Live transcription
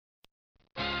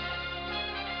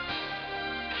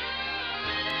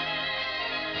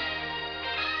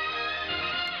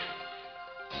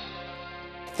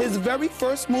his very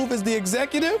first move as the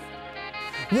executive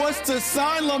was to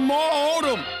sign Lamar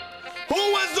Odom, who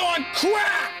was on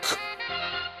crack.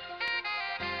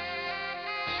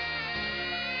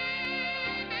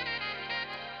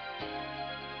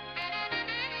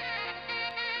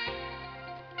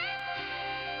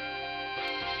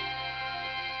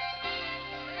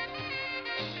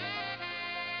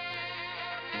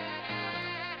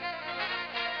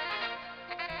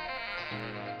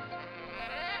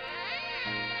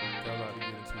 Got a lot to get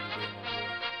into today, my boy.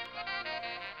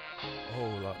 A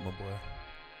whole lot, my boy.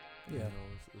 Yeah. You know,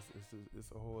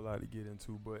 it's a whole lot to get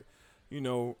into, but you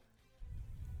know,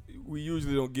 we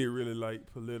usually don't get really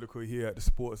like political here at the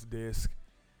sports desk,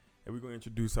 and we're gonna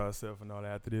introduce ourselves and all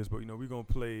that after this. But you know, we're gonna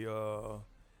play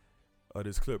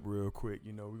this clip real quick.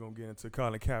 You know, we're gonna get into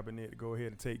Colin Kaepernick to go ahead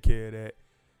and take care of that.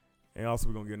 And also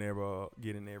we're going to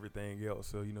get into everything else.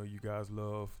 So, you know, you guys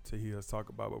love to hear us talk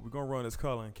about it. But we're going to run this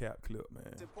Colin Cap clip,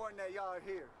 man. It's important that y'all are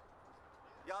here.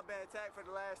 Y'all been attacked for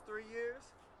the last 3 years.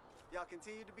 Y'all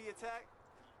continue to be attacked.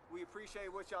 We appreciate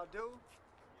what y'all do.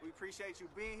 We appreciate you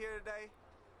being here today.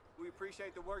 We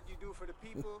appreciate the work you do for the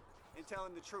people and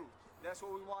telling the truth. That's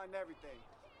what we want in everything.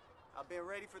 I've been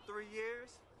ready for 3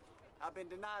 years. I've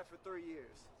been denied for 3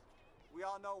 years. We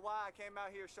all know why I came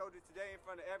out here, showed it today in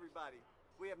front of everybody.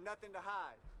 We have nothing to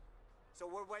hide. So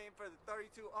we're waiting for the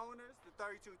 32 owners, the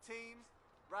 32 teams,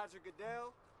 Roger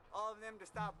Goodell, all of them to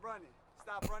stop running.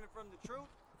 Stop running from the truth.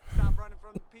 Stop running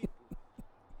from the people.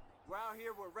 We're out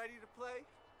here, we're ready to play.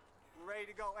 We're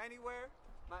ready to go anywhere.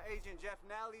 My agent Jeff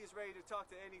Nally is ready to talk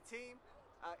to any team.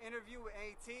 I'll interview with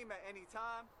any team at any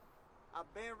time. I've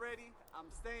been ready,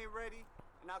 I'm staying ready,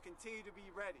 and I'll continue to be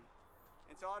ready.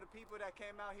 And to all the people that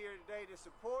came out here today to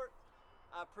support,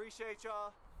 I appreciate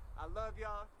y'all. I love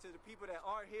y'all. To the people that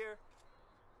aren't here,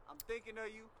 I'm thinking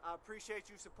of you. I appreciate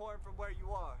you supporting from where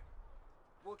you are.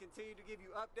 We'll continue to give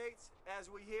you updates as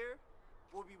we hear.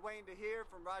 We'll be waiting to hear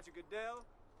from Roger Goodell,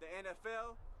 the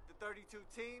NFL, the 32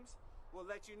 teams. We'll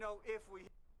let you know if we.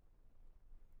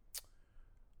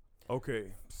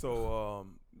 Okay, so,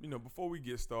 you know, before we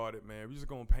get started, man, we're just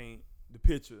going to paint the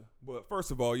picture. But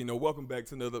first of all, you know, welcome back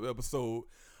to another episode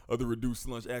of the Reduced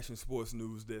Lunch Action Sports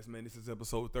News Desk, man. This is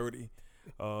episode 30.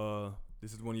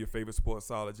 This is one of your favorite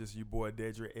sportsologists, your boy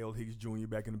Dedrick L. Hicks Jr.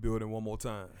 back in the building one more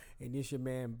time. And this your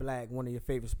man Black, one of your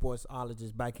favorite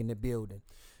sportsologists back in the building.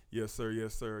 Yes, sir.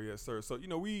 Yes, sir. Yes, sir. So, you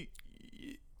know, we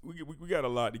got a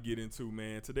lot to get into,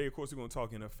 man. Today, of course, we're going to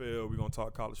talk NFL. We're going to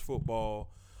talk college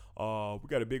football. We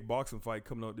got a big boxing fight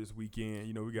coming up this weekend.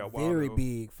 You know, we got Wilder. Very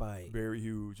big fight. Very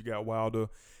huge. You got Wilder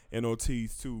and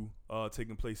Ortiz, too,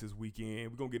 taking place this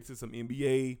weekend. We're going to get into some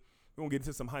NBA. We're going to get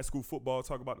into some high school football,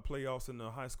 talk about the playoffs in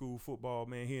the high school football,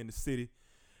 man, here in the city.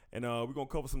 And we're going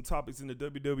to cover some topics in the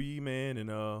WWE, man. And,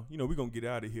 you know, we're going to get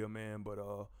out of here, man. But,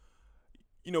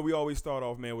 you know, we always start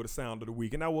off, man, with a sound of the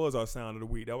week. And that was our sound of the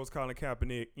week. That was Colin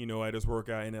Kaepernick, you know, at his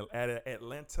workout at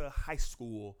Atlanta High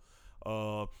School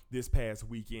this past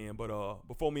weekend. But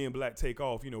before me and Black take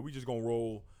off, you know, we just going to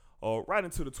roll right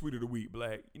into the tweet of the week,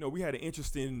 Black. You know, we had an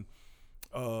interesting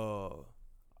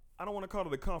I don't want to call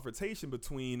it a confrontation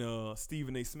between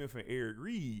Stephen A. Smith and Eric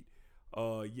Reed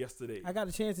yesterday. I got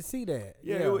a chance to see that.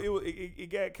 Yeah.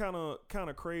 It got kind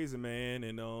of crazy, man,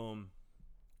 and I'm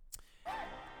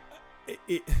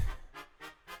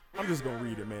just gonna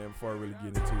read it, man, before I really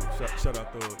get into it. Shout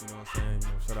out Thug, you know what I'm saying? You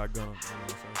know, shout out Gun, you know what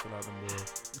I'm saying? Shout out them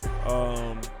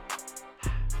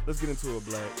boys. Let's get into it,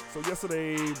 Black. So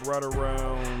yesterday, right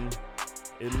around,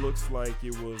 it looks like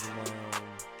it was around,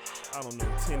 I don't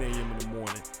know, 10 a.m. in the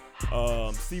morning.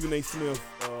 Stephen A. Smith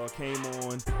came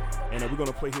on, and we're going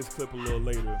to play his clip a little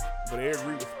later. But Eric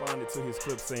Reed responded to his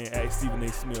clip saying, ask Stephen A.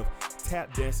 Smith,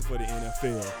 tap dancing for the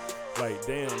NFL. Like,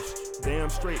 damn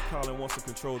straight Colin wants to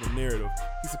control the narrative.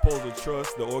 He's supposed to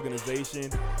trust the organization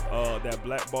that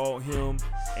blackballed him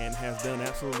and has done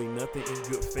absolutely nothing in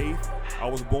good faith. I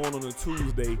was born on a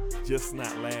Tuesday, just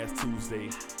not last Tuesday.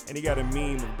 And he got a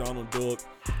meme of Donald Duck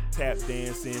tap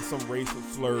dancing, some racial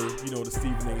slur, you know, to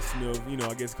Stephen A. Smith, you know,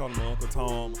 I guess calling him Uncle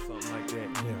Tom or something like that.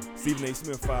 Yeah. Stephen A.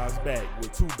 Smith fires back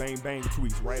with 2 bang bang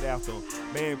tweets right after him.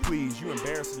 Man, please, you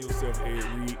embarrassing yourself, Eric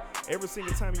Reed. Every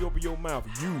single time you open your mouth,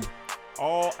 you,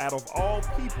 out of all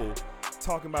people,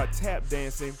 talking about tap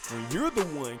dancing when you're the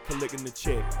one collecting the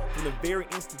check from the very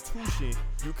institution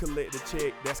you collect the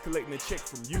check that's collecting the check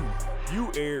from you.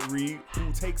 You, Eric Reed,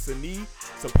 who takes a knee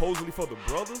supposedly for the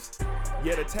brothers.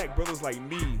 Yet attack brothers like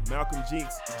me, Malcolm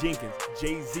Jenkins,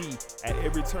 Jay-Z at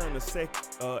every turn the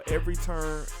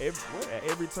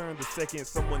second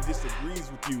someone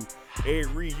disagrees with you. Ed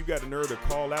Reed, you got the nerve to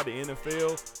call out the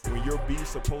NFL when your beef's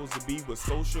supposed to be with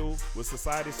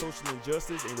society's social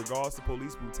injustice in regards to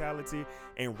police brutality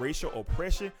and racial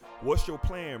oppression. What's your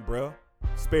plan, bruh?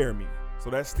 Spare me. So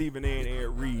that's Stephen A. and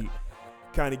Ed Reed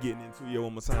kind of getting into it.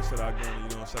 One more time, shout out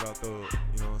Gunna, shout out Thug,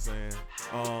 you know what I'm saying?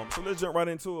 So let's jump right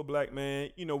into it, Black man.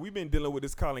 We've been dealing with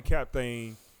this Colin Cap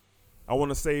thing, I want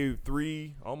to say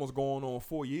 3, almost going on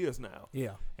 4 years now.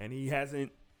 Yeah. And he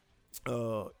hasn't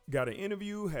got an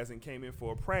interview, hasn't came in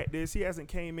for a practice, he hasn't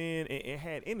came in and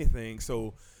had anything.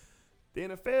 So the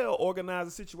NFL organized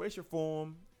a situation for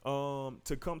him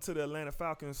to come to the Atlanta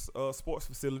Falcons sports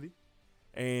facility.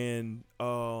 And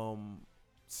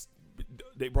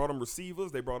they brought him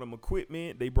receivers, they brought him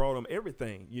equipment, they brought him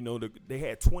everything. They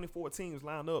had 24 teams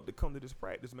lined up to come to this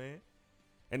practice, man,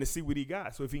 and to see what he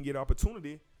got. So if he can get an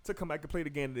opportunity to come back and play the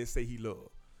game that they say he loved.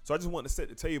 So I just want to set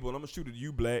the table, and I'm going to shoot it to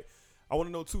you, Black. I want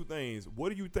to know 2 things. What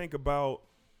do you think about,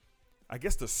 I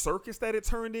guess, the circus that it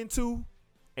turned into?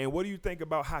 And what do you think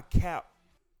about how Cap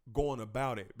going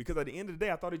about it? Because at the end of the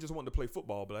day, I thought he just wanted to play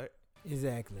football, Black.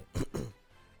 Exactly.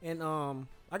 And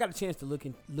I got a chance to look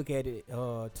at it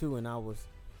too, and I was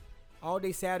all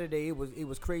day Saturday. It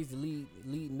was crazy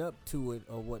leading up to it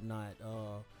or whatnot.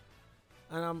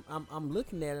 And I'm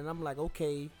looking at it, and I'm like,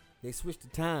 okay, they switched the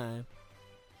time.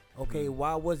 Okay,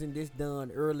 why wasn't this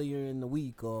done earlier in the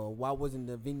week, or why wasn't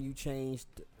the venue changed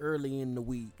early in the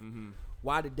week?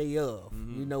 Why the day of?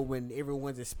 When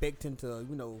everyone's expecting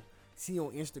to, see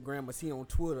on Instagram or see on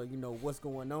Twitter, what's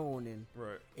going on, and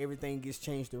everything gets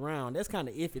changed around. That's kind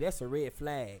of iffy. That's a red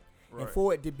flag. Right. And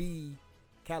for it to be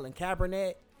Colin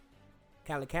Kaepernick,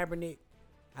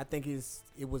 I think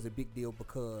it was a big deal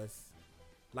because,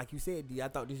 like you said, D, I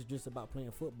thought this was just about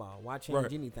playing football. Why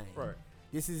change anything? Right.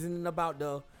 This isn't about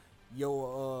the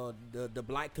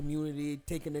black community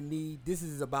taking a knee. This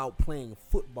is about playing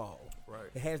football. Right.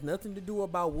 It has nothing to do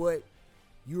about what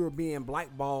you were being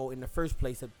blackballed in the first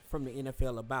place from the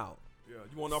NFL about. Yeah,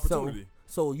 you want an opportunity.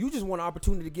 So you just want an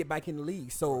opportunity to get back in the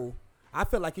league. So I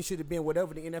feel like it should have been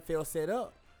whatever the NFL set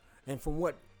up. And from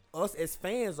what us as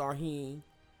fans are hearing,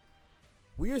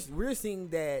 we're seeing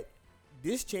that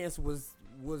this chance was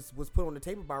put on the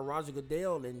table by Roger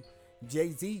Goodell and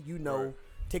Jay-Z,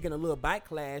 taking a little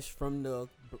backlash from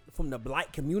the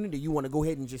black community. You want to go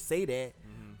ahead and just say that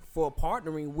for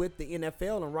partnering with the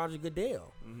NFL and Roger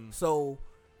Goodell. So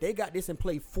they got this in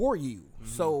play for you.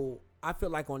 So I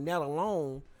feel like on that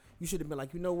alone, you should have been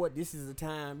like, you know what, this is the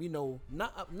time,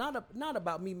 not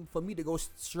about me for me to go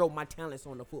show my talents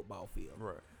on the football field.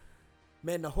 Right.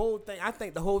 Man, I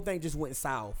think the whole thing just went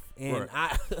south. And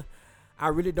I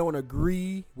really don't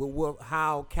agree with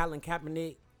how Colin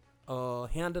Kaepernick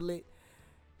handled it.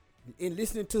 In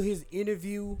listening to his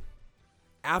interview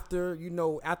after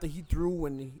he threw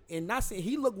and not saying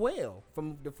he looked well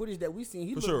from the footage that we seen,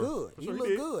 he looked good. He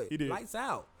looked good. He did. Lights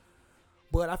out.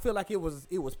 But I feel like it was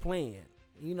planned.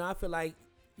 I feel like,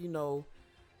 you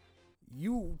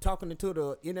talking to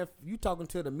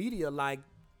the media like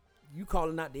you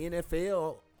calling out the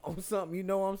NFL on something, you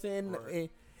know what I'm saying? Right. And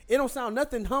it don't sound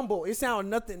nothing humble. It sound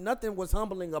nothing was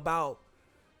humbling about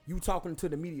you talking to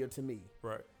the media to me.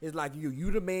 Right. It's like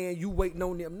you the man, you waiting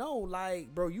on them. No,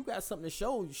 like, bro, you got something to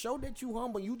show. Show that you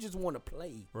humble. You just want to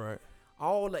play. Right.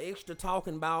 All the extra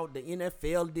talking about the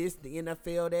NFL this, the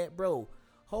NFL that, bro.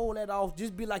 Hold that off.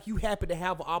 Just be like you happy to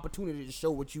have an opportunity to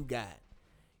show what you got.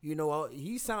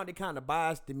 He sounded kind of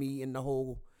biased to me in the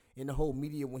whole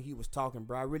media when he was talking,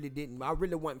 bro. I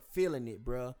really wasn't feeling it,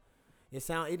 bro. It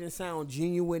didn't sound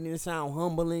genuine. It didn't sound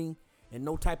humbling in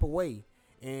no type of way.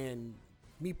 And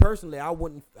me personally, I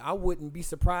wouldn't be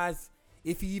surprised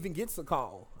if he even gets a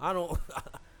call. I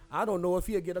don't know if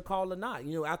he'll get a call or not.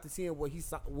 After seeing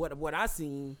what I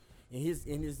seen in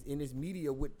his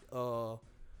media with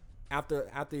after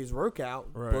his workout.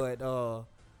 Right. But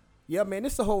yeah, man,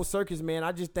 it's a whole circus, man.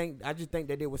 I just think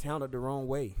that it was handled the wrong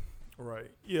way.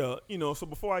 Right. Yeah. So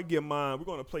before I get mine, we're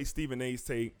gonna play Stephen A's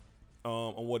take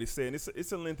on what he said. And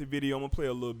it's a lengthy video. I'm gonna play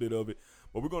a little bit of it,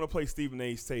 but we're gonna play Stephen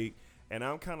A's take. And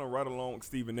I'm kind of right along with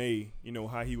Stephen A.,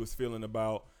 how he was feeling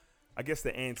about, I guess,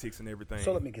 the antics and everything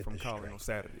from Colin on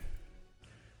Saturday.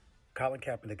 Colin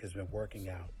Kaepernick has been working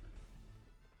out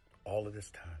all of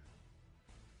this time.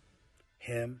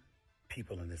 Him,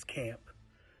 people in his camp,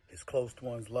 his close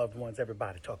ones, loved ones,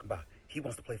 everybody talking about he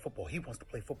wants to play football. He wants to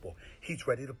play football. He's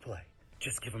ready to play.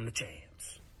 Just give him the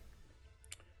chance.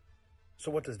 So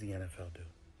what does the NFL do?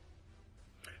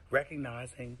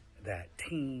 Recognizing that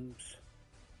teams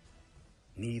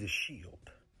need a shield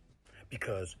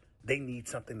because they need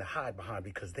something to hide behind,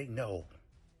 because they know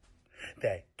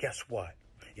that, guess what?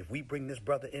 If we bring this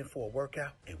brother in for a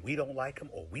workout and we don't like him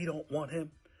or we don't want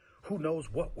him, who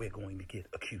knows what we're going to get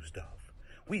accused of.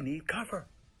 We need cover.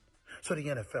 So the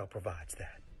NFL provides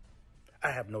that.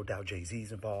 I have no doubt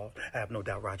Jay-Z's involved. I have no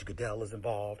doubt Roger Goodell is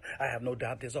involved. I have no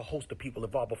doubt there's a host of people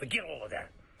involved, but forget all of that.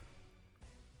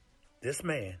 This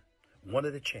man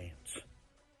wanted a chance.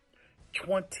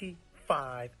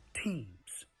 25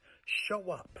 teams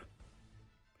show up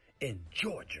in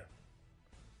Georgia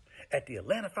at the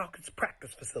Atlanta Falcons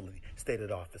practice facility,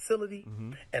 state-of-the-art facility,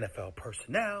 NFL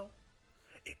personnel,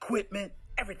 equipment,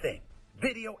 everything,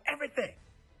 video, everything.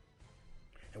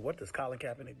 And what does Colin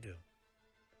Kaepernick do?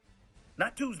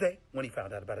 Not Tuesday when he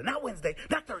found out about it, not Wednesday,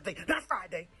 not Thursday, not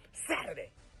Friday,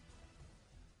 Saturday.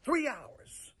 3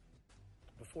 hours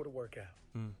before the workout.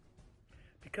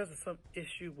 Because of some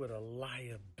issue with a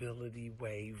liability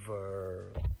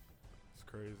waiver. It's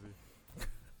crazy.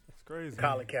 It's crazy.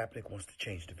 Colin Kaepernick wants to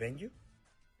change the venue.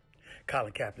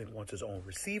 Colin Kaepernick wants his own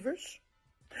receivers.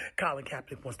 Colin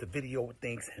Kaepernick wants to video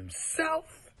things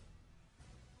himself.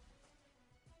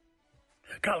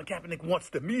 Colin Kaepernick wants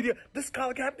the media. This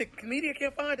Colin Kaepernick, media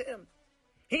can't find him.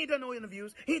 He ain't done no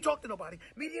interviews. He ain't talked to nobody.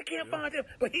 Media can't find him,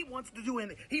 but he wants to do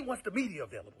anything. He wants the media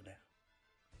available now.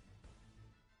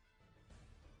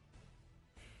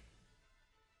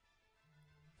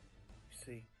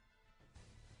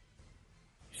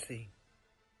 You see,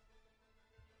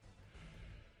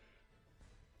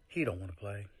 he don't want to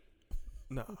play.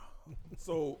 No.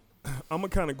 So I'm gonna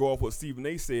kind of go off what Stephen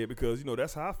A. said, because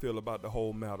that's how I feel about the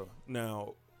whole matter.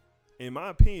 Now, in my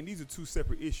opinion, these are two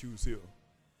separate issues here.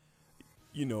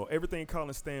 Everything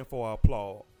Colin stands for, I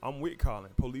applaud. I'm with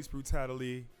Colin. Police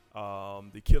brutality,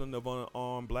 the killing of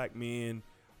unarmed black men,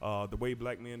 the way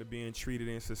black men are being treated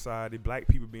in society, black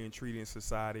people being treated in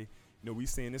society. We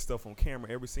seeing this stuff on camera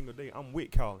every single day. I'm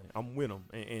with Colin. I'm with him,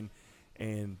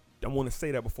 and I want to say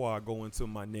that before I go into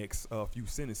my next few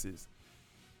sentences.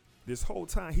 This whole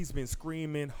time he's been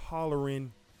screaming,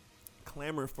 hollering,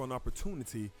 clamoring for an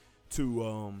opportunity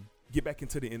to get back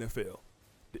into the NFL.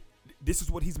 This is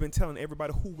what he's been telling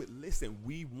everybody who would listen.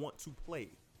 We want to play.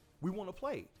 We want to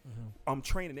play. I'm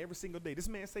training every single day. This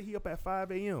man say he up at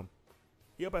 5 a.m.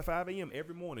 He up at 5 a.m.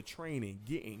 every morning training,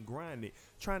 getting, grinding,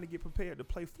 trying to get prepared to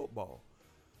play football.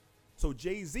 So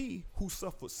Jay-Z, who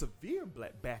suffered severe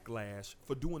backlash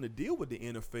for doing a deal with the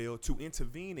NFL to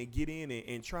intervene and get in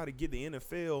and try to get the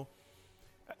NFL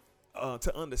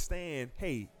to understand,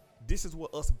 hey, this is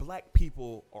what us black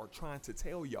people are trying to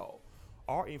tell y'all.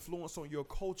 Our influence on your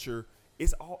culture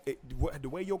is the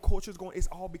way your culture is going. It's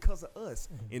all because of us.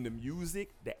 In the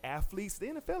music, the athletes, the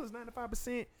NFL is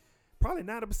 95%, probably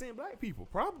 90% black people.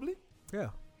 Probably. Yeah.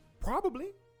 Probably.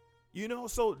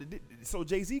 So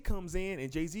Jay-Z comes in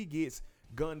and Jay-Z gets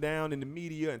gunned down in the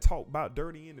media and talked about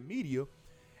dirty in the media.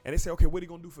 And they say, okay, what are you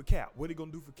going to do for Cap? What are you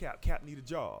going to do for Cap? Cap need a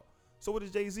job. So what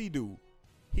does Jay-Z do?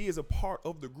 He is a part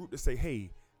of the group to say,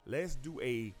 hey, let's do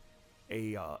a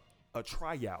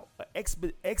tryout,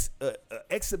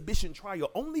 exhibition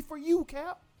tryout only for you,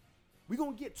 Cap. We're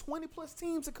going to get 20 plus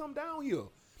teams to come down here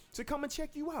to come and check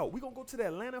you out. We're going to go to the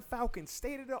Atlanta Falcons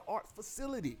state-of-the-art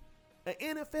facility, an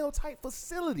NFL type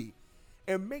facility,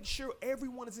 and make sure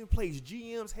everyone is in place.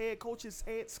 GMs, head coaches,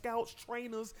 head scouts,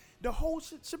 trainers, the whole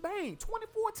shebang.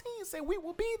 24 teams say we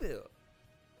will be there.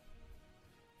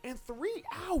 And 3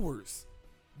 hours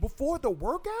before the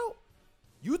workout,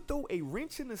 you throw a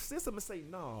wrench in the system and say,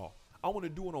 no, I want to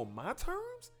do it on my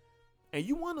terms. And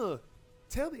you want to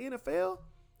tell the NFL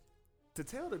to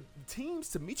tell the teams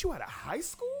to meet you at a high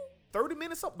school 30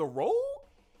 minutes up the road?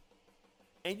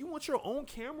 And you want your own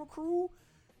camera crew,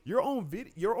 your own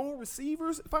your own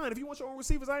receivers? Fine, if you want your own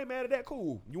receivers, I ain't mad at that.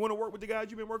 Cool. You want to work with the guys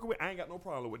you've been working with? I ain't got no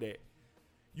problem with that.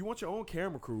 You want your own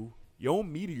camera crew, your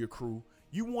own media crew.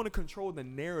 You want to control the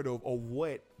narrative of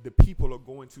what the people are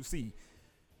going to see.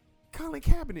 Colin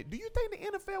Kaepernick, do you think the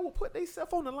NFL will put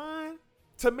themselves on the line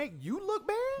to make you look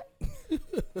bad?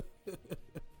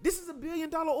 This is $1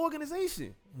 billion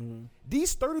organization.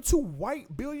 These 32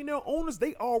 white billionaire owners,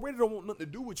 they already don't want nothing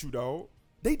to do with you, dog.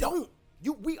 They don't.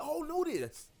 We all know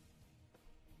this.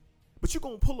 But you're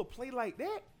going to pull a play like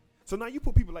that? So now you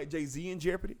put people like Jay-Z in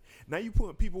jeopardy. Now you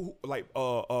put people who, like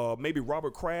maybe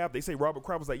Robert Kraft. They say Robert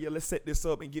Kraft was like, yeah, let's set this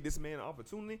up and get this man an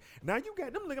opportunity. Now you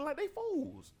got them looking like they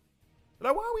fools.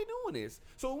 Like, why are we doing this?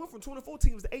 So it went from 24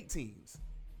 teams to 8 teams.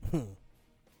 To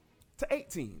 8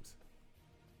 teams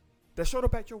that showed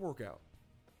up at your workout.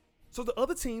 So the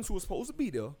other teams who were supposed to be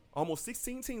there, almost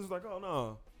 16 teams, was like, oh,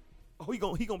 no. Oh, he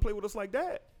gonna play with us like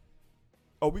that?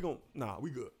 Oh, we good.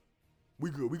 We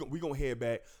good. We gonna head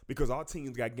back because our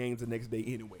teams got games the next day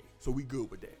anyway. So we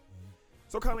good with that.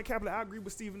 So Colin Kaepernick, I agree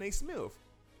with Stephen A. Smith.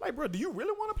 Like, bro, do you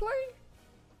really want to play?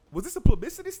 Was this a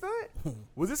publicity stunt?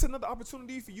 Was this another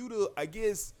opportunity for you to, I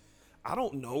guess, I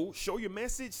don't know, show your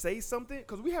message, say something?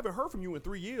 Because we haven't heard from you in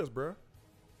 3 years, bro.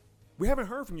 We haven't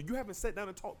heard from you. You haven't sat down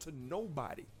and talked to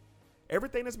nobody.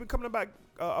 Everything that's been coming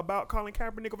about Colin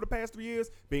Kaepernick over the past 3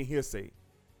 years being hearsay.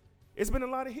 It's been a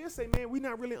lot of hearsay, man. We're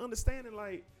not really understanding,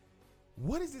 like,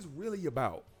 what is this really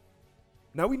about?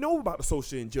 Now, we know about the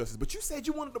social injustice, but you said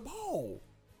you wanted the ball.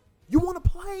 You want to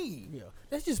play. Yeah.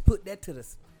 Let's just put that to the.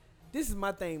 This is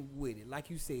my thing with it. Like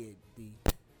you said, D,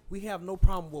 we have no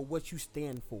problem with what you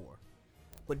stand for.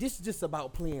 But this is just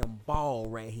about playing ball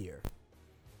right here.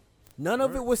 None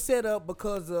of it was set up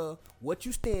because of what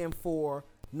you stand for.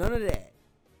 None of that.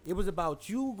 It was about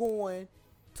you going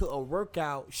to a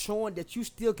workout showing that you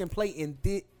still can play in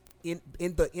the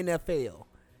NFL.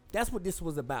 That's what this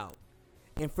was about.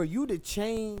 And for you to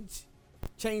change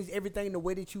everything the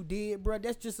way that you did, bro,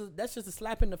 that's just a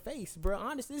slap in the face, bro.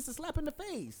 Honestly, it's a slap in the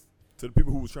face. To the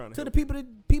people who was trying to help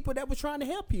the people that were trying to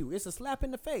help you. It's a slap in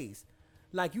the face.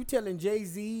 Like you telling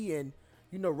Jay-Z and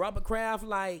Robert Kraft,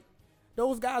 like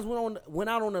those guys went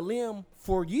out on a limb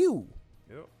for you.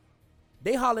 Yep.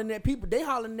 They hollering at people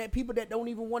that don't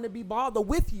even want to be bothered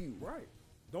with you. Right.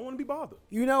 Don't want to be bothered.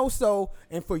 So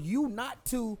and for you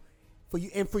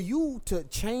to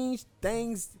change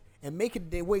things and make it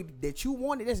the way that you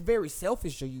want it, that's very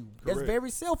selfish of you. Correct. That's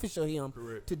very selfish of him.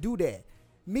 Correct. To do that.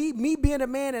 Me being a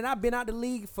man and I've been out the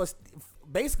league for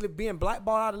basically being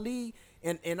blackballed out of the league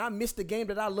and I missed the game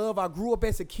that I love. I grew up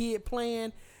as a kid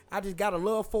playing. I just got a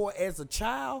love for it as a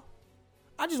child.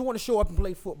 I just want to show up and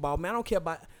play football, man. I don't care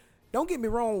about. Don't get me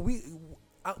wrong.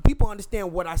 People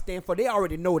understand what I stand for. They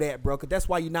already know that, bro. Cause that's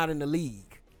why you're not in the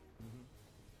league. Mm-hmm.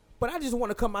 But I just want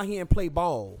to come out here and play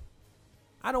ball.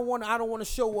 I don't want to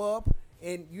show up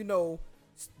and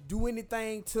do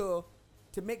anything to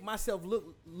make myself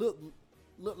look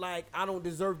like I don't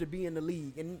deserve to be in the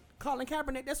league. And Colin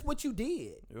Kaepernick, that's what you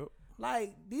did. Yep.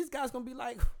 Like these guys gonna be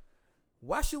like,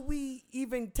 why should we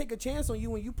even take a chance on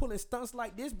you when you pulling stunts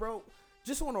like this, bro?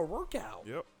 Just on a workout.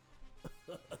 Yep.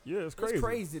 Yeah, it's crazy. It's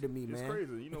crazy to me, man. It's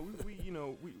crazy.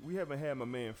 We haven't had my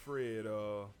man Fred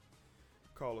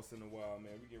call us in a while,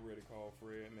 man. We getting ready to call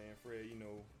Fred, man. Fred,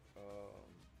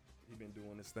 he been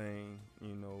doing this thing,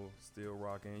 still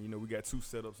rocking. We got 2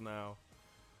 setups now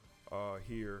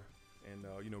here, and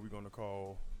we're gonna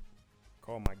call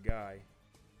my guy.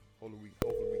 Hopefully we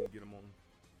can get him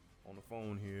on the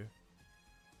phone here.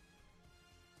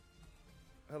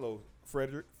 Hello,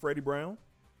 Freddie Brown.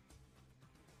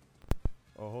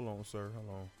 Oh, hold on, sir. Hold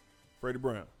on. Freddie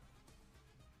Brown.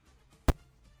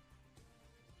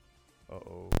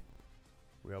 Uh-oh.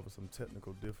 We're having some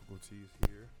technical difficulties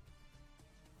here.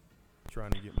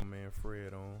 Trying to get my man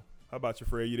Fred on. How about you,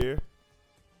 Fred? You there?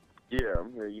 Yeah,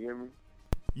 I'm here. You hear me?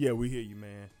 Yeah, we hear you,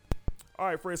 man. All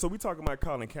right, Fred. So we talking about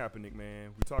Colin Kaepernick, man.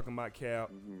 We talking about Cap,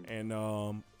 and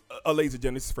ladies and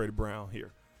gentlemen, this is Freddie Brown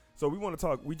here. So we want to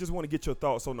talk. We just want to get your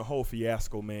thoughts on the whole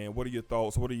fiasco, man. What are your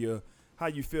thoughts? How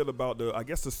you feel about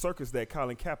the circus that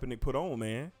Colin Kaepernick put on,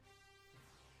 man?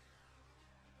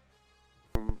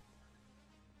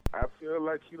 I feel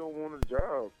like he don't want a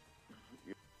job,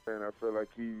 and I feel like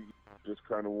he just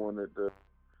kind of wanted to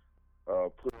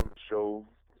put on a show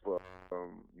for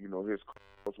his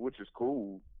cause, which is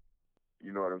cool.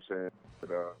 You know what I'm saying?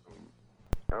 But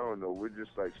I don't know. We're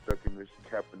just like stuck in this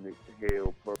Kaepernick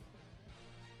hell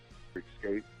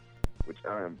escape, which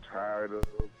I am tired of.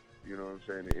 You know what I'm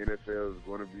saying? The NFL is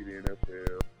going to be the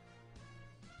NFL.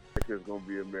 America is going to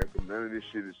be America. None of this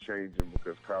shit is changing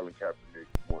because Colin Kaepernick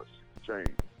wants to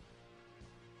change.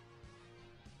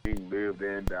 He lived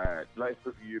and died. Like,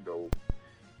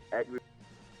 acting.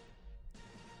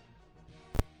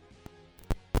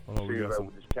 Seems like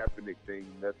with this Kaepernick thing,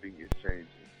 nothing is changing.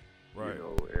 Right.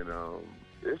 And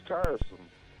it's tiresome.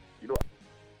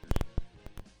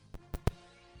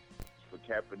 For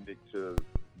Kaepernick to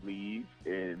leave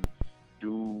and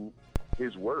do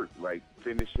his work, like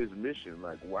finish his mission.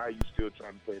 Like, why are you still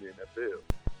trying to play the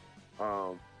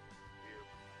NFL?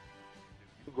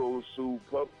 If you go sue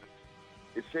Publix,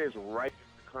 it says right in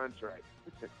the contract.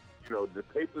 The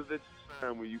papers that you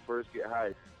sign when you first get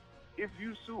hired. If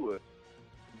you sue us,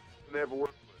 you never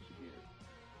work for us again.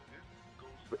 This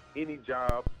goes for any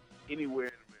job, anywhere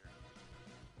in America.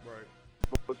 Right.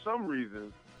 But for some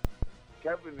reason,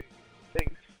 Kaepernick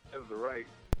thinks he has the right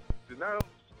to not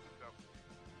only sue the company,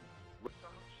 but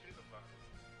talk shit about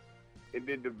it, and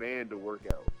then demand to work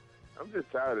out. I'm just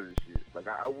tired of this shit. Like,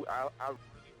 I really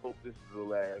hope this is the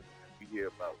last we hear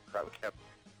about Colin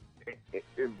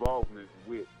Kaepernick's involvement in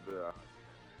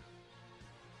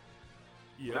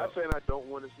Yeah. Not saying I don't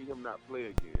want to see him not play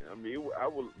again. I mean, I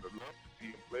would love to see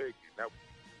him play again. But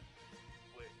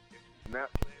if he's not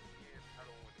playing again, I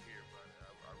don't want to hear about it.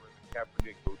 I'd rather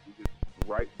Kaepernick go through his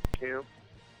right camp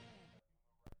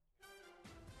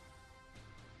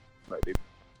like they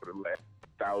for the last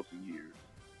 1,000 years.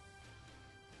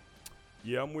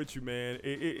 Yeah, I'm with you, man.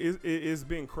 It's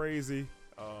been crazy.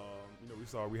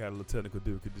 We had a little technical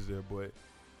difficulties there, but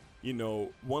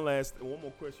one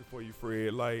more question for you,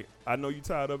 Fred. Like, I know you're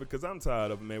tired of it because I'm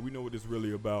tired of it, man. We know what this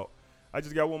really about. I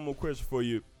just got one more question for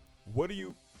you.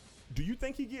 Do you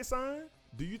think he gets signed?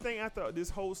 Do you think after this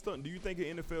whole stunt, do you think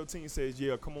an NFL team says,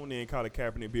 yeah, come on in, Colin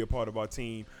Kaepernick, be a part of our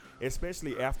team,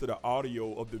 especially after the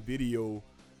audio of the video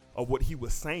of what he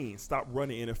was saying? Stop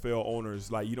running, NFL owners.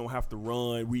 Like, you don't have to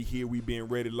run. We here. We being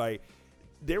ready. Like,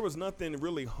 there was nothing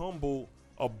really humble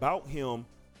about him,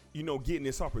 getting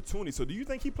this opportunity. So do you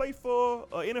think he played for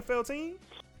an NFL team?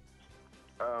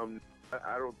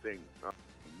 I don't think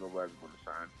nobody's going to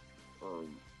sign.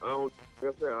 I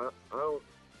don't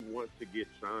want to get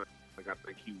signed. Like, I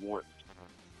think he wants,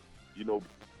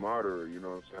 smarter, you know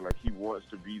what I'm saying? Like, he wants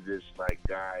to be this, like,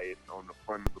 guy on the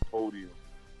front of the podium.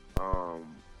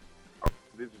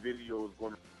 This video is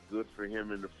going to be good for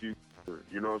him in the future.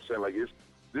 You know what I'm saying? Like,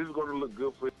 this is going to look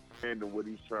good for him and what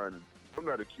he's trying to do. I'm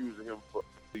not accusing him for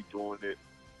doing it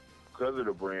because of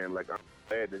the brand. Like, I'm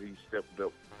glad that he stepped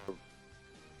up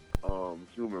for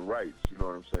human rights. You know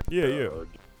what I'm saying? Yeah.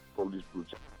 Police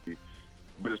brutality.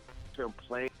 But it's him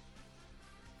playing.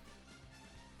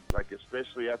 Like,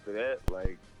 especially after that,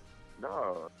 like,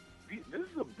 nah, this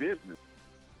is a business.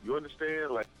 You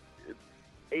understand? Like,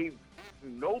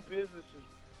 no business is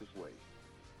this way.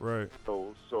 Right.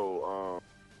 So,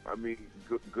 I mean,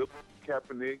 good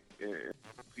Kaepernick, and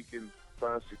he can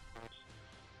find success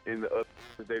in the other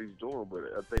things that he's doing. But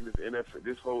I think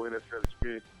this whole NFL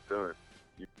experience is done.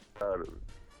 You're tired of it.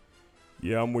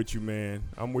 Yeah, I'm with you, man.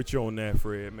 I'm with you on that,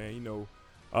 Fred, man.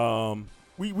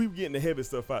 We getting the heavy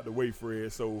stuff out the way,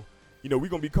 Fred. So, we're going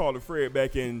to be calling Fred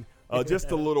back in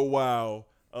just a little while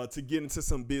to get into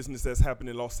some business that's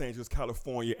happening in Los Angeles,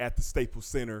 California at the Staples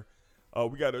Center.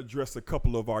 We got to address a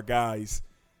couple of our guys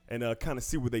and kind of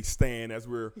see where they stand as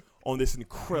we're on this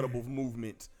incredible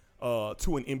movement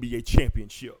to an NBA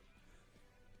championship.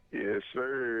 Yes,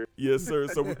 sir. Yes, sir.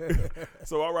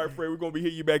 So all right, Fred, we're going to be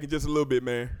hitting you back in just a little bit,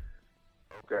 man.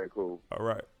 Okay, cool. All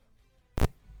right.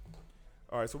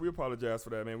 All right, so we apologize for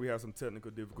that, man. We have some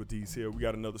technical difficulties here. We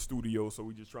got another studio, so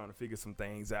we're just trying to figure some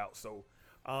things out. So,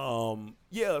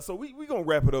 so we going to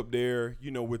wrap it up there,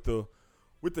 with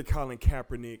the Colin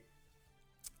Kaepernick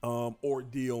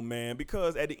ordeal, man,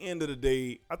 because at the end of the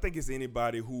day, I think it's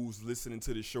anybody who's listening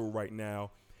to the show right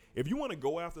now. If you want to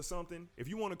go after something, if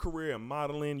you want a career in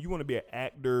modeling, you want to be an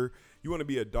actor, you want to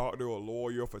be a doctor, a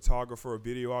lawyer, a photographer, a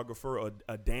videographer,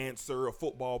 a dancer, a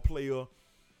football player,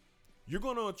 you're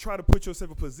going to try to put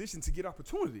yourself in a position to get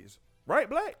opportunities, right,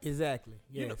 Black? Exactly.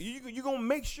 Yes. You're going to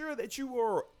make sure that you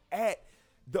are at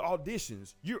the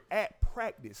auditions. You're at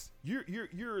practice.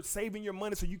 You're saving your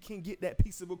money so you can get that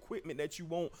piece of equipment that you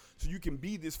want so you can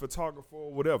be this photographer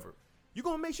or whatever. You're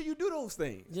going to make sure you do those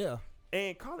things. Yeah.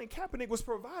 And Colin Kaepernick was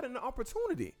providing the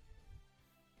opportunity.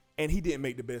 And he didn't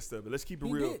make the best of it. Let's keep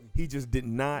it real. Didn't. He just did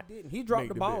not. He didn't. He dropped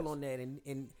the ball best. on that.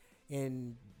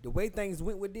 And the way things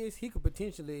went with this, he could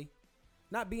potentially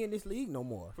not be in this league no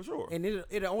more. For sure. And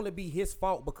it'll only be his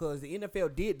fault because the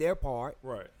NFL did their part.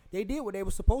 Right. They did what they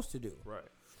were supposed to do. Right.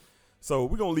 So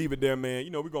we're going to leave it there, man.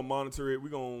 We're going to monitor it. We're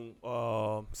going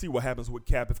to see what happens with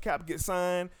Cap. If Cap gets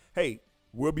signed, hey,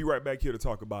 we'll be right back here to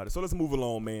talk about it. So let's move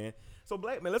along, man. So,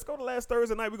 Black, man, let's go to last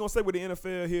Thursday night. We're going to stay with the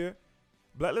NFL here.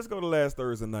 Black, let's go to last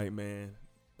Thursday night, man.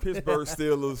 Pittsburgh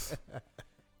Steelers,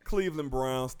 Cleveland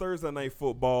Browns, Thursday night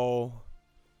football.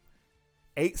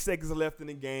 8 seconds left in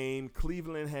the game.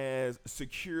 Cleveland has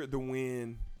secured the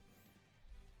win.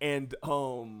 And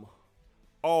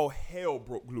all hell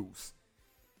broke loose.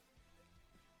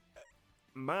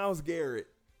 Myles Garrett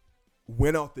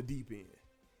went off the deep end.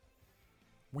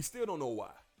 We still don't know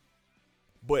why.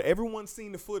 But everyone's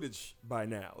seen the footage by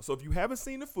now. So if you haven't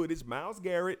seen the footage, Myles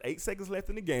Garrett, 8 seconds left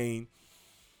in the game,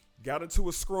 got into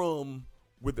a scrum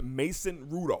with Mason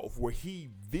Rudolph where he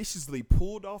viciously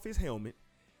pulled off his helmet,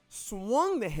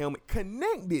 swung the helmet,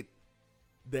 connected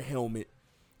the helmet.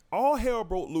 All hell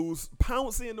broke loose,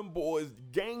 pouncing them boys,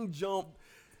 gang jump.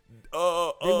 They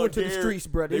went to the streets,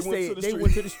 bro. They went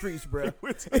to the streets, bro. They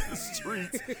went to the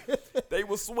streets. They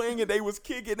was swinging. They was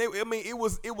kicking. It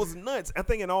was nuts. I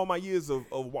think in all my years of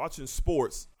watching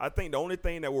sports, I think the only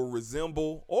thing that will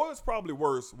resemble, or it's probably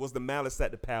worse, was the Malice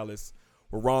at the Palace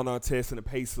with Ron Artest and the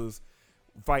Pacers.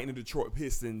 fighting the Detroit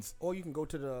Pistons. Or you can go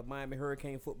to the Miami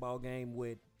Hurricane football game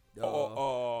with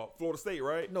Florida State,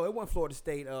 right? No, it wasn't Florida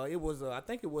State. It was I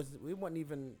think it wasn't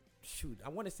even I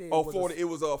want to say it was Florida. It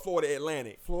was Florida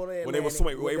Atlantic. Florida Atlantic. When they were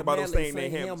swinging, with everybody was saying their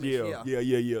helmets. helmets.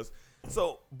 Yeah.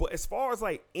 So, but as far as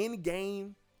like in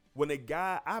game, when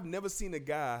I've never seen a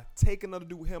guy take another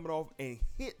dude's helmet off and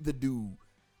hit the dude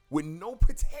with no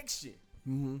protection.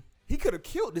 Mm-hmm. He could have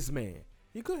killed this man.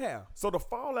 He could have. So the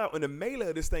fallout and the melee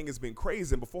of this thing has been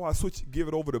crazy. And before I give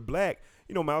it over to Black,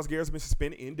 Myles Garrett's been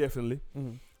suspended indefinitely.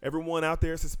 Mm-hmm. Everyone out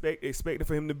there expected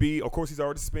for him to be, of course, he's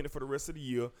already suspended for the rest of the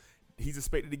year. He's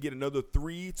expected to get another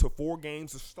 3 to 4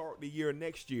 games to start the year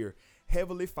next year.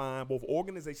 Heavily fined. Both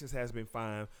organizations has been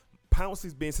fined.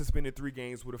 Pouncey's been suspended 3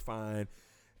 games with a fine.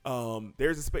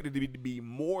 There's expected to be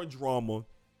more drama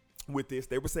with this.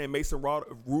 They were saying Mason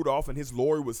Rudolph and his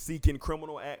lawyer was seeking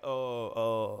criminal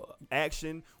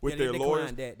action with their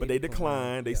lawyers, but they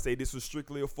declined. They say this was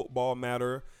strictly a football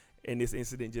matter, and this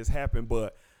incident just happened.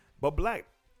 But Black,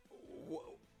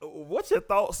 what's your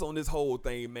thoughts on this whole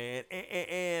thing, man?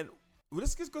 And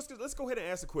let's go ahead and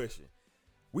ask a question.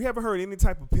 We haven't heard any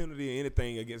type of penalty or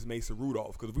anything against Mason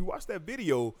Rudolph, because if we watch that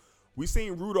video, we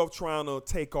seen Rudolph trying to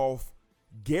take off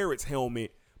Garrett's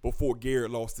helmet before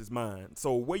Garrett lost his mind.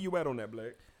 So where you at on that,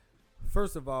 Black?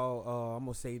 First of all, I'm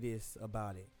gonna say this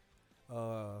about it.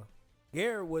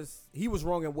 Garrett was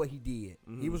wrong in what he did.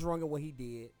 Mm-hmm. He was wrong in what he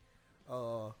did.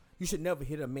 You should never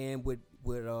hit a man with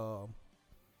that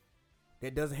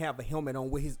doesn't have a helmet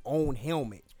on with his own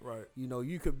helmet. Right.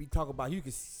 You could be talking about you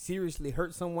could seriously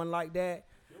hurt someone like that.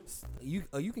 You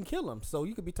can kill him. So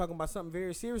you could be talking about something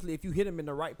very seriously if you hit him in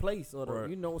the right place or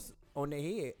on their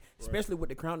head, especially with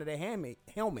the crown of their helmet.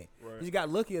 Right. You got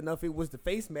lucky enough it was the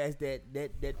face mask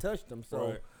that touched him.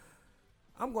 So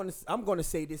I'm gonna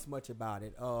say this much about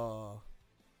it.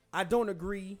 I don't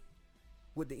agree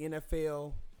with the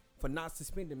NFL for not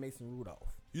suspending Mason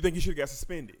Rudolph. You think he should have got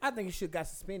suspended? I think he should have got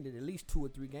suspended at least 2 or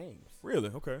 3 games. Really?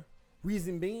 Okay.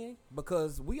 Reason being,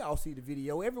 because we all see the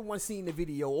video. Everyone's seen the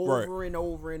video over and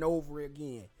over and over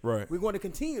again. Right. We're going to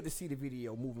continue to see the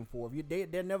video moving forward.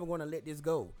 They're never going to let this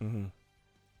go. Mm-hmm.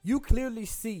 You clearly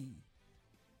see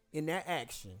in that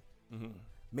action, mm-hmm.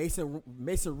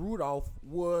 Mason Rudolph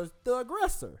was the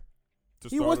aggressor.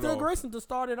 He was the aggressor to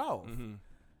start it off. Mm-hmm.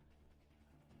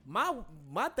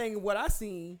 My thing, what I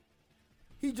seen,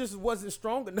 he just wasn't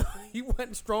strong enough. He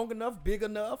wasn't strong enough, big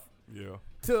enough. Yeah.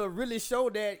 To really show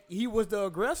that he was the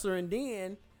aggressor. And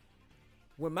then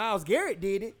when Myles Garrett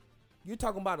did it, you're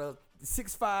talking about a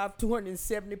 6'5",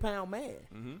 270-pound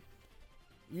man.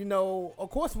 Mm-hmm. Of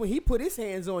course, when he put his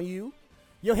hands on you,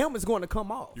 your helmet's going to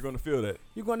come off. You're going to feel that.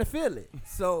 You're going to feel it.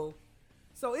 So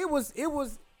it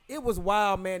was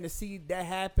wild, man, to see that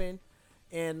happen.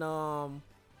 And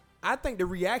I think the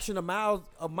reaction of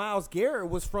Myles Garrett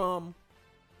was from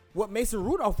what Mason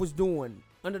Rudolph was doing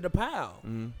under the pile,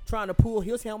 trying to pull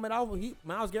his helmet off.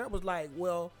 Myles Garrett was like,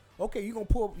 "Well, okay, you're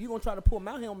gonna try to pull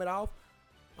my helmet off.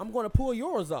 I'm gonna pull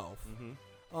yours off."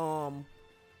 Mm-hmm.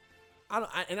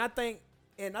 I think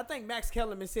Max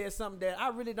Kellerman said something that I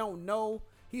really don't know.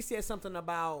 He said something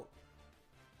about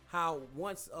how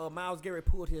once Myles Garrett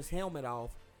pulled his helmet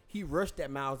off, he rushed at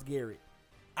Myles Garrett.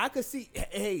 I could see,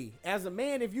 hey, as a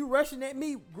man, if you rushing at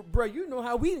me, bro, you know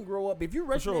how we didn't grow up. If you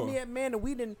rushing at me, man, and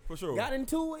we didn't got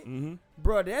into it,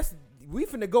 bro, we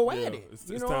finna go at it.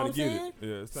 You know what I'm saying? Yeah,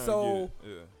 it's time to get it.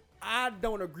 Yeah. I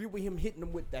don't agree with him hitting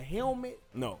him with the helmet.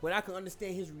 No. But I can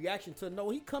understand his reaction to, no,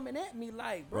 he coming at me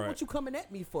like, bro, what you coming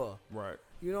at me for? Right.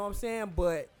 You know what I'm saying?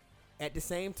 But at the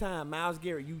same time, Myles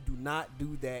Garrett, you do not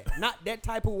do that. Not that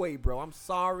type of way, bro. I'm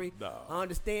sorry. No. I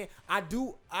understand. I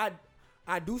do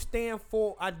stand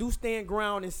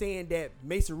ground in saying that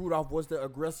Mason Rudolph was the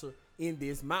aggressor in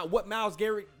this. What Myles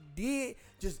Garrett did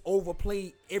just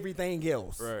overplayed everything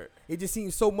else. Right. It just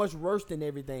seems so much worse than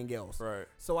everything else. Right.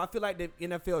 So I feel like the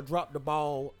NFL dropped the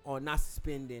ball on not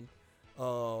suspending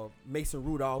Mason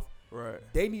Rudolph. Right.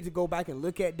 They need to go back and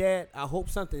look at that. I hope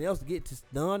something else gets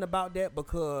done about that,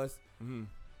 because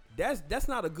that's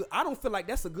not a good. I don't feel like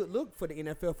that's a good look for the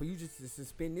NFL for you just to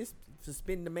suspend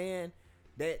the man.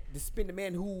 Suspend the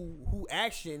man who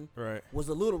action was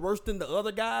a little worse than the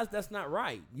other guys. That's not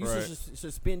right. You should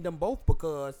suspend them both,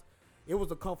 because it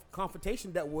was a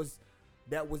confrontation that was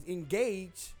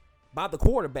engaged by the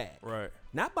quarterback,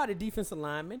 not by the defensive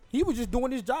lineman. He was just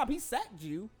doing his job. He sacked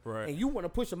you, and you want to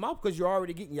push him off because you're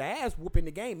already getting your ass whooped in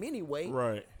the game anyway.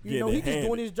 Right. He just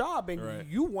doing his job, and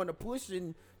you want to push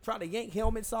and try to yank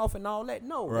helmets off and all that.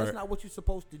 No, that's not what you're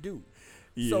supposed to do.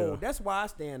 Yeah. So that's why I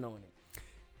stand on it.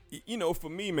 For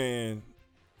me, man,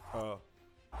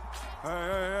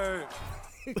 hey.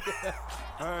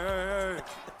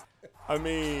 I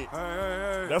mean,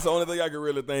 Hey. that's the only thing I can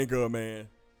really think of, man.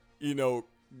 You know,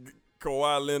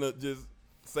 Kawhi Leonard just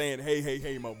saying,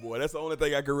 hey, my boy. That's the only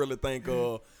thing I can really think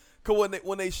of. Because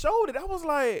when they showed it, I was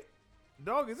like,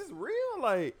 dog, is this real?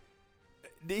 Like,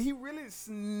 did he really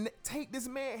take this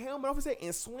man's helmet off his head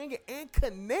and swing it and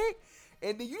connect?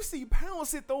 And then you see Pound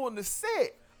sit throwing the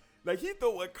set. Like, he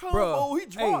throw a combo, he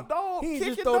dropped, dog, He kick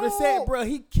just it, throw dog. the set, bro.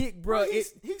 He kicked, bro. Bro,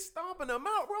 he's stomping them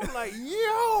out, bro. I'm like,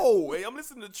 yo. Hey, I'm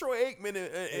listening to Troy Aikman and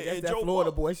That's that Joe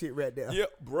Florida Buck. boy shit right there. Yeah,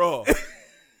 bro.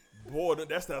 Boy,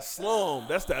 that's that slum.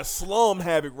 That's that slum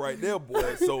havoc right there,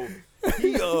 boy. So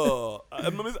he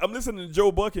I'm listening to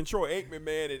Joe Buck and Troy Aikman,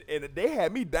 man, and they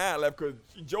had me dying laughing because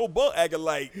Joe Buck acting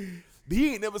like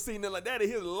he ain't never seen nothing like that in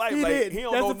his life. He like did. he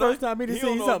don't That's know the first nothing. time he done He don't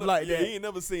seen know something like yeah, that. He ain't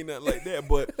never seen nothing like that.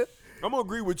 But I'm gonna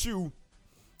agree with you.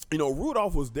 You know,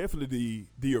 Rudolph was definitely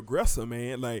the aggressor,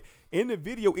 man. Like in the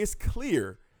video, it's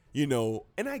clear. You know,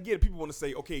 and I get it. People want to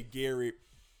say, okay, Garrett,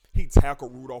 he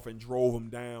tackled Rudolph and drove him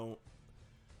down.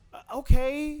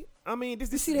 Okay, I mean, this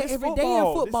see that this every day in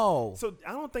football. football. So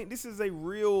I don't think this is a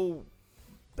real.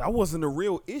 That wasn't a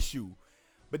real issue.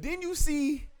 But then you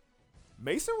see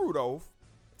Mason Rudolph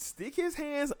stick his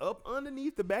hands up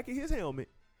underneath the back of his helmet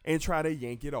and try to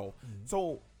yank it off. Mm-hmm.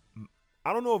 So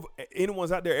I don't know if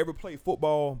anyone's out there ever played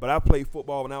football, but I played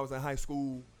football when I was in high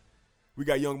school. We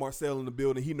got young Marcel in the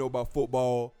building. He know about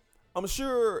football. I'm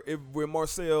sure when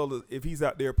Marcel, if he's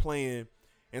out there playing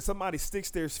and somebody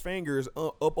sticks their fingers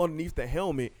up underneath the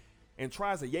helmet and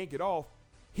tries to yank it off,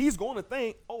 he's going to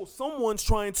think, oh, someone's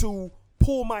trying to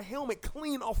pull my helmet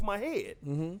clean off my head.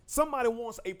 Mm-hmm. Somebody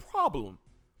wants a problem.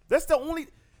 That's the only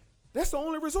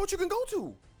resort you can go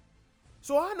to.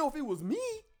 So I know if it was me,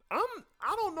 I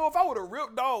don't know if I would have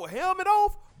ripped dog helmet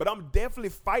off, but I'm definitely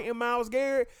fighting Myles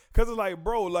Garrett because it's like,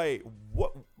 bro, like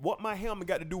what my helmet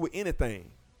got to do with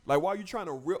anything? Like, why are you trying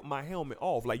to rip my helmet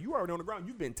off? Like, you already on the ground.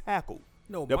 You've been tackled.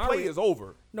 No, the play is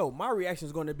over. No, my reaction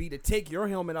is going to be to take your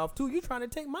helmet off too. You trying to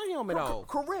take my helmet off?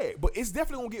 Correct, but it's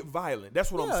definitely gonna get violent.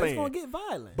 That's what I'm saying. It's going to get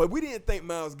violent. But we didn't think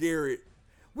Myles Garrett.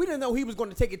 We didn't know he was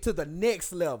going to take it to the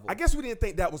next level. I guess we didn't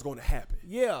think that was going to happen.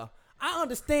 Yeah, I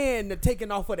understand the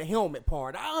taking off of the helmet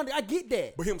part. I get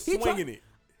that. But him He swinging it.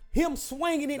 Him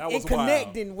swinging it That and was wild.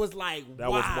 connecting was like, That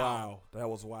wow. was wild. That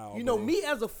was wild. You know, bro. me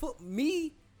as a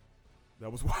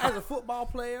That was wild. as a football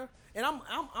player, and I'm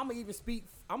gonna even speak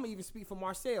for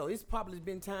Marcel. It's probably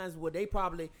been times where they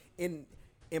probably in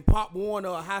Pop Warner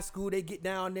or high school, they get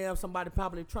down there, somebody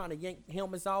probably trying to yank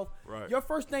helmets off. Right. Your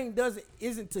first thing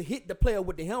isn't to hit the player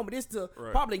with the helmet, it's to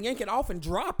Right. probably yank it off and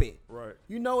drop it. Right.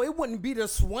 You know, it wouldn't be to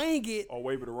swing it Or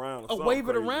wave it around. or wave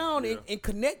it around and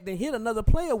connect and hit another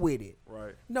player with it.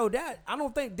 Right. No, I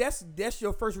don't think that's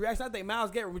your first reaction. I think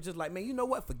Myles Garrett was just like, man, you know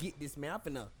what? Forget this, man.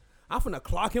 I'm finna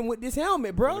clock him with this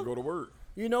helmet, bro. Go to work.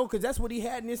 You know, because that's what he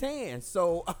had in his hand.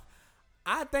 So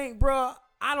I think, bro,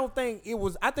 I think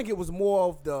it was more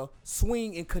of the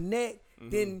swing and connect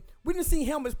than we didn't see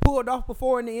helmets pulled off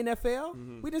before in the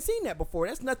NFL. We didn't see that before.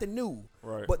 That's nothing new.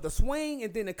 Right. But the swing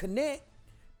and then the connect,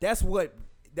 that's what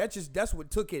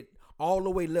took it all the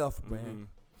way left, man.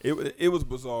 It was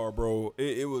bizarre, bro.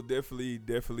 It was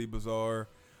definitely bizarre.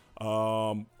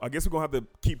 I guess we're gonna have to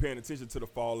keep paying attention to the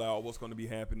fallout, what's gonna be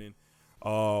happening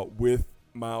with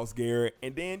Myles Garrett,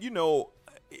 and then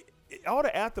all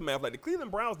the aftermath. Like the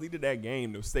Cleveland Browns needed that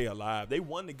game to stay alive. They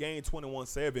won the game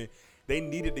 21-7. They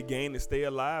needed the game to stay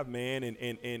alive, man.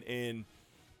 And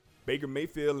Baker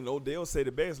Mayfield and Odell say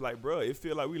the best, like, bro, it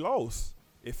feel like we lost.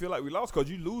 It feel like we lost because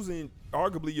you're losing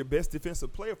arguably your best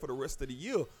defensive player for the rest of the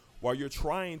year while you're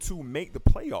trying to make the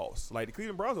playoffs. Like the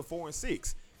Cleveland Browns are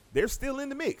 4-6. They're still in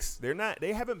the mix.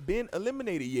 They haven't been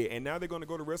eliminated yet, and now they're going to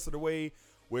go the rest of the way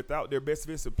without their best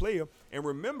defensive player. And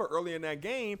remember, earlier in that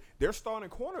game, their starting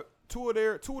corner, two of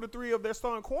the three of their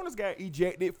starting corners got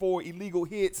ejected for illegal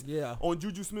hits on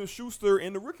Juju Smith-Schuster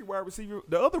and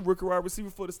the other rookie wide receiver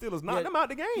for the Steelers knocked them out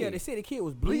the game. Yeah, they said the kid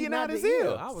was bleeding out his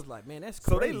ear. I was like, man, that's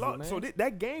crazy. So they lost. Man. So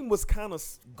that game was kind of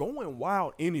going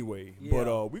wild anyway. Yeah.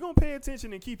 But we're gonna pay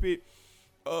attention and keep you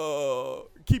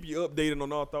updated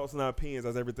on our thoughts and our opinions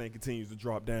as everything continues to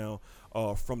drop down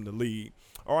from the league.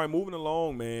 All right, moving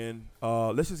along, man.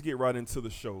 Let's just get right into the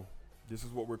show. This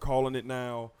is what we're calling it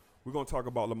now. We're going to talk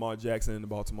about Lamar Jackson and the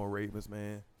Baltimore Ravens,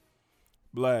 man.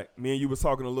 Black, me and you was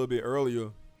talking a little bit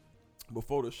earlier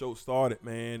before the show started,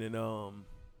 man. And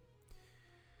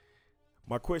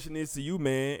my question is to you,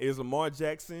 man. Is Lamar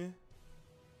Jackson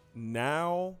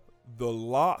now the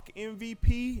lock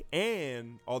MVP,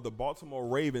 and are the Baltimore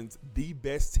Ravens the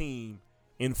best team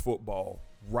in football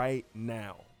right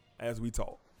now as we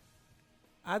talk?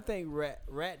 I think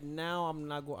right now I'm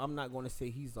not going to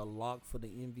say he's a lock for the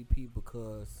MVP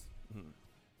because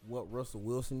what Russell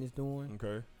Wilson is doing,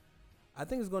 Okay. I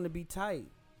think it's going to be tight.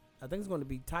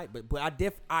 But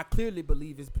I clearly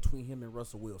believe it's between him and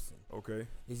Russell Wilson. Okay.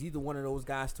 It's either one of those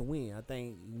guys to win. I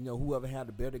think, whoever had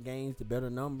the better games, the better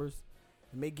numbers,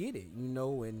 may get it,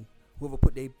 and whoever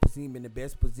put their team in the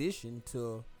best position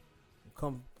to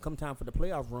come time for the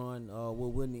playoff run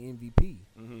will win the MVP.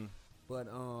 Mm-hmm. But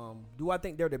do I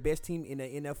think they're the best team in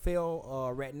the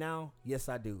NFL right now? Yes,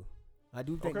 I do. I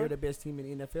do think Okay. they're the best team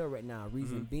in the NFL right now.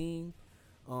 Reason being,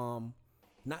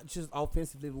 not just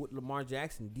offensively with Lamar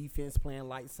Jackson, defense playing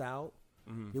lights out.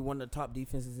 They're one of the top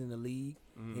defenses in the league,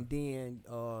 and then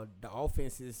the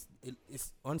offense is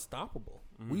unstoppable.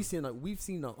 We've seen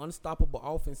an unstoppable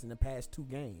offense in the past 2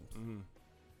 games,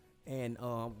 and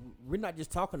we're not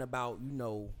just talking about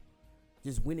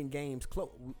just winning games close.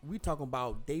 We're talking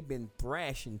about they've been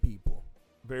thrashing people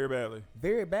Very badly.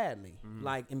 very badly,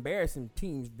 like embarrassing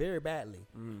teams very badly,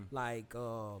 like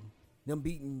them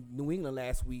beating New England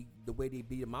last week. The way they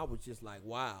beat them, I was just like,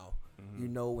 wow.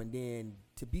 And then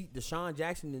to beat Deshaun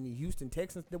Jackson and the Houston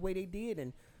Texans the way they did,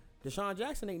 and Deshaun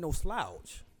Jackson ain't no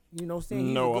slouch. You know what I'm saying?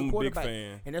 He's No, a good I'm a big quarterback.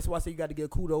 fan. And that's why I say you got to give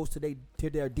kudos to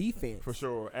their defense. For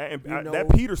sure. And You know- that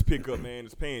Peters pickup, man,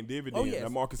 is paying dividends. Oh, yes.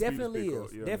 That Marcus Definitely Peters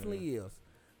is. pickup. Yeah, Definitely man. is.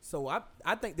 So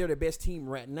I think they're the best team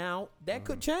right now. That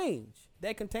could change.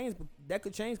 That could change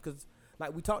because,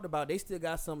 like we talked about, they still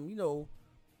got some,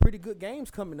 pretty good games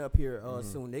coming up here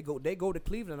soon. They go to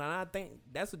Cleveland, and I think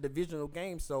that's a divisional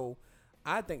game. So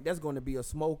I think that's going to be a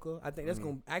smoker. I think that's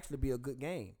going to actually be a good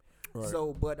game. Right.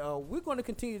 So, but we're going to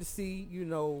continue to see,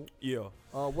 Yeah.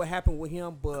 what happened with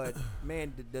him. But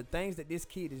man, the things that this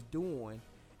kid is doing,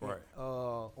 Right.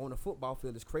 on the football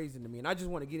field is crazy to me. And I just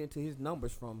want to get into his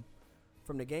numbers from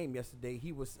the game yesterday.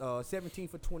 He was 17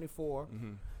 for 24.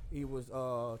 He was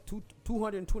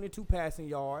 222 passing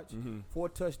yards, 4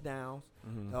 touchdowns.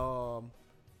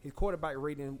 His quarterback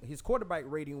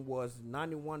rating was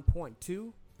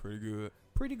 91.2. Pretty good.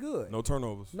 Pretty good. No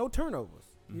turnovers. No turnovers.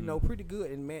 Pretty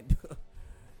good. And man,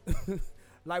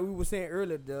 like we were saying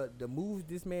earlier, the moves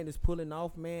this man is pulling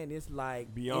off, man, it's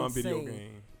like Beyond video insane.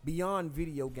 game. Beyond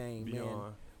video game, man.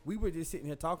 Beyond. We were just sitting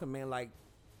here talking, man, like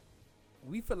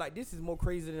we feel like this is more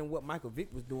crazy than what Michael Vick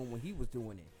was doing when he was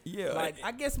doing it. Yeah. Like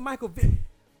I guess Michael Vick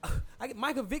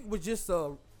was just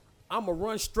I'm gonna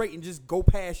run straight and just go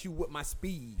past you with my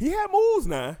speed. He had moves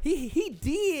now. He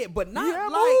did, but He not had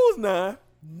like moves now.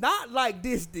 not like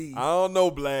this D. I don't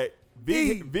know, Black.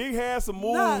 D. Big had some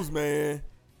moves, Nah. man.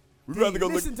 We D, got to go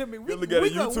listen look, to me. look at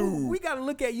YouTube. We got to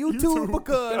look at YouTube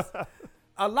because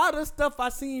a lot of stuff I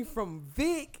seen from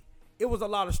Vic, it was a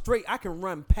lot of straight. I can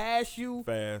run past you.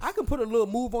 Fast. I can put a little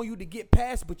move on you to get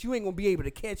past, but you ain't gonna be able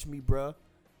to catch me, bruh.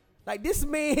 Like this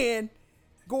man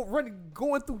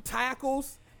going through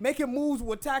tackles, making moves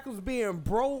with tackles being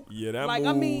broke. Yeah, that like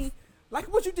move. I mean, like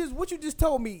what you just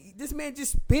told me. This man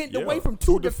just bent Yeah, away from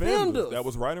two defenders. defenders. That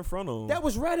was right in front of him. That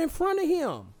was right in front of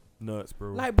him. nuts,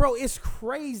 bro. Like, bro, it's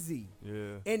crazy.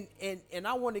 Yeah. And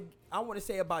I want to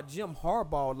say about Jim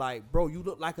Harbaugh, like, bro, you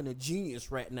look like a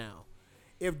genius right now.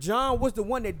 If John was the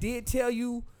one that did tell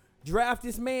you draft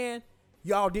this man,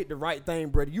 y'all did the right thing,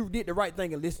 brother. You did the right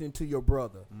thing in listening to your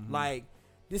brother. Mm-hmm. Like,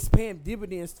 this paying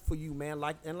dividends for you, man.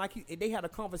 Like, and like they had a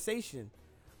conversation,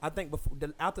 I think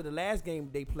after the last game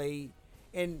they played,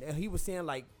 and he was saying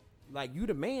like you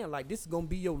the man, like this is gonna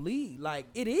be your lead. Like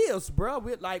it is, bro.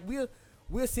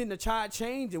 We're seeing the tide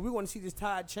change, and we're gonna see this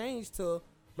tide change to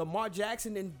Lamar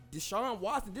Jackson and Deshaun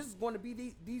Watson. This is going to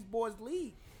be these boys'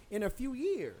 league in a few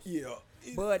years. Yeah.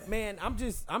 But man, I'm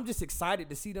just excited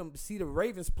to see the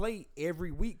Ravens play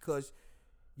every week, because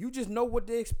you just know what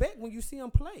to expect when you see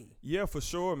them play. Yeah, for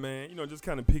sure, man. You know, just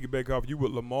kind of piggyback off you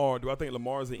with Lamar. Do I think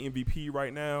Lamar is an MVP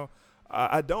right now?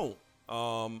 I don't.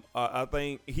 I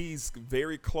think he's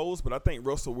very close, but I think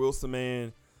Russell Wilson,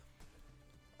 man,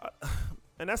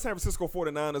 and that San Francisco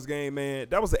 49ers game, man,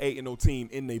 that was an 8-0 team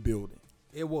in their building.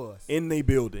 It was. In their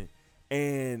building.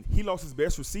 And he lost his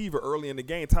best receiver early in the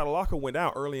game. Tyler Lockett went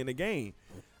out early in the game.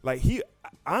 Like,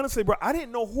 honestly, bro, I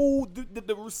didn't know who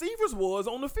the receivers was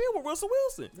on the field with Russell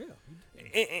Wilson.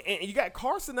 Yeah. And you got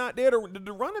Carson out there,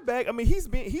 the running back. I mean,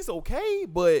 he's okay,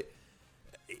 but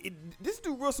this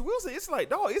dude Russell Wilson, it's like,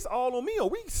 dog, it's all on me or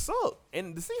we suck.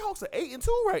 And the Seahawks are 8-2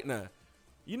 right now.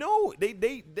 You know, they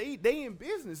in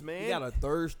business, man. You got a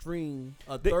third string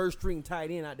tight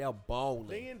end out there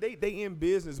balling. They in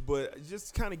business, but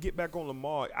just kind of get back on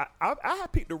Lamar. I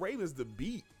had picked the Ravens to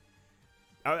beat.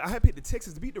 I had picked the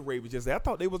Texans to beat the Ravens yesterday. I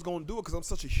thought they was going to do it because I'm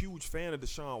such a huge fan of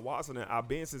Deshaun Watson, and I've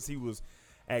been since he was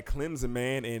at Clemson,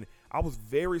 man. And I was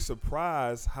very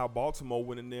surprised how Baltimore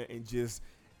went in there and just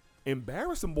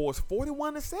embarrassed them boys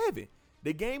 41-7.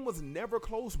 The game was never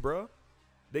close, bro.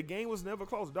 The game was never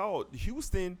close. Dog,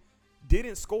 Houston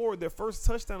didn't score their first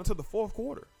touchdown until the fourth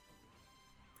quarter.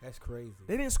 That's crazy.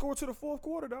 They didn't score to the fourth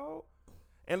quarter, dog.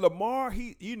 And Lamar,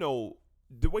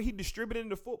 the way he distributed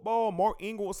the football, Mark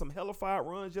Ingram with some hellified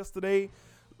runs yesterday,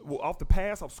 off the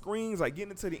pass, off screens, like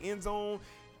getting into the end zone.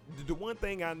 The one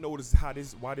thing I noticed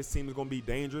why this team is going to be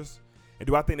dangerous. And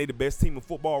do I think they're the best team in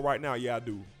football right now? Yeah, I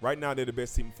do. Right now, they're the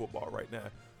best team in football right now.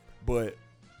 But,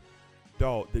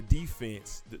 dog, the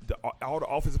defense, all the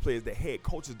offensive players, the head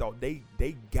coaches, dog, they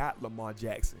got Lamar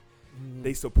Jackson. Mm-hmm.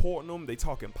 They supporting him. They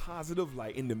talking positive,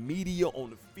 like in the media,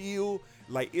 on the field.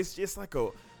 Like, it's just like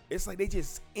it's like they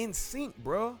just in sync,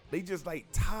 bro. They just like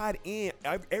tied in.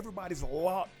 Everybody's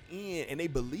locked in, and they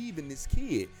believe in this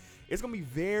kid. It's going to be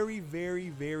very, very,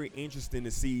 very interesting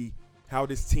to see how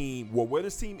this team, where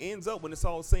this team ends up when it's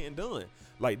all said and done.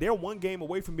 Like, they're one game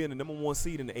away from being the number one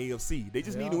seed in the AFC. They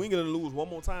just need New England to lose one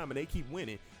more time, and they keep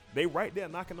winning. They right there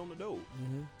knocking on the door.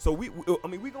 Mm-hmm. So, we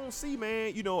going to see,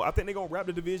 man. I think they're going to wrap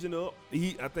the division up.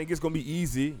 I think it's going to be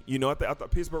easy. I thought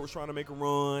Pittsburgh was trying to make a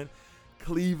run.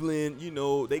 Cleveland, they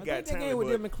got talent. That game with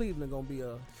them in Cleveland going to be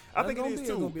I think it is,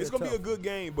 too. It's going to be a good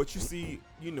game, but you see,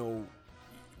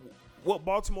 what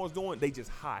Baltimore's doing, they just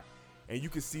hot. And you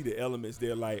can see the elements.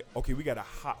 They're like, okay, we got a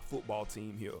hot football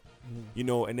team here,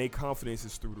 and their confidence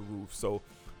is through the roof. So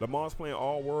Lamar's playing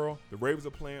all world. The Ravens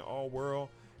are playing all world.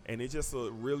 And it's just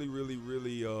a really, really,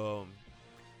 really,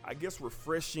 I guess,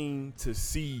 refreshing to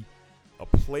see a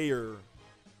player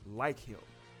like him,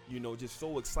 just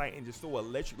so exciting, just so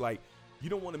electric. Like, you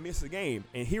don't want to miss a game.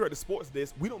 And here at the Sports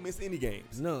Desk, we don't miss any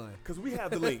games. None. Because we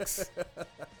have the links.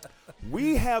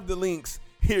 We have the links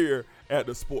here at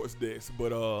the Sports Desk.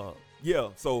 But, yeah,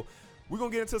 so we're going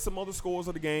to get into some other scores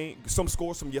of the game, some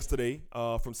scores from yesterday,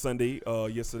 from Sunday,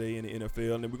 yesterday in the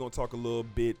NFL. And then we're going to talk a little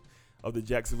bit of the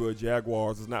Jacksonville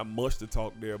Jaguars. There's not much to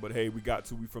talk there, but, hey, we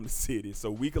from the city. So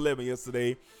week 11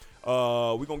 yesterday,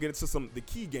 we're going to get into the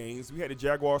key games. We had the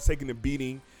Jaguars taking the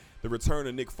beating. The return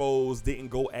of Nick Foles didn't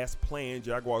go as planned.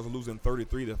 Jaguars are losing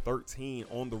 33-13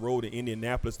 on the road in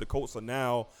Indianapolis. The Colts are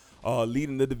now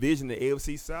leading the division, the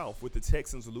AFC South, with the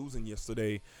Texans losing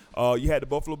yesterday. You had the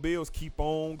Buffalo Bills keep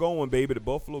on going, baby. The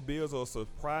Buffalo Bills are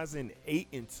surprising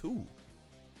 8-2.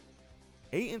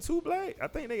 8-2, Black. I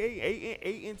think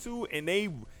they 8-2, and they're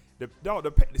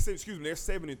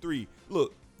 7-3.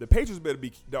 Look, the Patriots better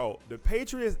be dog. The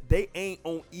Patriots, they ain't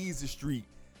on easy street.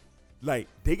 Like,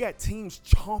 they got teams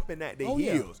chomping at their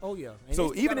heels. Oh, yeah. And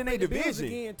so even in their division.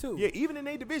 Even in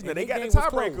their division. Now, they got the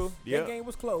tiebreaker. That game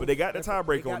was close. But they got the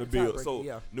tiebreaker on the Bills.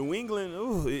 So New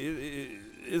England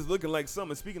is looking like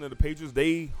something. Speaking of the Patriots,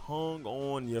 they hung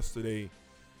on yesterday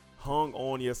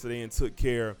and took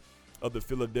care of the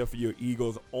Philadelphia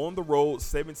Eagles on the road,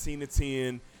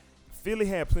 17-10. Philly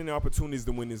had plenty of opportunities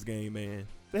to win this game, man.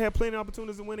 They had plenty of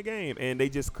opportunities to win the game, and they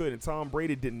just couldn't. Tom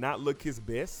Brady did not look his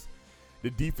best. The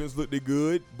defense looked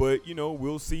good, but,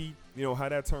 we'll see, how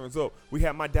that turns up. We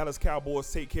had my Dallas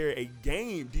Cowboys take care of a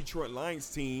game Detroit Lions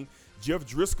team. Jeff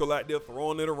Driscoll out there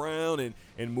throwing it around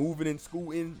and moving and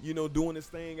scooting, doing his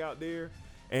thing out there.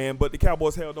 But the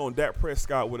Cowboys held on. Dak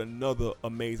Prescott with another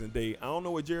amazing day. I don't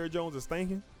know what Jerry Jones is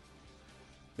thinking.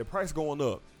 The price going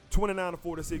up.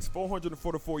 29-46,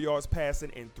 444 yards passing,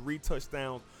 and 3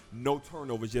 touchdowns, no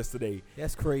turnovers yesterday.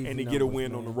 That's crazy. And to get a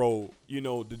win on the road.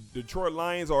 The Detroit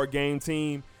Lions are a game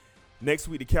team. Next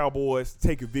week, the Cowboys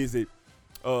take a visit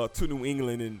to New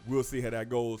England, and we'll see how that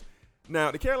goes.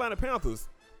 Now, the Carolina Panthers,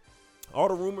 all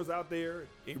the rumors out there,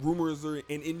 rumors and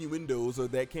innuendos are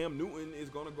that Cam Newton is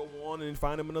going to go on and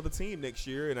find him another team next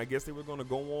year, and I guess they were going to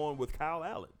go on with Kyle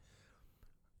Allen.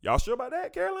 Y'all sure about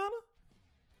that, Carolina?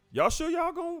 Y'all sure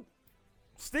y'all gonna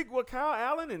stick with Kyle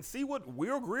Allen and see what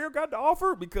Will Grier got to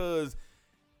offer? Because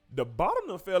the bottom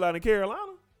done fell out in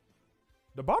Carolina.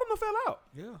 The bottom done fell out.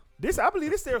 Yeah. I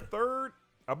believe this their third,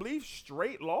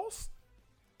 straight loss.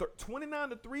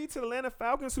 29-3 to the Atlanta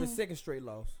Falcons. The second straight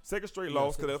loss. Second straight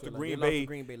loss because after Green Bay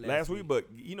last week. But,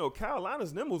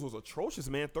 Carolina's numbers was atrocious,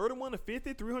 man.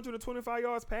 31-50, 325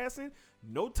 yards passing,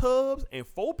 no tubs, and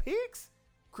 4 picks.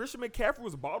 Christian McCaffrey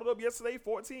was bottled up yesterday,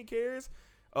 14 carries.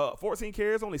 14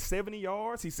 carries, only 70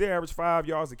 yards. He said average 5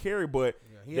 yards a carry, but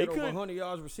he had over 100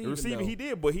 yards receiving. He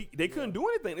did, but they couldn't do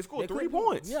anything. They scored 3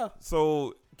 points. Yeah.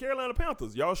 So Carolina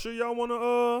Panthers, y'all sure y'all want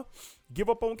to give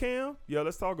up on Cam? Yeah,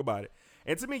 let's talk about it.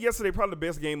 And to me, yesterday, probably the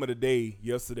best game of the day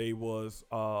yesterday was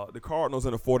the Cardinals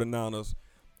and the 49ers.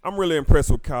 I'm really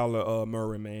impressed with Kyler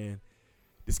Murray, man.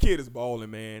 This kid is balling,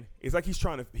 man. It's like he's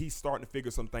starting to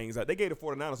figure some things out. They gave the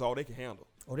 49ers all they can handle.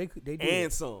 Oh, they did.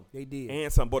 And some. They did.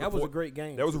 And some. But that was a great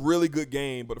game. That was a really good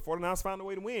game. But the 49ers found a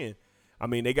way to win. I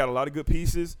mean, they got a lot of good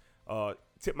pieces.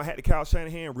 Tip my hat to Kyle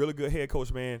Shanahan. Really good head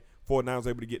coach, man. 49ers was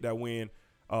able to get that win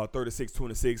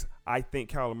 36-26. I think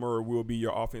Kyler Murray will be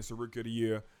your offensive rookie of the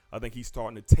year. I think he's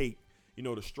starting to take,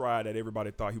 the stride that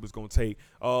everybody thought he was going to take.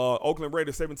 Oakland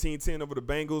Raiders 17-10 over the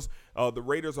Bengals. The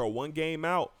Raiders are one game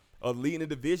out of leading the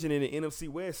division in the NFC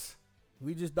West.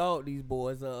 We just dogged these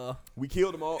boys. We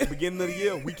killed them all at the beginning of the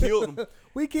year. We killed them.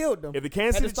 We killed them. If the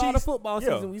Kansas City At the start Chiefs, of football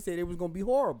season, we said it was going to be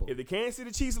horrible. If the Kansas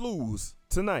City Chiefs lose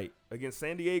tonight against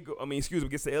against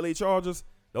the LA Chargers,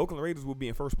 the Oakland Raiders will be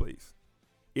in first place.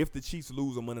 If the Chiefs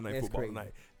lose on Monday Night Football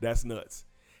tonight, that's nuts.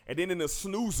 And then in the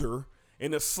snoozer,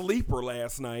 in the sleeper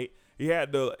last night, he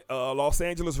had the Los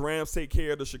Angeles Rams take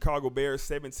care of the Chicago Bears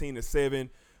 17-7.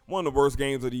 One of the worst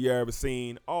games of the year I've ever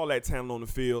seen. All that talent on the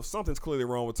field. Something's clearly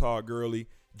wrong with Todd Gurley.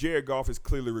 Jared Goff is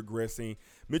clearly regressing.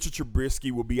 Mitchell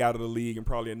Trubisky will be out of the league in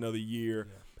probably another year.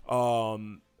 Yeah.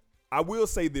 I will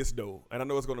say this, though, and I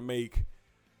know it's going to make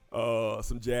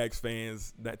some Jags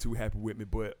fans not too happy with me,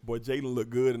 but, boy, Jalen looked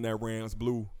good in that Rams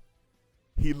blue.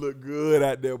 He looked good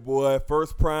out there, boy.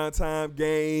 First primetime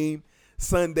game,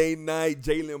 Sunday night.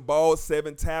 Jalen balled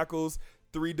 7 tackles,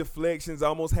 3 deflections,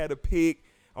 almost had a pick,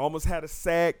 almost had a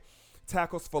sack,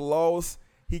 tackles for loss.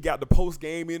 He got the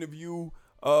post-game interview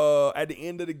at the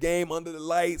end of the game under the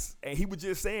lights, and he was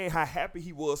just saying how happy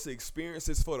he was to experience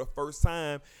this for the first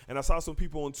time. And I saw some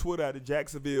people on Twitter out of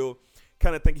Jacksonville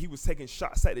kind of think he was taking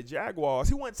shots at the Jaguars.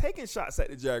 He wasn't taking shots at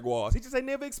the Jaguars. He just had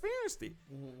never experienced it.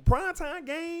 Mm-hmm. Primetime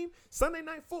game, Sunday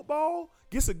Night Football,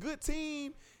 gets a good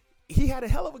team. He had a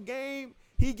hell of a game.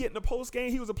 He getting the post game.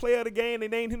 He was a player of the game. They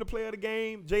named him the player of the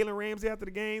game, Jalen Ramsey, after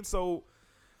the game. So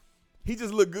he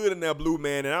just looked good in that blue,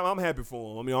 man, and I'm happy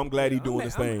for him. I mean, I'm glad he's doing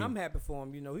this thing. I'm happy for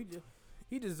him.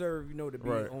 He deserved, to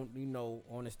be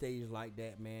on a stage like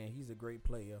that, man. He's a great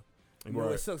player.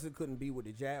 It sucks it couldn't be with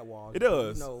the Jaguars. It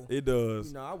does. It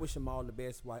does. I wish him all the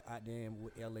best out there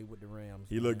with LA with the Rams.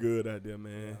 He looked good out there,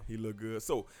 man. Yeah. He looked good.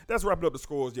 So that's wrapping up the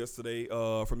scores yesterday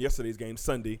from yesterday's game,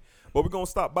 Sunday. But we're going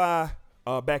to stop by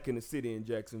back in the city in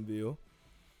Jacksonville.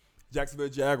 Jacksonville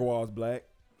Jaguars, Black.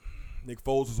 Nick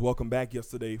Foles was welcome back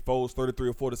yesterday. Foles 33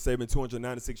 of 47,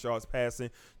 296 yards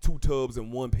passing, 2 tubs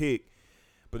and 1 pick.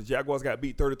 But the Jaguars got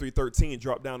beat 33-13,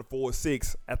 dropped down to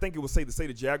 4-6. I think it was safe to say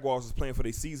the Jaguars was playing for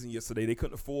their season yesterday. They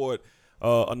couldn't afford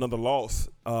another loss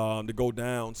to go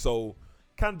down. So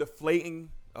kind of deflating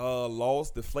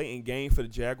deflating game for the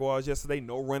Jaguars yesterday.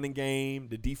 No running game.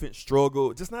 The defense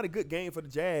struggled. Just not a good game for the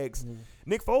Jags. Mm-hmm.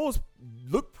 Nick Foles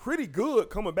looked pretty good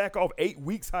coming back off 8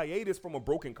 weeks hiatus from a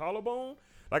broken collarbone.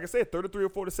 Like I said, 33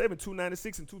 of 47,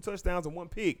 296 and 2 touchdowns and 1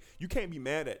 pick. You can't be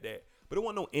mad at that. But it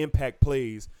wasn't no impact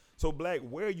plays. So, Black,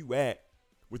 where are you at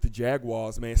with the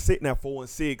Jaguars, man? Sitting at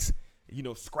 4-6,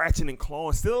 scratching and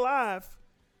clawing, still alive,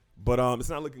 but it's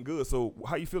not looking good. So,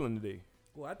 how you feeling today?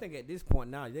 Well, I think at this point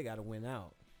now they got to win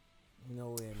out,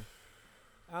 and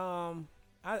I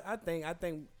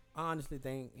honestly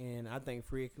think, and I think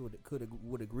Fred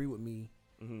would agree with me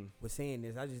with saying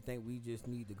this. I just think we just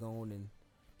need to go on and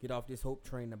get off this hope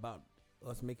train about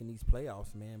us making these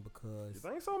playoffs, man. Because you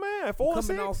think so, man?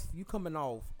 4-6, you coming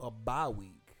off a bye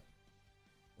week.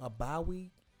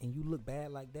 And you look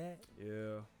bad like that.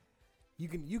 Yeah. You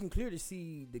can clearly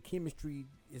see the chemistry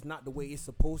is not the way it's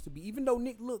supposed to be. Even though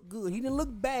Nick looked good, he didn't look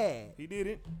bad. He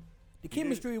didn't. The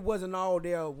chemistry wasn't all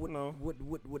there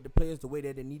with the players the way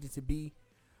that it needed to be.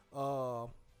 I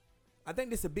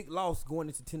think this is a big loss going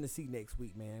into Tennessee next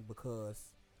week, man, because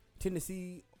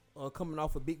Tennessee coming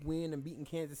off a big win and beating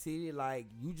Kansas City. Like,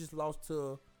 you just lost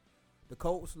to the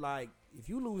Colts. Like, if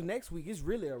you lose next week, it's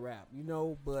really a wrap,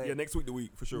 But yeah, next week the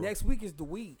week for sure. Next week is the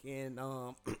week, and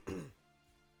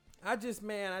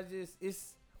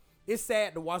it's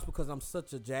sad to watch because I'm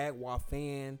such a Jaguar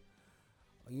fan.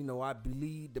 I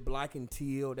bleed the black and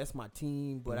teal. That's my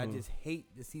team, but I just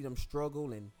hate to see them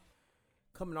struggle. And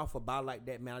coming off a bye like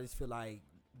that, man, I just feel like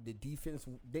the defense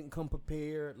didn't come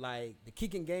prepared. Like, the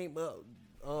kicking game,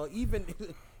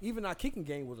 even our kicking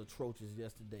game was atrocious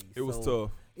yesterday. It was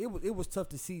tough. It was tough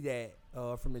to see that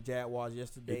from the Jaguars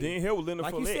yesterday. It didn't help with Leonard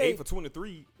Fournette, 8 for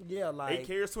 23. Yeah, like 8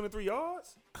 carries, 23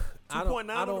 yards, 2.9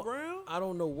 on the ground. I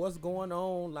don't know what's going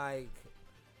on. Like,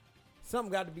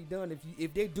 something got to be done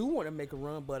if they do want to make a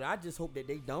run. But I just hope that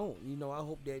they don't. I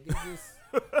hope that they just.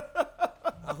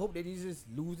 I hope that he just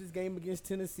lose this game against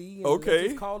Tennessee and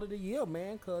just call it a year,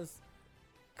 man. Cause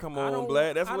come on,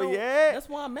 Black. That's where you at. That's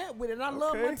where I'm at with it. And I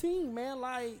love my team, man.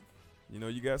 Like, You know,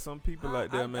 you got some people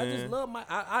out there, man. I just love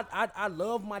I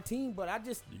love my team, but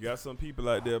you got some people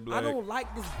out there, Black. I don't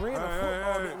like this brand of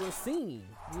football that we're seeing.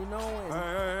 You know,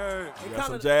 and you got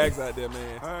some Jags out there,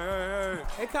 man.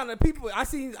 It kind of people I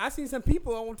seen some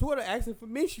people on Twitter asking for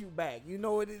Minshew back. You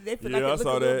know, they feel like it looks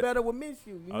a little better with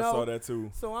Minshew. You know, I saw that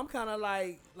too. So I'm kind of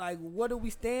like, what do we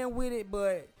stand with it?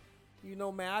 But you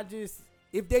know, man,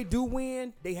 if they do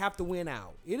win, they have to win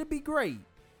out. It'll be great.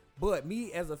 But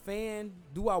me as a fan,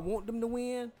 do I want them to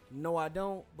win? No, I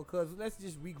don't. Because let's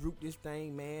just regroup this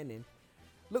thing, man, and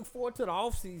look forward to the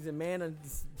offseason, man. And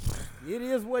it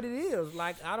is what it is.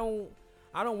 Like I don't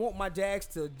want my Jags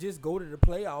to just go to the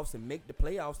playoffs and make the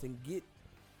playoffs and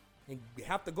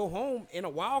have to go home in a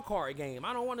wild card game.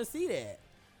 I don't want to see that.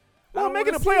 Well,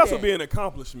 making the playoffs would be an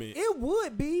accomplishment. It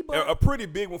would be, but a pretty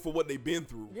big one for what they've been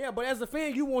through. Yeah, but as a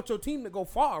fan, you want your team to go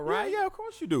far, right? Yeah, of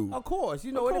course you do. Of course,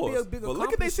 you know it'll be a big accomplishment. But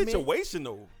look at their situation,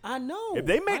 though. I know. If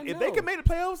they can make the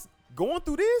playoffs going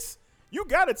through this, you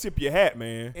gotta tip your hat,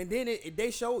 man. And then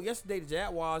they showed yesterday the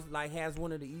Jaguars has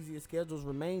one of the easiest schedules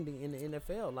remaining in the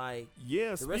NFL. Like,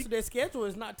 yes, the rest of their schedule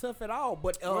is not tough at all.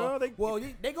 But they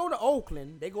go to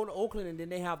Oakland. They go to Oakland, and then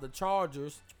they have the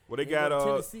Chargers. Well, they got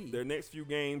Tennessee. Their next few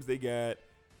games. They got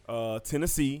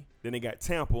Tennessee. Then they got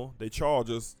Tampa. They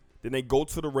Chargers. Then they go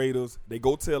to the Raiders. They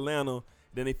go to Atlanta.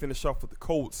 Then they finish off with the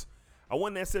Colts. I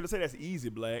wouldn't necessarily say that's easy,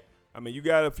 Black. I mean, you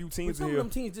got a few teams here. Some of them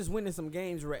teams just winning some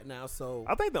games right now. So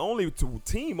I think the only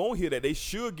team on here that they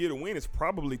should get a win is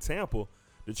probably Tampa.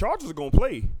 The Chargers are gonna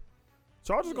play.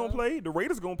 Gonna play. The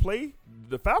Raiders gonna play.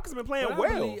 The Falcons have been playing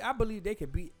well. I believe they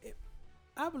could beat.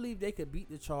 I believe they could beat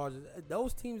the Chargers.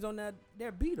 Those teams on that,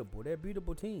 they're beatable. They're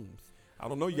beatable teams. I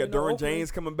don't know. You got Derwin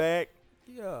James coming back.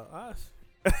 Yeah,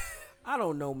 I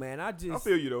don't know, man. I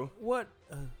feel you though.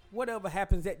 Whatever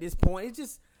happens at this point, it's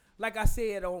just. Like I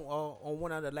said on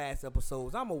one of the last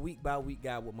episodes, I'm a week by week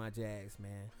guy with my Jags,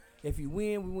 man. If you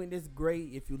win, we win. That's great.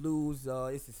 If you lose,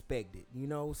 it's expected, you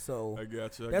know. So I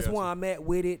got you. That's why I'm at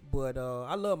with it. But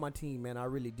I love my team, man. I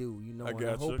really do. You know. I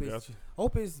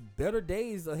hope it's better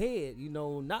days ahead. You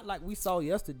know, not like we saw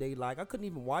yesterday. Like I couldn't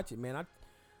even watch it, man.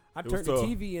 I turned the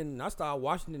TV and I started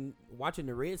watching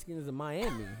the Redskins in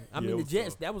Miami. I mean the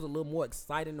Jets. That was a little more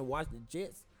exciting to watch the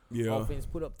Jets. Yeah. Offense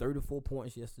put up 34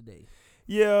 points yesterday.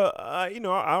 Yeah, I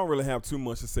don't really have too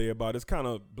much to say about it. It's kind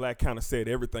of Black kind of said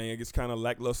everything. It's kind of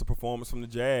lackluster performance from the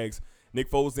Jags. Nick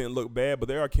Foles didn't look bad, but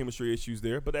there are chemistry issues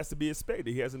there. But that's to be expected.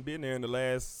 He hasn't been there in the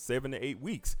last 7 to 8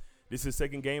 weeks. This is his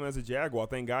second game as a Jaguar.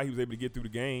 Thank God he was able to get through the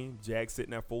game. Jags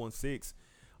sitting at 4-6.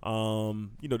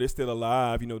 They're still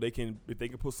alive. If they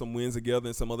can put some wins together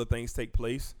and some other things take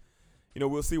place,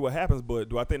 we'll see what happens. But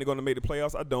do I think they're going to make the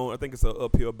playoffs? I don't. I think it's an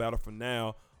uphill battle for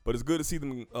now. But it's good to see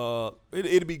them.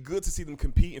 It'd be good to see them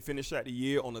compete and finish out the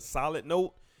year on a solid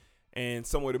note and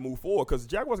somewhere to move forward. Because the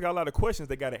Jaguars got a lot of questions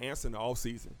they got to answer in the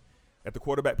offseason. At the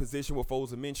quarterback position with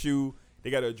Foles and Minshew, they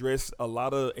got to address a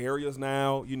lot of areas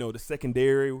now. The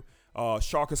secondary.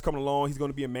 Shark is coming along. He's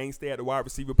going to be a mainstay at the wide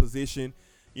receiver position.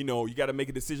 You got to make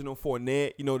a decision on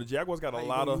Fournette. The Jaguars got a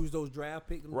lot of use those draft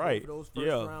picks. Right. Those first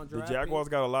round draft the Jaguars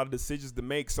got a lot of decisions to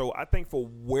make. So I think for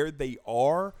where they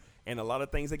are. And a lot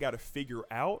of things they got to figure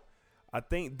out. I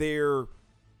think they're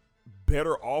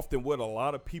better off than what a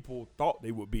lot of people thought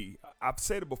they would be. I've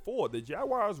said it before. The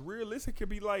Jaguars realistically could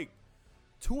be like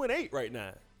 2-8 right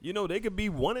now. They could be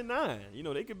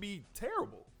 1-9. They could be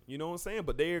terrible. You know what I'm saying?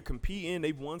 But they're competing.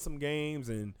 They've won some games.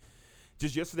 And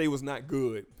just yesterday was not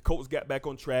good. Colts got back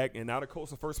on track. And now the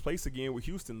Colts are first place again with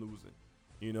Houston losing.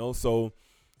 So,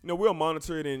 we'll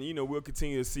monitor it. And, we'll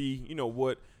continue to see,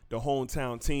 what the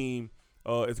hometown team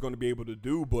is going to be able to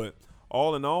do. But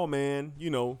all in all, man,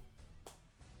 we'll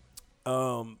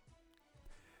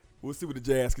see what the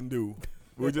Jazz can do.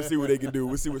 We'll just see what they can do.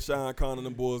 We'll see what Sean Conn and the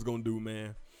boys going to do,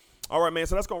 man. All right, man,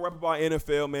 so that's going to wrap up our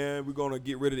NFL, man. We're going to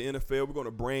get rid of the NFL. We're going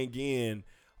to bring in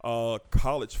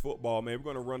college football, man. We're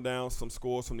going to run down some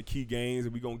scores from the key games,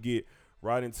 and we're going to get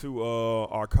right into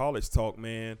our college talk,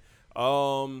 man.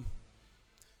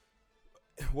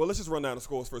 Well, let's just run down the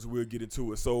scores first and we'll get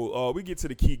into it. So we get to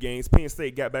the key games. Penn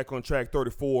State got back on track,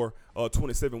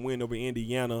 34-27 win over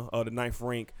Indiana, the 9th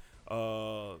ranked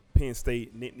Penn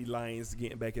State Nittany Lions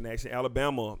getting back in action.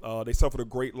 Alabama, they suffered a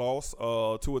great loss.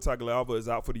 Tua Tagovailoa is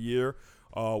out for the year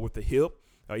with the hip.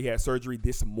 He had surgery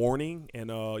this morning, and,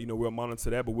 we'll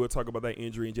monitor that, but we'll talk about that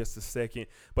injury in just a second.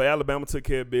 But Alabama took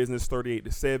care of business,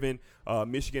 38-7.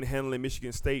 Michigan handling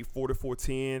Michigan State,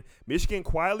 44-10. Michigan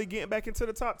quietly getting back into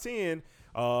the top 10.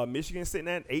 Michigan sitting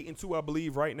at 8-2, I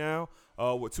believe, right now,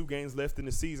 with 2 games left in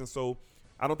the season. So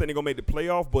I don't think they're gonna make the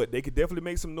playoff, but they could definitely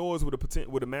make some noise with a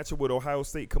matchup with Ohio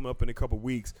State coming up in a couple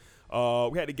weeks.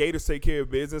 We had the Gators take care of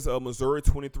business. Missouri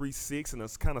 23-6 in a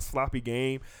kind of sloppy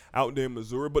game out there in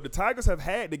Missouri. But the Tigers have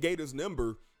had the Gators'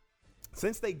 number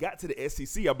since they got to the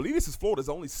SEC. I believe this is Florida's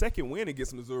only second win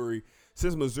against Missouri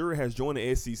since Missouri has joined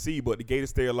the SEC. But the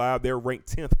Gators stay alive. They're ranked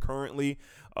 10th currently.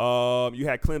 You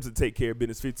had Clemson take care of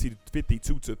business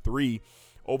 52-3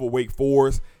 over Wake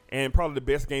Forest. And probably the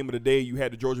best game of the day, you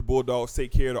had the Georgia Bulldogs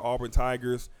take care of the Auburn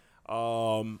Tigers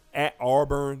at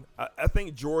Auburn. I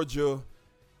think Georgia,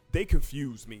 they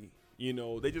confused me. You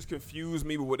know, they just confused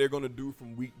me with what they're going to do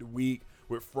from week to week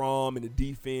with Fromm and the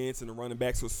defense and the running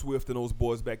backs with Swift and those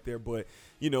boys back there. But,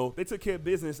 you know, they took care of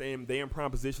business, and they're in prime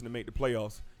position to make the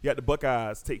playoffs. You had the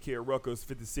Buckeyes take care of Rutgers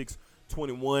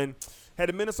 56-21. Had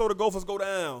the Minnesota Gophers go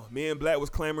down. Me and Black was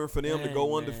clamoring for them to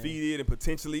go undefeated and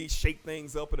potentially shake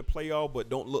things up in the playoff, but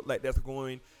don't look like that's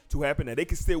going to happen. Now, they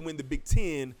can still win the Big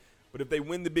Ten, but if they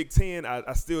win the Big Ten,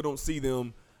 I still don't see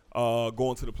them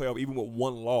going to the playoff, even with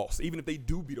one loss. Even if they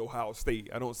do beat Ohio State,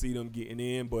 I don't see them getting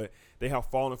in, but they have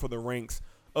fallen for the ranks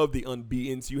of the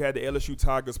unbeaten. So you had the LSU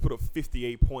Tigers put up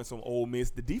 58 points on Ole Miss.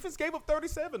 The defense gave up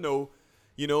 37, though,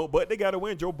 you know, but they got to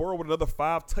win. Joe Burrow with another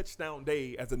 5-touchdown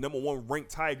day as the number 1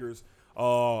 ranked Tigers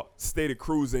steady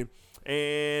cruising.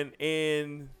 And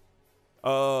in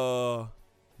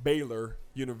Baylor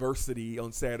University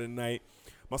on Saturday night,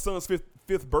 my son's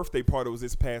fifth birthday party was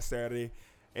this past Saturday,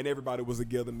 and everybody was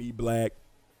together, me, Black.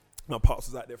 My pops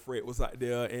was out there, Fred was out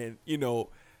there, and, you know,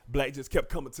 Black just kept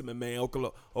coming to me, man.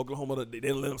 Oklahoma, they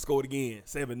didn't let them score it again.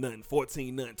 7-0,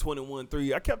 14-0,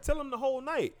 21-3. I kept telling him the whole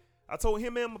night. I told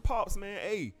him and my pops, man,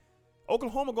 hey,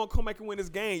 Oklahoma going to come back and win this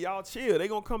game. Y'all chill. They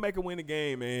going to come back and win the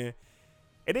game, man.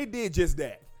 And they did just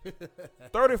that.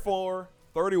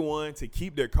 34-31 to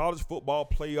keep their college football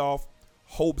playoff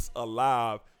hopes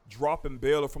alive, dropping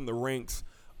Baylor from the ranks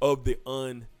of the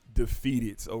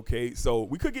undefeated. Okay, so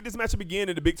we could get this matchup again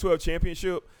in the Big 12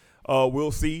 championship.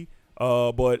 We'll see.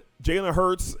 But Jalen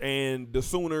Hurts and the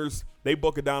Sooners, they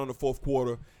buckled down in the fourth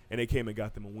quarter, and they came and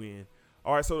got them a win.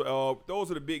 All right, so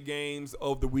those are the big games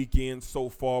of the weekend so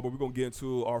far, but we're going to get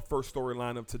into our first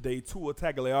storyline of today. Tua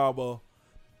Tagovailoa.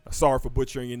 Sorry for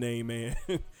butchering your name, man.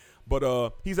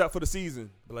 But he's out for the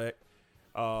season, Black.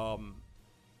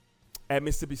 At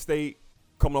Mississippi State,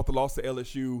 coming off the loss to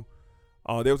LSU,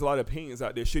 there was a lot of opinions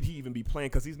out there. Should he even be playing?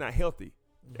 Because he's not healthy.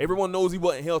 Mm-hmm. Everyone knows he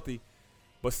wasn't healthy,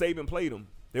 but Saban played him.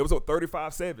 They was up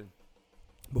 35-7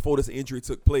 before this injury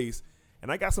took place.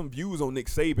 And I got some views on Nick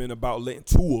Saban about letting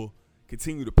Tua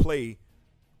continue to play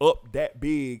up that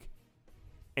big,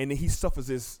 and then he suffers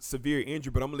this severe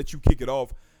injury. But I'm going to let you kick it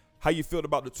off. How you feel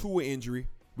about the Tua injury?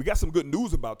 We got some good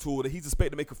news about Tua that he's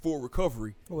expected to make a full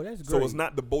recovery. Oh, that's great. So it's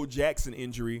not the Bo Jackson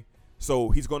injury,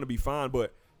 so he's going to be fine.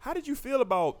 But how did you feel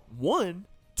about, one,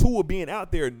 Tua being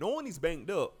out there knowing he's banged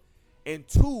up, and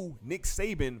two, Nick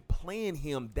Saban playing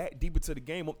him that deep into the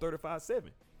game up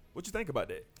 35-7? What you think about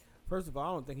that? First of all,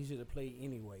 I don't think he should have played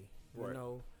anyway. Right. You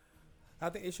know, I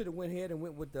think they should have went ahead and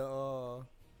went with the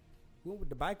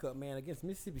bike up, man, against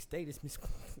Mississippi State. It's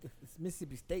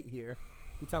Mississippi State here.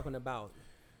 We're talking about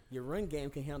your run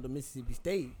game can handle Mississippi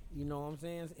State, you know what I'm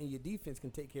saying? And your defense can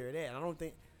take care of that.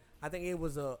 I think it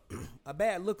was a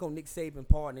bad look on Nick Saban's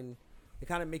part, and it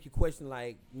kind of make you question,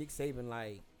 like, Nick Saban,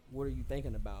 like, what are you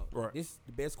thinking about? Right. This is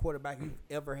the best quarterback you've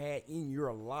ever had in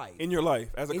your life. In your life,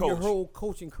 as a coach. In your whole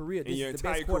coaching career. This is the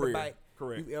best quarterback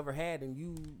you've ever had, and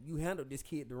you handled this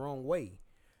kid the wrong way.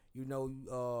 You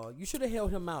know, you should have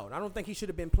held him out. I don't think he should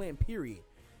have been playing, period.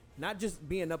 Not just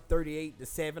being up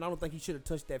 38-7. I don't think he should have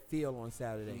touched that field on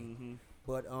Saturday. Mm-hmm.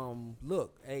 But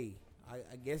look, hey,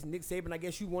 I guess Nick Saban, I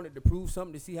guess you wanted to prove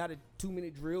something to see how the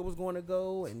 2-minute drill was going to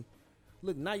go, and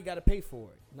look, now you got to pay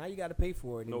for it.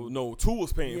 No,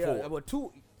 Tua's paying for it.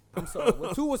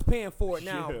 Well, Tua's paying for it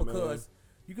now because man.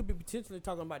 You could be potentially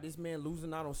talking about this man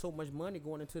losing out on so much money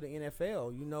going into the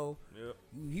NFL. You know,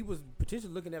 he was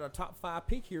potentially looking at a top 5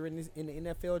 pick here in the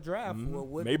NFL draft.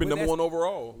 Mm-hmm. Maybe number 1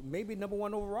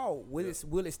 overall.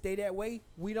 Will it stay that way?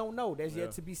 We don't know. That's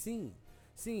yet to be seen.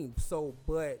 So,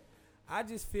 but I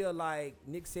just feel like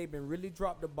Nick Saban really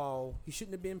dropped the ball. He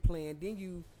shouldn't have been playing.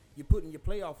 Then you're putting your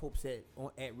playoff hopes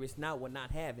at risk now with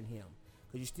not having him,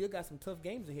 because you still got some tough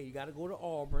games ahead. You got to go to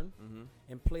Auburn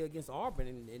and play against Auburn,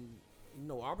 and you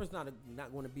know Auburn's not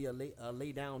going to be a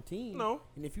lay down team. No.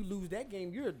 And if you lose that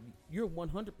game, you're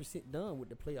 100% done with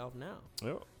the playoff now.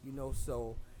 Yeah. You know,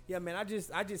 so yeah, man. I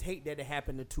just hate that it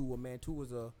happened to Tua, man.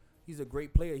 He's a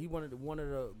great player. He one of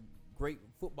the great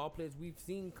football players we've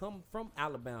seen come from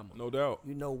Alabama. No doubt.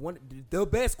 You know, the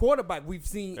best quarterback we've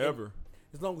seen ever.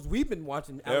 As long as we've been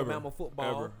watching Alabama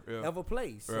football ever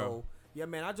play. So Yeah,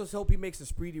 man. I just hope he makes a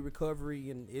speedy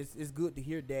recovery, and it's good to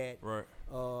hear that. Right.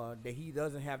 That he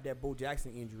doesn't have that Bo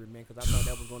Jackson injury, man, because I thought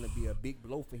that was going to be a big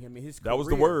blow for him in his career. That was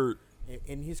the word.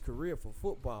 In his career for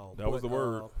football. That was the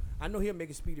word. I know he'll make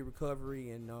a speedy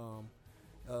recovery, and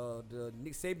the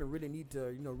Nick Saban really need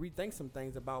to rethink some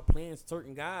things about playing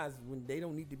certain guys when they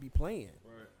don't need to be playing.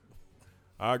 Right.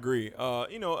 I agree.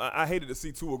 I hated to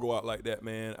see Tua go out like that,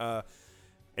 man.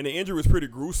 And the injury was pretty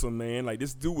gruesome, man. Like,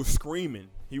 this dude was screaming.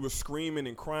 He was screaming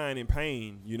and crying in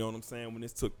pain, you know what I'm saying, when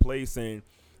this took place. And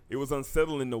it was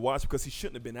unsettling to watch because he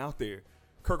shouldn't have been out there.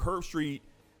 Kirk Herbstreit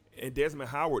and Desmond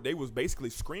Howard, they was basically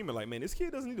screaming like, man, this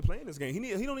kid doesn't need to play in this game.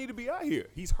 He don't need to be out here.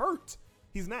 He's hurt.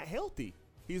 He's not healthy.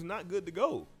 He's not good to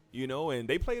go, and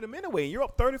they played him anyway. And you're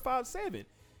up 35-7.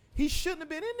 He shouldn't have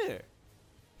been in there.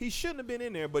 He shouldn't have been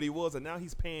in there, but he was, and now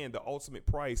he's paying the ultimate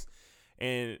price.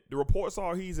 And the reports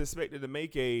are he's expected to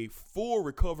make a full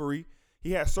recovery.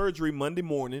 He had surgery Monday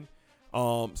morning.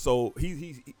 So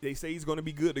they say he's going to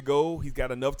be good to go. He's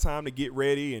got enough time to get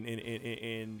ready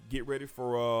and get ready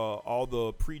for all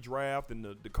the pre-draft and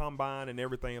the combine and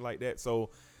everything like that. So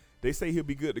they say he'll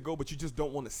be good to go, but you just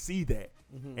don't want to see that.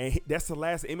 Mm-hmm. And that's the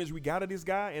last image we got of this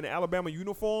guy in the Alabama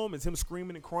uniform is him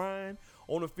screaming and crying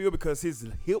on the field because his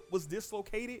hip was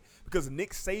dislocated because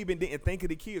Nick Saban didn't think of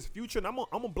the kid's future. And I'm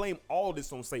gonna blame all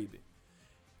this on Saban.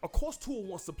 Of course Tua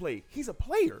wants to play. He's a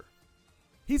player.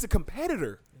 He's a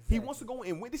competitor. Exactly. He wants to go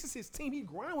and win. This is his team. He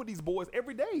grind with these boys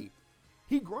every day.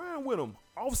 He grind with them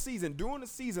off season, during the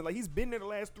season. Like, he's been there the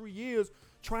last 3 years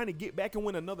trying to get back and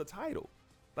win another title.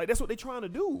 Like, that's what they're trying to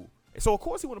do. And so, of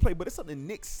course, he want to play. But it's something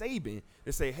Nick Saban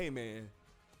that say, hey, man,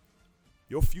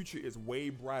 your future is way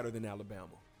brighter than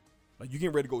Alabama. Like, you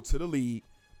getting ready to go to the league,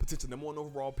 potential number 1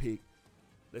 overall pick.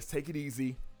 Let's take it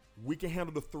easy. We can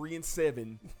handle the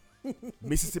 3-7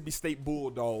 Mississippi State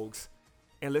Bulldogs.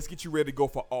 And let's get you ready to go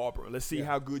for Auburn. Let's see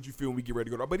how good you feel when we get ready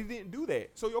to go. But he didn't do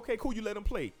that. So, okay, cool, you let him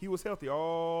play. He was healthy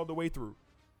all the way through.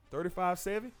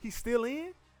 35-7, he's still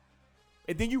in.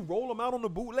 And then you roll him out on the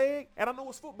bootleg. And I know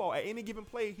it's football. At any given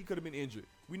play, he could have been injured.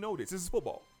 We know this. This is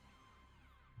football.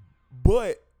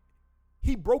 But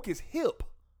he broke his hip.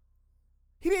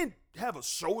 He didn't have a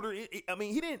shoulder. It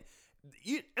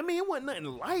wasn't nothing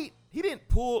light. He didn't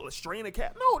pull a strain of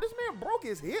cap. No, this man broke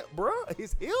his hip, bro.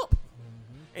 His hip.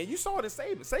 And you saw it in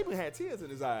Saban. Saban had tears in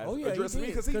his eyes. Oh, yeah, addressing me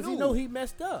because he knew he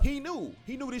messed up. He knew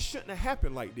this shouldn't have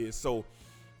happened like this. So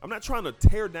I'm not trying to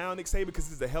tear down Nick Saban because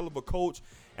he's a hell of a coach.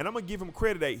 And I'm going to give him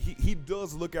credit that he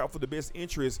does look out for the best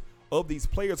interests of these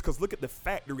players because look at the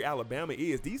factory Alabama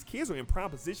is. These kids are in prime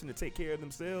position to take care of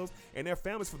themselves and their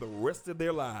families for the rest of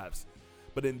their lives.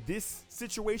 But in this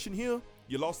situation here,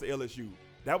 you lost to LSU.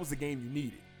 That was the game you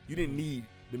needed. You didn't need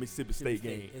the Mississippi State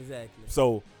game. Exactly.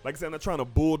 So, like I said, I'm not trying to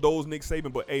bulldoze Nick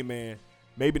Saban, but, hey, man,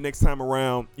 maybe next time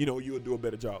around, you'll do a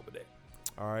better job of that.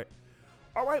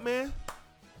 All right, man.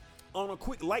 On a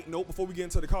quick light note, before we get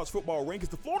into the college football rankings,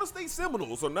 the Florida State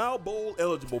Seminoles are now bowl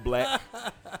eligible, Black.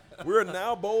 We're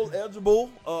now bowl eligible.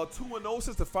 2-0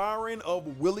 since the firing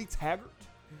of Willie Taggart.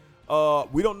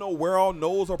 We don't know where our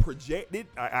Noles are projected.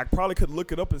 I probably could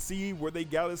look it up and see where they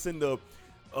got us in the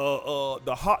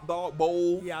hot dog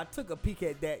bowl. Yeah, I took a peek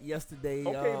at that yesterday,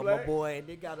 okay, my boy, and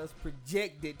they got us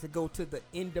projected to go to the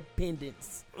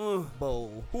Independence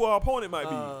Bowl. Who our opponent might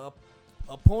be?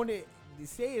 Opponent, they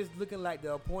say it's looking like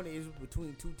the opponent is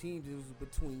between two teams. It was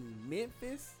between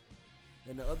Memphis,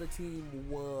 and the other team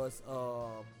was,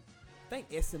 I think,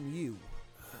 SMU.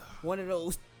 One of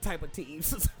those type of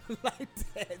teams like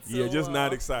that. So, yeah, just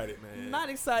not excited, man. Not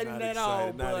excited at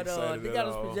all, but they got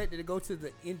us projected to go to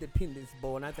the Independence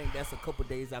Bowl, and I think that's a couple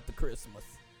days after Christmas.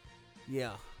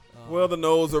 Yeah. Well, the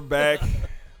Noles are back,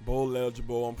 bowl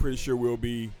eligible. I'm pretty sure we'll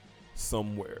be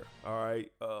somewhere. All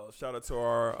right. Shout out to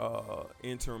our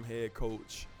interim head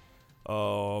coach,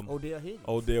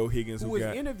 Odell Higgins, who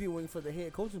is interviewing for the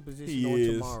head coaching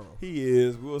position tomorrow. He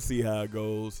is. We'll see how it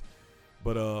goes.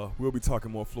 But we'll be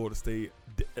talking more Florida State.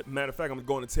 Matter of fact, I'm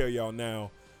going to tell y'all now,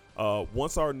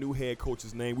 once our new head coach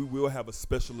is named, we will have a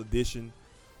special edition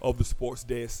of the Sports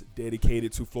Desk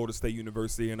dedicated to Florida State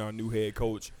University and our new head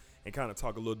coach and kind of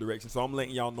talk a little direction. So I'm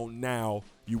letting y'all know now,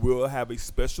 you will have a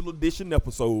special edition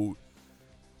episode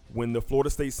when the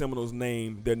Florida State Seminoles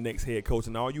name their next head coach.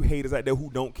 And all you haters out there who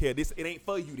don't care, it ain't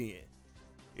for you then.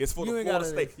 It's for the Florida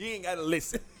State. You ain't got to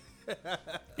listen.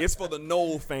 It's for the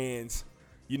Nole fans.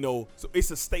 So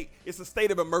it's a state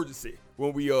of emergency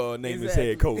when we name this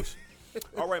head coach.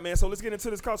 All right, man. So let's get into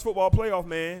this college football playoff,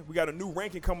 man. We got a new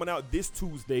ranking coming out this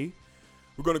Tuesday.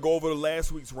 We're going to go over the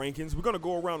last week's rankings. We're going to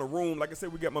go around the room. Like I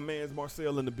said, we got my man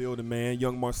Marcel in the building, man.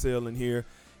 Young Marcel in here.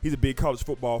 He's a big college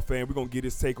football fan. We're going to get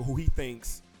his take on who he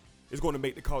thinks is going to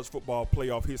make the college football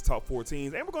playoff, his top 4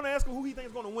 teams. And we're going to ask him who he thinks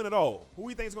is going to win it all. Who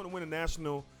he thinks is going to win a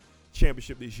national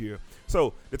championship this year.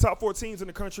 So the top 4 teams in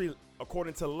the country,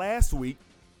 according to last week,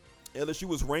 LSU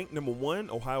was ranked number 1,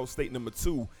 Ohio State number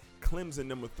 2, Clemson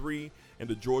number 3, and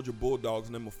the Georgia Bulldogs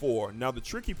number 4. Now the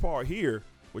tricky part here,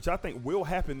 which I think will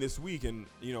happen this week, and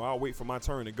I'll wait for my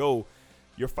turn to go.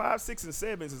 Your 5, 6, and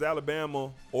 7s is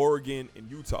Alabama, Oregon, and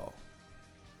Utah.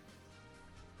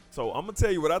 So I'm gonna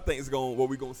tell you what I think is what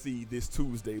we're gonna see this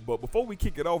Tuesday. But before we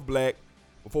kick it off, Black,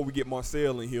 before we get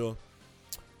Marcel in here,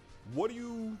 what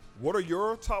are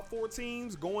your top 4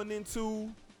 teams going into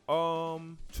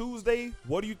Tuesday?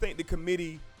 What do you think the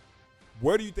committee?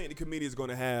 Where do you think the committee is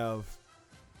gonna have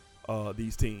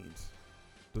these teams?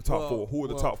 The top 4. Who are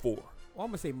the top 4? Well, I'm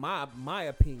gonna say my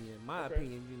opinion.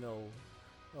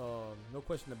 No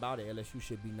question about it. LSU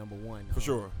should be number 1 for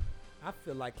sure. I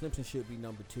feel like Clemson should be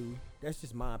number 2. That's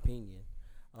just my opinion.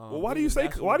 Well, why do you say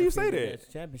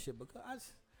that? Championship,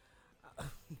 because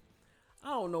I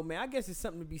don't know, man. I guess it's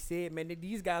something to be said, man.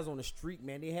 These guys on the streak,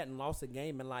 man, they hadn't lost a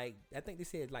game in I think they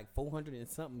said 400 and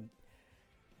something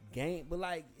game, but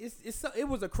it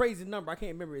was a crazy number. I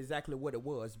can't remember exactly what it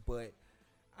was, but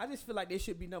I just feel like they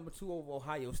should be number 2 over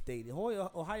Ohio State.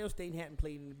 Ohio State hadn't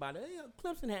played anybody.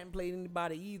 Clemson hadn't played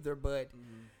anybody either, but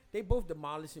they both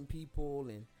demolishing people,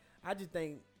 and I just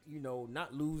think,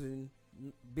 not losing,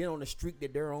 being on the streak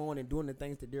that they're on and doing the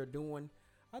things that they're doing,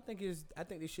 I think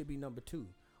they should be number 2.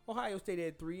 Ohio State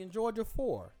at 3 and Georgia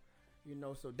 4.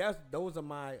 So those are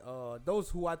my those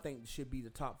who I think should be the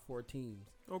top 4 teams.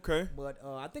 Okay. But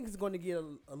I think it's going to get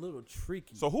a little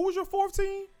tricky. So who was your 4th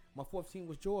team? My 4th team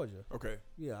was Georgia. Okay.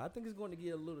 Yeah, I think it's going to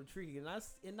get a little tricky. And I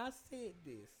said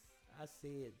this.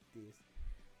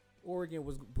 Oregon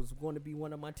was going to be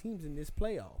one of my teams in this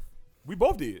playoff. We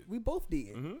both did.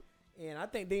 Mm-hmm. And I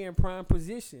think they're in prime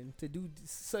position to do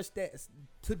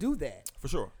that. For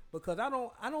sure. Because I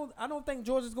don't think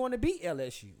Georgia's going to beat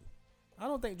LSU. I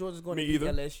don't think Georgia's going to beat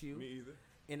LSU. Me either.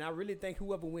 And I really think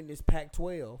whoever win this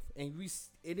Pac-12, and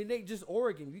it ain't just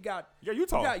Oregon. You got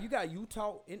Utah. You got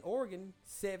Utah and Oregon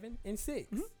 7 and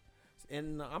 6. Mm-hmm.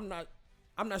 And I'm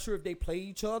not sure if they play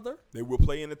each other. They will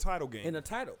play in the title game. In the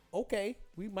title. Okay.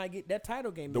 We might get that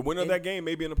title game. The winner of that game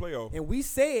may be in the playoff. And we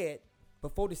said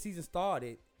before the season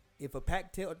started, if a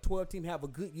Pac-12 team have a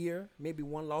good year, maybe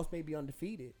one loss, maybe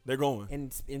undefeated, they're going.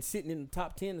 And sitting in the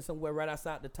top 10 or somewhere right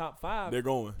outside the top 5, they're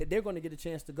going. That they're going to get a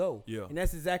chance to go. Yeah. And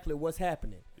that's exactly what's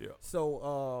happening. Yeah.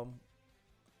 So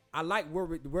I like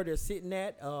where they're sitting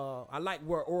at. I like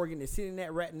where Oregon is sitting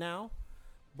at right now.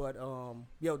 But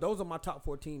those are my top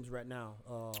 4 teams right now.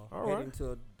 Heading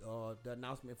to the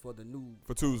announcement for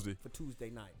Tuesday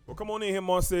night. Well, come on in here,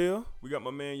 Marcel. We got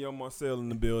my man, young Marcel, in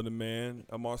the building, man.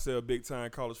 Marcel, big time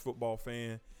college football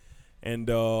fan, and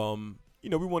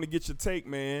we want to get your take,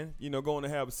 man. Go on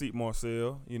and have a seat,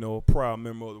 Marcel. Proud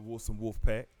member of the Wilson Wolf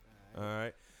Pack.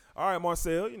 All right,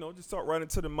 Marcel. Just talk right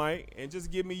into the mic and just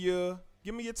give me your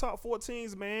top 4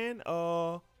 teams, man.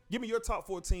 Give me your top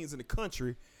 4 teams in the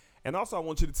country. And also, I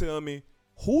want you to tell me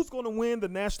who's going to win the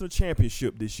national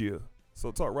championship this year. So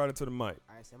talk right into the mic.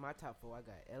 All right, so my top 4, I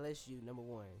got LSU, number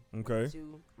 1. Okay. Number 2,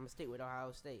 I'm going to stick with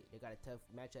Ohio State. They got a tough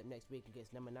matchup next week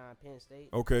against number 9, Penn State.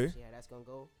 Okay. See how that's going to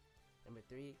go. Number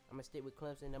 3, I'm going to stick with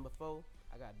Clemson. Number 4,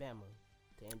 I got Bama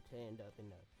to end up in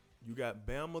there. You got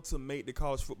Bama to make the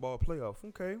college football playoff.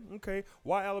 Okay.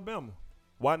 Why Alabama?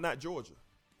 Why not Georgia?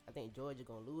 I think Georgia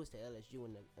going to lose to LSU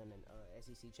in the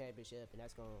SEC championship, and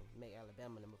that's going to make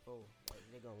Alabama number 4.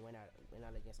 They're going to win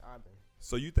out against Auburn.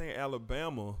 So you think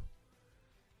Alabama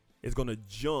is going to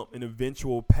jump an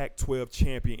eventual Pac-12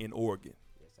 champion in Oregon?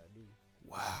 Yes, I do.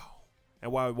 Wow.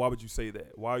 And why would you say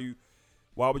that? Why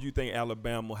would you think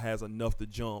Alabama has enough to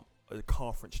jump a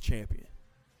conference champion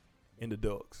in the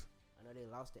Ducks? I know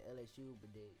they lost to LSU,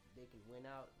 but they can win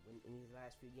out in these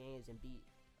last few games and beat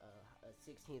a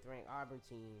 16th ranked Auburn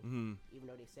team, even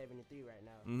though they're 7-3 right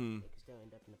now. They can still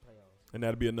end up in the playoffs. And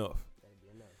that'll be enough. That'll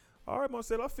be enough. All right,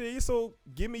 Marcel, I feel you. So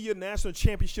give me your national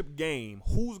championship game.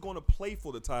 Who's going to play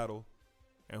for the title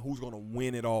and who's going to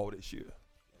win it all this year?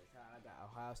 I got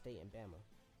Ohio State and Bama.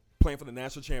 Playing for the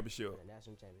national championship. For the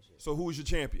national championship. So who's your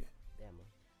champion? Bama.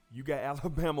 You got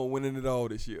Alabama winning it all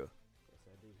this year. Yes,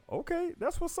 I do. Okay,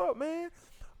 that's what's up, man.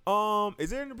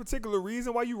 Is there any particular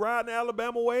reason why you riding the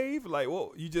Alabama wave? Like,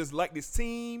 well, you just like this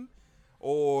team,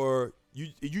 or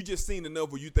you just seen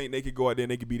enough where you think they could go out there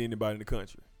and they could beat anybody in the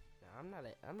country? Nah, I'm not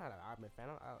an Auburn fan.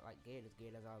 I like Gators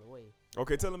all the way.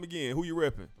 Okay, tell them again. Who you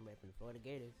repping? I'm repping the Florida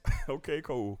Gators. Okay,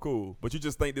 cool. But you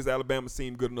just think this Alabama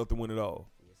team good enough to win it all?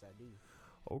 Yes, I do.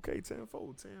 Okay,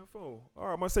 tenfold. All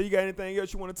right, Marcel, you got anything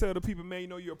else you want to tell the people, man?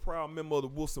 You're a proud member of the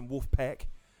Wilson Wolf Pack.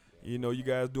 You know, you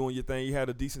guys doing your thing. You had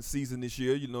a decent season this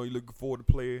year. You know, you're looking forward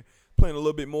to playing a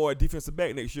little bit more at defensive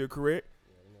back next year, correct?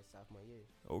 Yeah, the next sophomore year.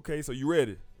 Okay, so you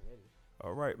ready? Ready.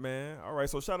 All right, man. All right,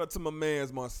 so shout out to my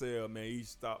man's Marcel, man. He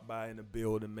stopped by in the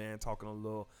building, man, talking a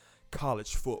little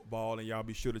college football. And y'all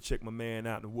be sure to check my man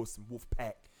out in the Wilson Wolf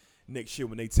Pack next year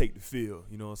when they take the field.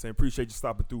 You know what I'm saying? Appreciate you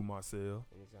stopping through, Marcel.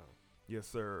 Anytime. Yes,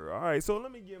 sir. All right, so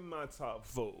let me give my top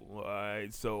 4. All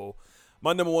right, so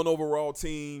my number 1 overall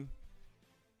team,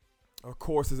 of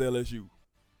course, is LSU.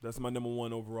 That's my number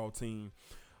 1 overall team.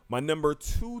 My number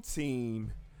 2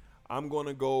 team, I'm going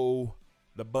to go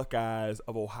the Buckeyes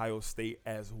of Ohio State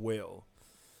as well.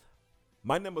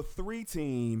 My number 3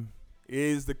 team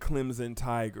is the Clemson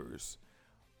Tigers.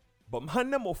 But my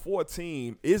number 4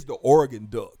 team is the Oregon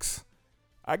Ducks.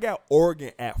 I got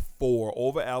Oregon at 4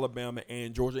 over Alabama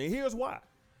and Georgia. And here's why.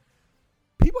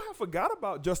 People have forgot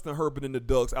about Justin Herbert and the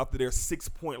Ducks after their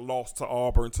 6-point loss to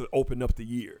Auburn to open up the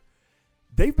year.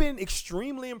 They've been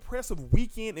extremely impressive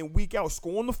week in and week out,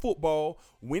 scoring the football,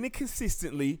 winning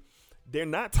consistently. They're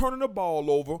not turning the ball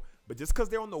over, but just because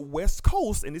they're on the West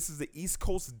Coast, and this is the East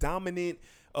Coast dominant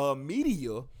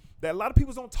media, that a lot of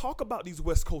people don't talk about these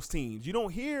West Coast teams. You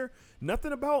don't hear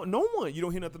nothing about no one. You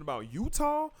don't hear nothing about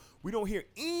Utah. We don't hear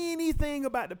anything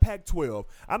about the Pac-12.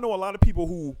 I know a lot of people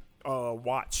who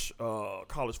watch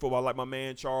college football, like my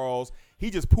man Charles.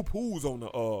 He just poo-poos on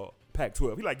the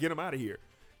Pac-12. He like, get him out of here.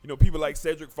 You know, people like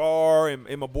Cedric Farr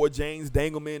and my boy James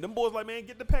Dangleman. Them boys like, man,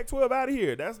 get the Pac-12 out of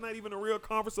here. That's not even a real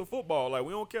conference of football. Like,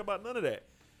 we don't care about none of that.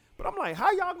 But I'm like,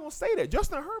 how y'all going to say that?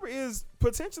 Justin Herbert is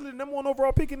potentially the number 1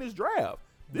 overall pick in this draft.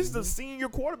 This is a senior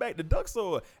quarterback. The Ducks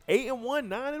are 8-1,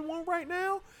 9-1 right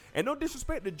now. And no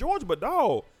disrespect to Georgia, but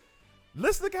dog,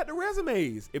 let's look at the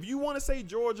resumes. If you want to say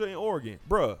Georgia and Oregon,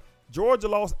 bruh, Georgia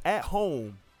lost at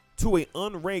home to an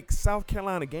unranked South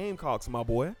Carolina Gamecocks, my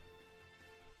boy.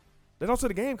 They lost to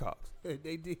the Gamecocks.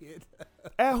 They did.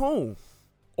 At home.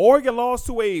 Oregon lost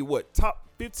to a, top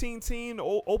 15 team to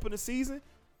open the season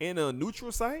in a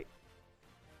neutral site?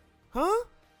 Huh?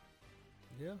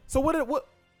 Yeah. So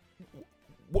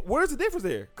where's the difference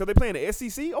there? Because they playing the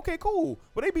SEC? Okay, cool.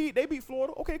 But they beat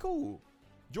Florida? Okay, cool.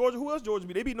 Georgia, who else Georgia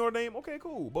beat? They beat Notre Dame? Okay,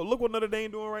 cool. But look what Notre Dame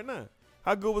doing right now.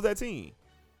 How good was that team?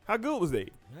 How good was they?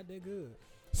 Not that good.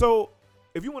 So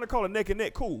if you want to call it neck and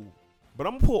neck, cool. But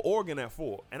I'm going to pull Oregon at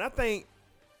 4. And I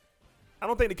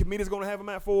don't think the committee is going to have them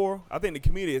at 4. I think the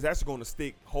committee is actually going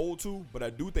to hold to, but I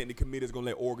do think the committee is going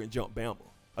to let Oregon jump Bama.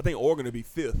 I think Oregon will be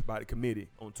 5th by the committee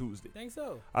on Tuesday. Think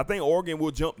so? I think Oregon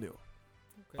will jump them.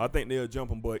 Okay. I think they'll jump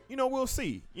them, but, we'll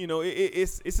see.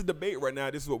 It's a debate right now.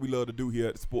 This is what we love to do here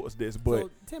at the Sports Desk. But so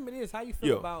tell me this, how you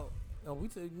feel about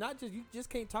you just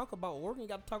can't talk about Oregon, you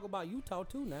got to talk about Utah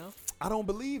too now. I don't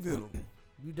believe in them.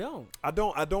 You don't. I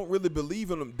don't really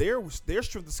believe in them. Their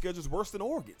strength of schedule is worse than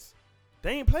Oregon's.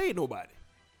 They ain't played nobody.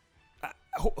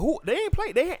 They ain't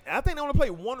played. I think they only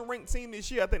played one ranked team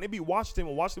this year. I think they beat Washington,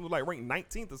 and Washington was like ranked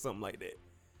 19th or something like that.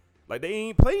 Like, they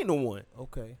ain't played no one.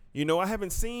 Okay. I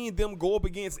haven't seen them go up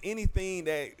against anything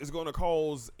that is going to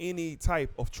cause any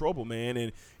type of trouble, man.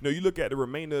 And you look at the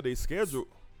remainder of their schedule.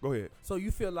 Go ahead. So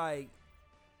you feel like,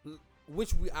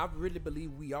 I really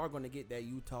believe we are going to get that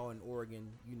Utah and Oregon,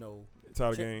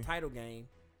 title game.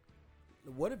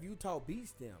 What if Utah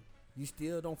beats them? You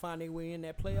still don't find their way in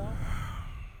that playoff?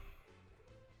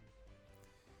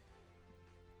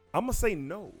 I'm going to say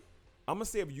no. I'm going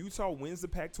to say if Utah wins the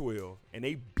Pac-12 and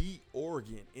they beat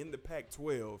Oregon in the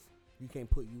Pac-12. You can't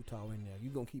put Utah in there.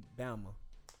 You're going to keep Bama.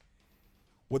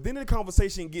 Well, then the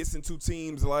conversation gets into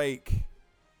teams like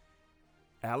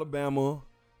Alabama.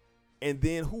 And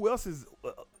then who else is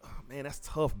man, that's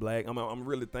tough, Black. I'm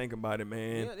really thinking about it,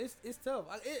 man. Yeah, it's tough.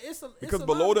 Because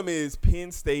below them is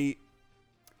Penn State,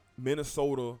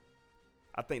 Minnesota.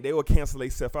 I think they will cancel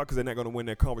themselves out because they're not going to win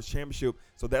their conference championship.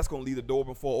 So that's going to leave the door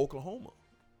open for Oklahoma.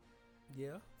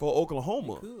 Yeah. For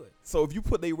Oklahoma. It could. So if you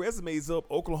put their resumes up,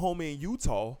 Oklahoma and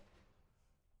Utah.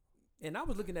 And I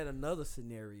was looking at another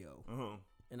scenario. Uh-huh.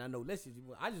 And I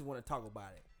just want to talk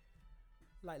about it.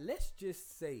 Like, let's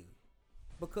just say,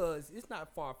 because it's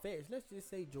not far-fetched, let's just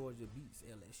say Georgia beats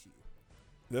LSU.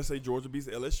 Let's say Georgia beats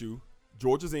LSU.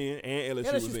 Georgia's in and LSU is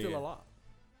in. LSU's still alive.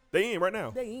 They in right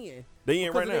now. They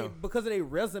in right now. Because of their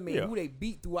resume, who they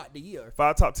beat throughout the year.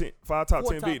 5 top 10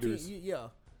 victories. Yeah.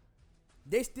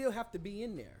 They still have to be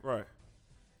in there. Right.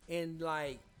 And,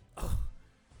 the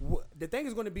thing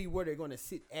is going to be where they're going to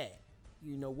sit at.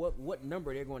 What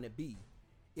number they're going to be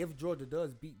if Georgia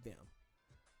does beat them.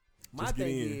 My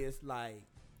thing is,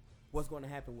 what's going to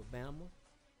happen with Bama?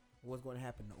 What's going to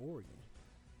happen to Oregon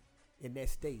in that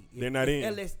state? They're not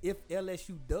in. If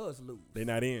LSU does lose. They're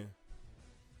not in.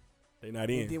 They not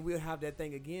And in. then we'll have that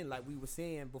thing again, like we were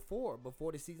saying before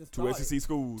the season Two started. SEC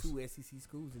schools. Two SEC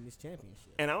schools in this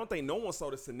championship. And I don't think no one saw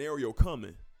the scenario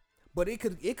coming. But it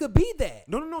could be that.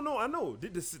 No. I know.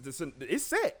 It's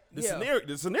set. Yeah.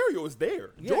 The scenario is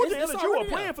there. Yeah, Georgia it's and LSU are already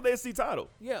playing there. for the SEC title.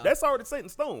 Yeah. That's already set in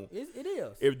stone. It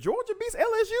is. If Georgia beats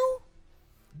LSU,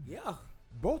 Yeah.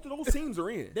 both of those teams are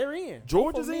in. They're in.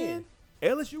 Georgia's Both of them in.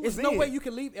 LSU There's is no in. way you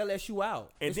can leave LSU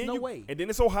out. And There's then no you, way. And then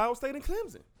it's Ohio State and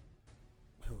Clemson.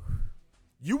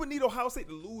 You would need Ohio State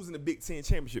to lose in the Big Ten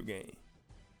championship game.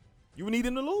 You would need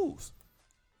them to lose.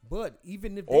 But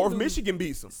even if Or if lose, Michigan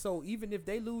beats them. So even if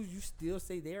they lose, you still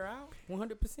say they're out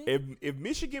 100%? If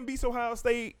Michigan beats Ohio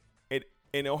State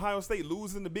and Ohio State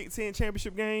loses in the Big Ten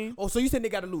championship game Oh, so you saying they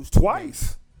got to lose two games.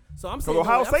 twice. So I'm saying,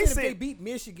 Ohio I'm State saying if they said- beat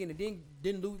Michigan and then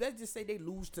didn't lose, let's just say they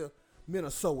lose to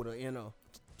Minnesota in a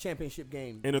championship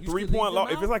game. In a You still 3-point leave them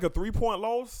loss, if out? it's like a 3-point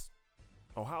loss,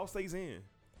 Ohio State's in.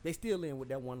 They still in with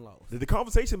that one loss. The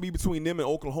conversation be between them and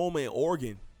Oklahoma and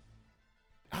Oregon.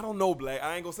 I don't know, Black.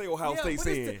 I ain't gonna say Ohio State's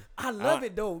but it's in. I love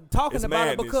it though, talking it's about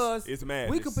madness. it because It's we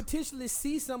madness. could potentially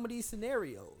see some of these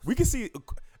scenarios. We can see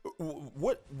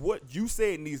what you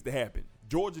said needs to happen.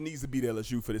 Georgia needs to beat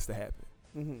LSU for this to happen.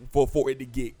 For it to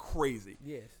get crazy.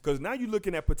 Yes. Because now you're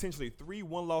looking at potentially 3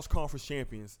 one-loss conference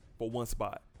champions for one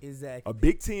spot. Exactly. A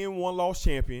Big Ten one-loss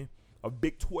champion, a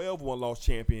Big 12 one-loss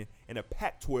champion, and a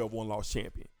Pac-12 one-loss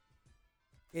champion.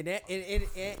 In that and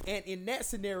in that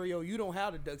scenario, you don't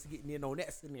have the Ducks getting in on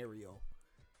that scenario.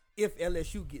 If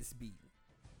LSU gets beat,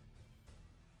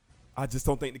 I just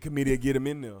don't think the committee will get them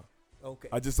in there. okay.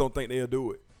 I just don't think they'll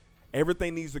do it.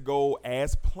 Everything needs to go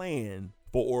as planned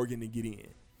for Oregon to get in.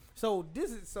 So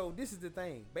this is the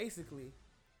thing. Basically,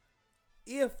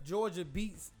 if Georgia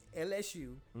beats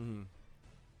LSU,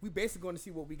 we basically going to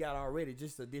see what we got already,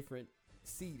 just a different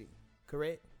seeding.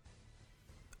 Correct?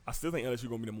 I still think LSU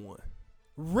going to be number 1.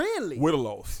 Really? With a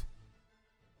loss.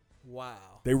 Wow.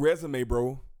 They resume,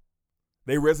 bro.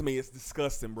 They resume is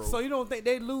disgusting, bro. So you don't think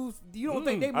they lose? You don't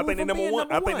think they move I think they from number being one.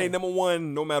 number I think they number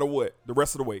 1 no matter what the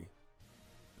rest of the way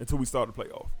until we start the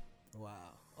playoff. Wow.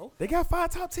 Okay. They got 5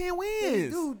 top 10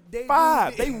 wins. They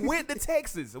 5. do. They went to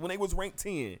Texas when they was ranked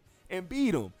 10 and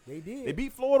beat them. They did. They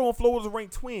beat Florida when Florida was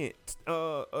ranked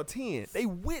 10. They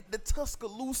went to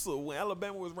Tuscaloosa when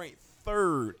Alabama was ranked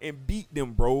 3rd and beat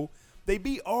them, bro. They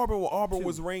beat Auburn when Auburn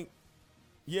was ranked.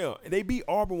 Yeah, they beat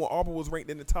Auburn when Auburn was ranked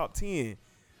in the top 10.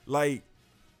 Like,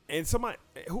 and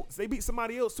they beat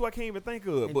somebody else too. I can't even think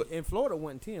of. But and Florida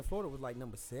wasn't 10. Florida was like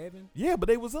number 7. yeah, but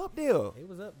they was up there. They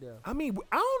was up there. I mean,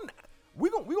 we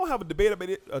gonna have a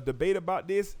debate about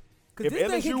this. Because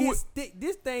If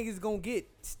this thing is gonna get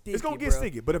sticky. it's gonna get bro.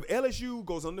 sticky. But if LSU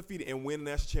goes undefeated and win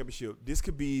the national championship, this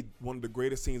could be one of the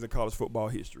greatest scenes in college football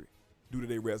history due to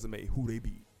their resume, who they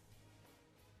beat.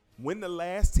 When the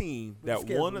last team With the that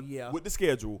schedule, won yeah. with the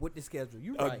schedule, With the schedule,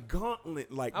 you a right.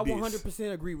 gauntlet like I this.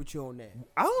 100% agree with you on that.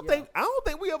 I don't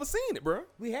think we ever seen it, bro.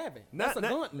 We haven't. Not, That's a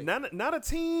gauntlet. not a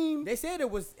team. They said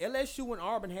it was LSU and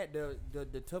Auburn had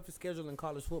the toughest schedule in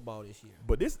college football this year.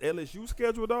 But this LSU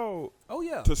schedule, dog, Oh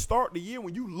yeah. to start the year,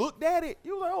 when you looked at it,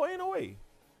 you was like, oh, ain't no way.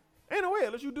 Ain't no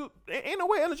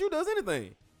way LSU does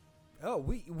anything. Oh,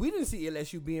 we didn't see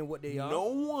LSU being what they are. No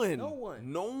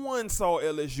one saw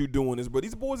LSU doing this, bro.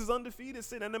 These boys is undefeated,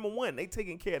 sitting at number 1. They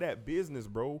taking care of that business,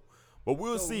 bro. But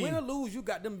we'll So see. win or lose, you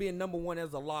got them being number 1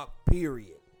 as a lock.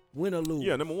 Period. Win or lose.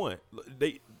 Yeah, number 1.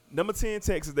 They number 10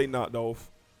 Texas they knocked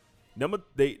off.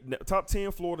 Top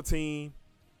 10 Florida team,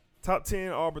 top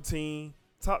 10 Auburn team,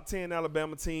 top 10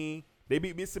 Alabama team. They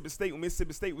beat Mississippi State when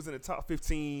Mississippi State was in the top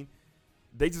 15.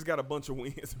 They just got a bunch of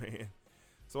wins, man.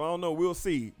 So I don't know. We'll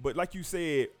see. But like you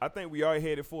said, I think we are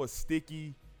headed for a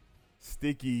sticky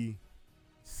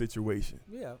situation.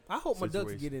 Yeah. I hope my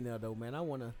Ducks Situation. get in there though, man. I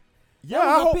wanna. Yeah,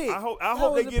 That was I a pick. hope That they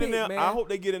was a get in pick, there. man. I hope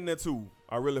they get in there too.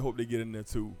 I really hope they get in there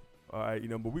too. All right,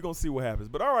 but we're gonna see what happens.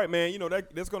 But all right, man,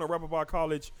 that's gonna wrap up our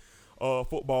college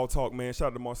football talk, man. Shout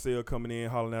out to Marcel coming in,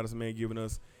 hollering at us, man, giving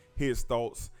us his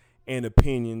thoughts and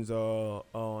opinions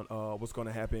on what's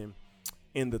gonna happen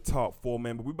in the top 4,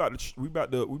 man. But we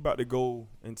about to go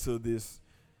into this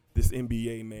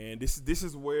NBA, man. This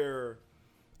is where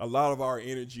a lot of our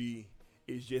energy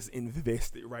is just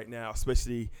invested right now,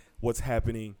 especially what's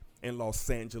happening in Los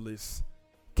Angeles,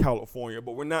 California.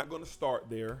 But we're not going to start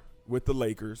there with the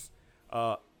Lakers.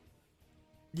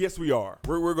 Yes, we are.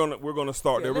 We're gonna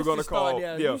start there. We're let's gonna just start call.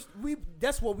 there. Yeah,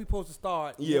 That's what we supposed to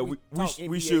start. yeah. when talk We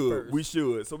NBA should. first. We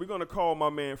should. So we're gonna call my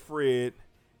man Fred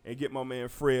and get my man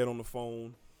Fred on the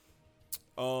phone.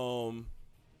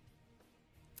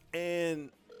 And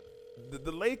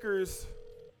the Lakers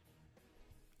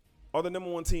are the number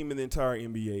 1 team in the entire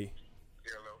NBA.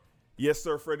 Hello. Yes,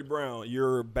 sir, Freddie Brown.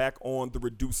 You're back on the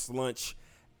Reduced Lunch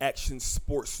Action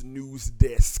Sports News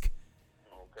Desk.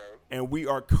 Okay. And we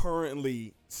are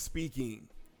currently speaking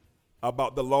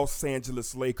about the Los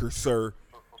Angeles Lakers, sir.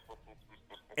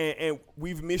 And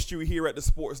we've missed you here at the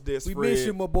Sports Desk, We Fred. miss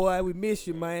you, my boy. We miss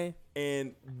you, man.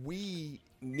 And we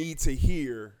need to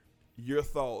hear your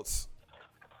thoughts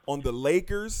on the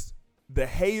Lakers, the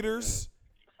haters,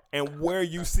 and where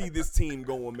you see this team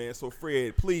going, man. So,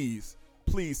 Fred, please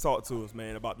talk to us,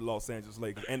 man, about the Los Angeles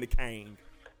Lakers and the Kang.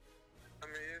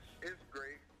 I mean, it's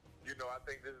great. You know, I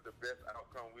think this is the best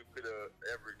outcome we could have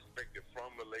ever expected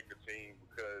from a Laker team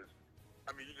because,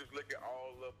 I mean, you just look at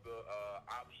all of the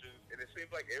options, and it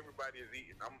seems like everybody is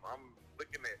eating. I'm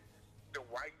looking at the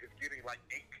White is getting like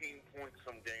 18 points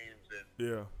some games, and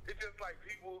it's just like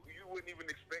people you wouldn't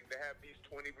even expect to have these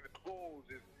 20. Even the Cools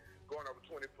is going over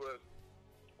 20 plus.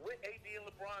 With AD and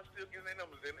LeBron still getting their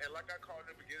numbers in, and like I called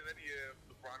in the beginning of the year,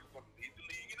 LeBron is going to lead the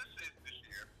league in assists this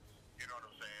year. You know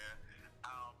what I'm saying?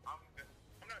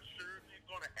 I'm not sure if he's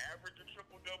going to average a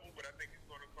triple-double, but I think he's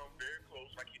going to come very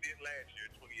close like he did last year,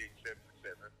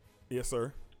 28-77. Yes, sir.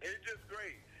 It's just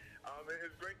great.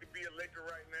 It's great to be a Laker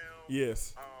right now.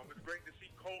 Yes. It's great to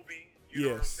see Kobe,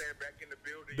 you know what I'm saying, back in the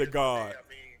building. The God. I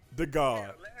mean, The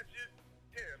God.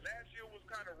 Yeah, last year was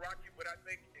kind of rocky, but I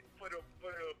think for the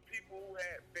people who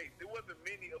had faith, there wasn't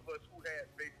many of us who had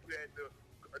faith. We had the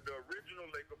original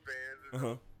Laker fans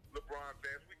and LeBron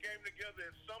fans. We came together,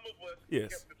 and some of us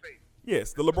kept the faith.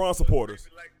 Yes, the LeBron supporters.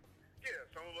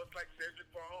 Some of us like Cedric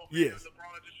Farr. Yes.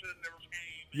 LeBron just should have never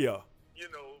came. Yeah. You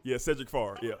know. Yeah, Cedric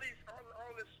Farr. Yeah.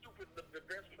 All this stupid, the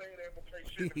best player that ever played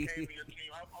shouldn't have came to your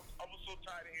team. I was so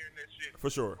tired of hearing that shit.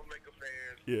 For sure. From Laker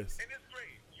fans. Yes. And it's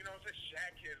great. You know, it's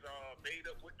Shaq has made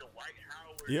up with the Dwight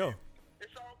Howard. Yeah.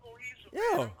 It's all cohesive.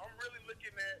 Yeah. Man. I'm really looking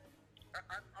at.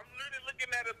 I'm literally looking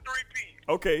at a 3-peat.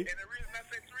 Okay. And the reason I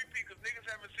say 3-peat because niggas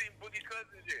haven't seen Boogie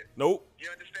Cousins yet. Nope.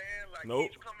 You understand? Like nope.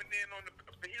 He's coming in on the.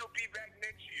 He'll be back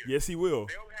next year. Yes, he will.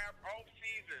 They'll have off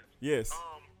seasons. Yes.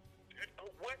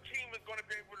 What team is going to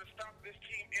be able to stop this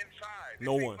team inside?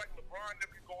 No one. Like LeBron, they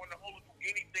can go in the hole and do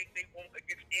anything they want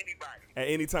against anybody. At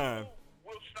any time.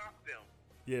 Who will stop them?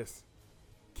 Yes.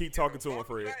 Keep talking to him,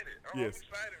 Fred. Yes. I'm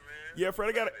excited, man. Yeah,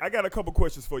 Fred, I got a couple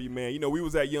questions for you, man. You know, we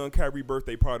was at young Kyrie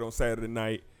birthday party on Saturday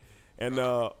night, and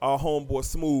our homeboy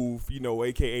Smooth, you know,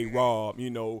 a.k.a. Rob, you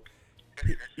know,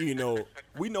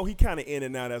 we know he kind of in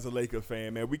and out as a Laker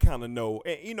fan, man. We kind of know.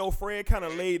 And, you know, Fred kind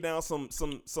of laid down some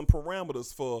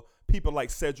parameters for people like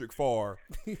Cedric Farr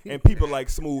and people like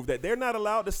Smooth that they're not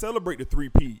allowed to celebrate the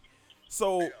 3-peat.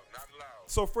 So,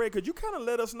 so Fred, could you kind of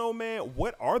let us know, man,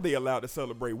 what are they allowed to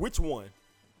celebrate? Which one?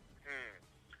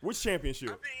 Which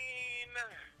championship?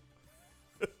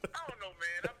 I don't know,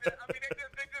 man.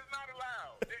 they're just not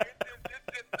allowed. It's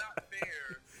just not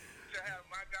fair to have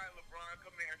my guy LeBron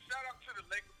come in. Shout out to the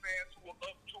Lakers fans who were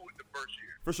up to it the first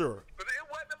year. For sure. But it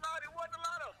wasn't a lot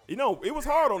of them. You know, it was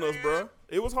hard on us, bro.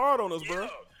 It was hard on us, bro.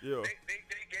 Yeah.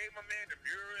 They gave my man the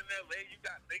mirror in L.A. You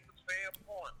got Lakers fan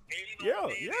porn. Yeah.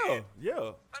 I mean,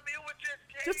 it was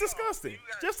just disgusting.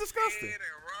 Just disgusting. And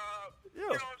Rob, yeah.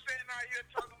 You know what I'm saying? Now you're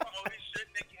talking about, oh, he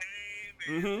shouldn't have came.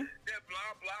 And that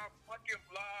blah, blah, fucking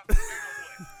blah. Now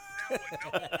what?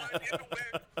 Number one in the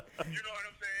West. You know what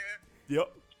I'm saying? Yep.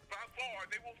 By far,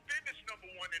 they will finish number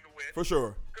one in the West. For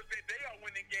sure. Because they are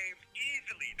winning games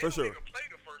easily. They For don't sure. even play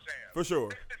the first half. For sure.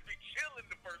 They just be chilling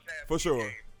the first half. For sure.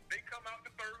 They come out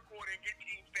the third quarter and get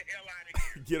teams the hell out of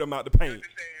here. Get them out the paint.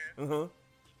 You understand?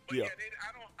 But yeah.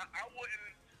 I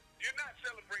wouldn't. You're not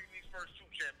celebrating these first two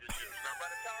championships. Now, by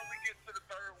the time we get to the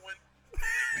third one, we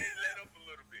may let up a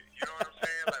little bit. You know what I'm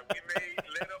saying? Like, we may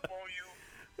let up on you.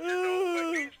 You know,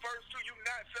 but these first two, you're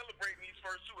not celebrating these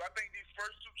first two. I think these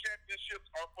first two championships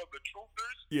are for the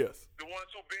truthers. Yes. The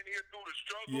ones who've been here through the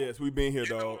struggle. Yes, we've been here,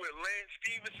 dog. dog. With Lance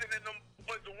Stevenson and them.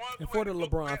 But the ones and for the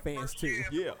LeBron fans, too.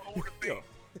 Yeah.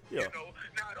 You know,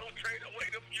 now don't trade away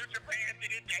the future for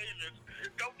Anthony Davis.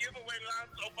 Don't give away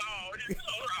Lonzo Ball.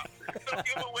 Don't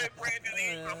give away Brandon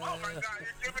Ingram. Oh my God,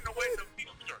 you're giving away the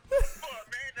future for a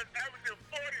man that's averaging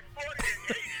 40, 40,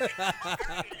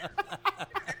 and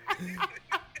 80.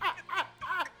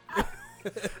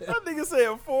 That nigga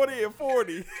said 40 and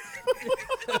 40.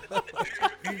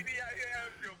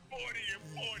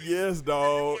 Yes,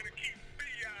 dog.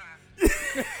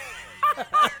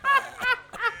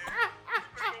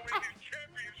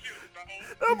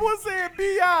 That boy said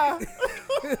B.I.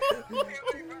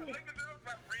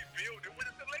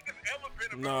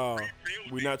 Nah,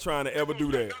 we're not trying to ever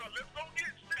do that.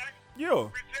 Yeah.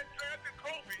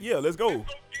 Yeah, let's go.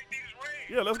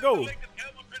 Yeah, let's go.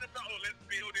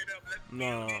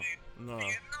 Nah,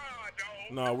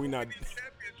 we not.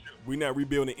 We not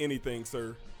rebuilding anything,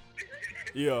 sir.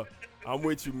 Yeah, I'm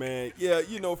with you, man. Yeah,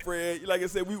 you know, Fred, like I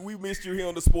said, we missed you here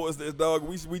on the Sports Desk, dog.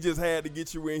 We just had to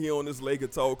get you in here on this Laker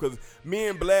talk because me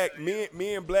and Black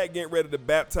getting ready to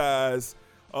baptize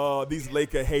these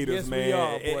Laker haters, Yes, man. we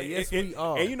are, boy. Yes, we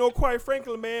are. And you know, quite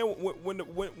frankly, man,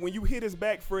 when you hit us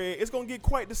back, Fred, it's gonna get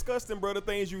quite disgusting, bro. The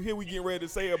things you hear, we getting ready to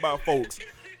say about folks.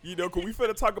 You know, because we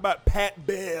finna talk about Pat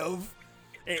Bev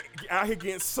and out here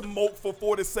getting smoked for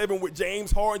 47 with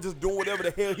James Harden just doing whatever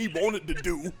the hell he wanted to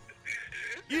do.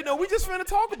 You know, we just finna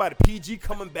talk about it. PG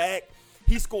coming back.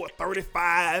 He scored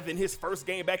 35 in his first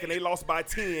game back and they lost by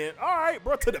 10. All right,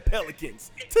 bro, to the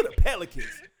Pelicans.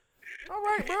 All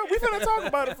right, bro, we finna talk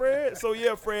about it, Fred. So,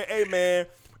 yeah, Fred, hey, man.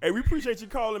 Hey, we appreciate you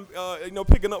calling,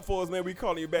 picking up for us, man. We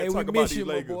calling you back, Hey, talk we about miss these you,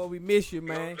 my Lakers. boy. We miss you,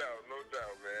 No man. doubt,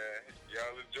 man. Y'all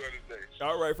enjoy the day.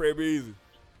 All right, Fred, be easy.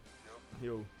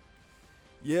 Yo.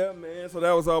 Yeah, man. So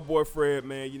that was our boy Fred,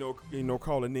 man. You know,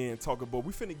 calling in, talking about.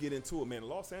 We finna get into it, man. The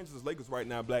Los Angeles Lakers right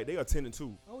now, Black. They are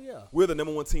 10-2. Oh yeah. We're the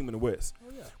number 1 team in the West.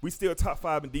 Oh yeah. We still top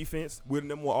 5 in defense. We're the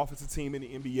number 1 offensive team in the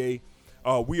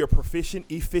NBA. We are proficient,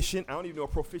 efficient. I don't even know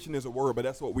if proficient is a word, but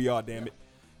that's what we are. Damn it.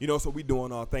 You know, so we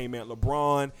doing our thing, man.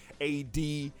 LeBron, AD,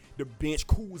 the bench,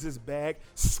 Kuz is back,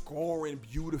 scoring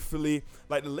beautifully.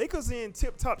 Like the Lakers in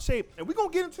tip-top shape, and we're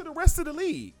gonna get into the rest of the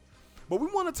league. But we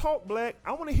want to talk, Black.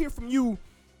 I want to hear from you.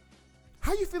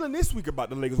 How you feeling this week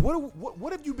about the Lakers?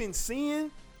 What have you been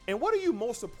seeing, and what are you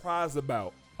most surprised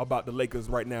about the Lakers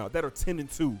right now that are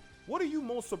 10-2? What are you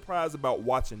most surprised about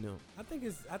watching them? I think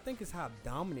it's how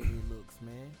dominant it looks,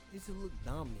 man. It just look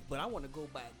dominant. But I want to go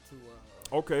back to.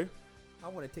 Okay. I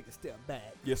want to take a step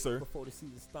back. Yes, sir. Before the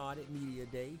season started, media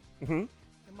day. Mm-hmm.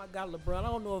 And my guy LeBron. I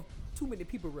don't know if too many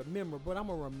people remember, but I'm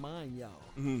gonna remind y'all.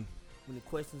 Mm-hmm. When the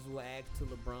questions were asked to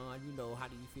LeBron, you know, how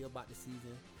do you feel about the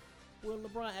season? Well,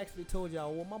 LeBron actually told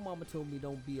y'all, well, my mama told me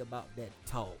don't be about that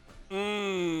talk.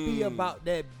 Be about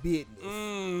that business.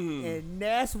 And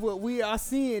that's what we are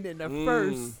seeing in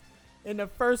the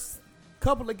first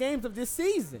couple of games of this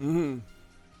season.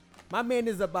 My man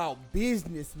is about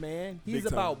business, man. He's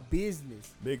about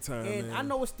business. Big time, and man. I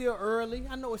know it's still early.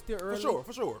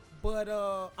 For sure. But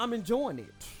I'm enjoying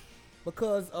it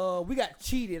because we got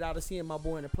cheated out of seeing my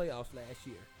boy in the playoffs last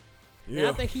year. Yeah. And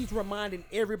I think he's reminding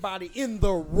everybody in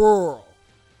the world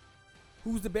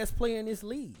who's the best player in this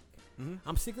league.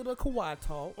 I'm sick of the Kawhi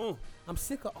talk. I'm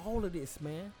sick of all of this,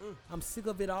 man. I'm sick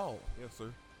of it all. Yes,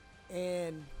 sir.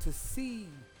 And to see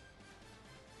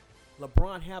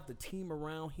LeBron have the team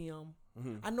around him,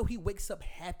 I know he wakes up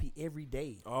happy every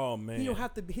day. Oh, man. He don't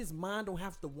have to. His mind don't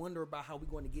have to wonder about how we're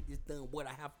going to get this done, what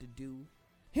I have to do.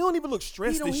 He don't even look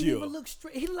stressed this year. He even look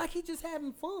straight. He like he just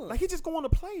having fun. Like he just going to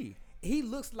play. He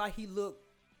looks like he looked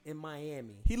in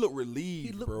Miami. He looked relieved,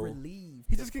 He looked bro. relieved.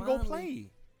 He to just can go finally play.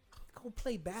 Go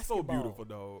play basketball. So beautiful,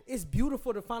 dog. It's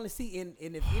beautiful to finally see. And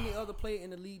if any other player in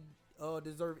the league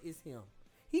deserve, it's him.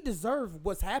 He deserves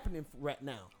what's happening right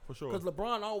now. For sure. Because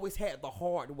LeBron always had the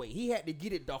hard way. He had to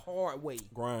get it the hard way.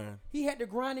 Grind. He had to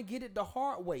grind and get it the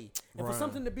hard way. And for Grind.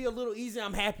 something to be a little easier,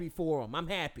 I'm happy for him. I'm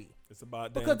happy. It's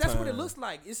about Because that's what it looks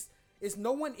like. It's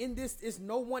no one in this. It's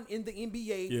no one in the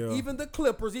NBA. Yeah. Even the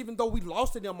Clippers, even though we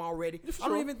lost to them already. Yeah, for I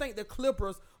don't sure. even think the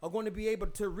Clippers are going to be able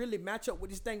to really match up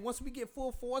with this thing once we get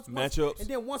full force. Matchups. And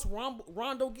then once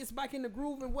Rondo gets back in the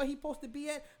groove and where he's supposed to be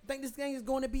at, I think this game is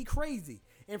going to be crazy.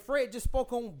 And Fred just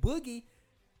spoke on Boogie.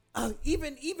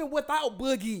 Even without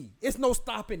Boogie, it's no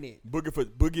stopping it.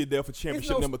 Boogie there for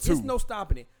championship number 2. It's no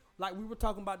stopping it. Like we were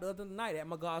talking about the other night at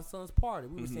my godson's party.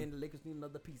 We were saying the Lakers need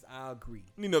another piece. I agree.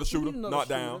 Need another We shooter. need another Knock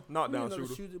shooter. down. Knock We need down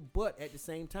another shooter. But at the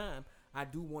same time, I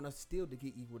do want us still to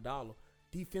get Iguodala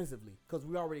defensively because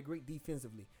we already great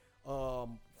defensively.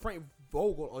 Frank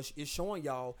Vogel is showing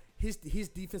y'all his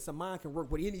defensive mind can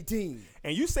work with any team.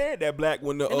 And you said that, Black,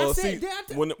 when the And I said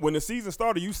that. when the season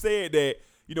started, you said that,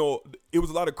 you know, it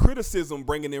was a lot of criticism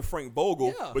bringing in Frank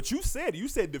Vogel. Yeah. But you said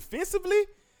defensively,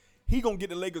 he gonna get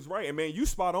the Lakers right. And man, you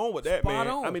spot on with that, Spot man.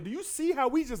 on. I mean, do you see how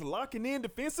we just locking in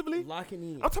defensively? Locking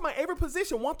in. I'm talking about every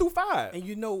position, 1 through 5. And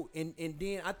you know, and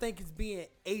then I think it's being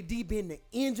AD being the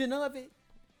engine of it.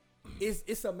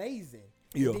 It's amazing.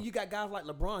 Yeah. And then you got guys like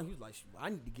LeBron. He's like,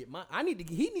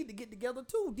 he need to get together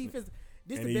too. Defense.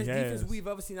 This is And the he best defense has. we've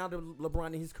ever seen out of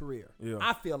LeBron in his career. Yeah.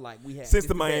 I feel like we have Since It's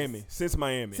the best. Miami. Since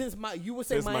Miami. You would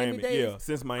say Since Miami Miami, days. yeah,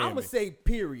 since Miami. I'm gonna say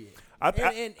period.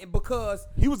 And because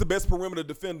He was the best perimeter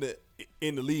defender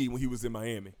in the league when he was in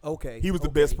Miami. okay, He was the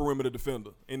okay. best perimeter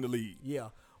defender in the league. Yeah.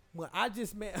 Well, I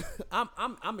just man,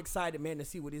 I'm excited, man, to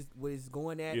see what is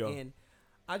going at, Yeah. and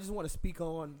I just want to speak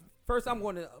on first. I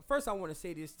want to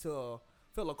say this to a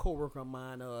fellow coworker of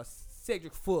mine,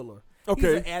 Cedric Fuller. Okay.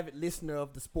 He's an avid listener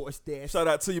of the Sports Desk. Shout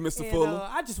out to you, Mr. And, Fuller.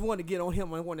 I just want to get on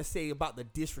him. I want to say about the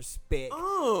disrespect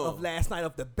of last night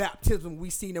of the baptism we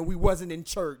seen and we wasn't in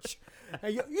church.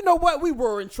 And you know what? We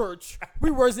were in church.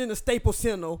 We was in the Staples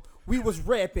Center. We was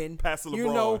rapping. Pastor You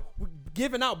LeBron. know,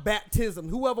 giving out baptism.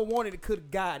 Whoever wanted it could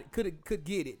got it. Could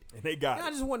get it. And they got And I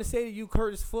it. just want to say to you,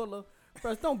 Curtis Fuller,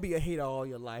 bro, don't be a hater all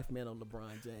your life, man, on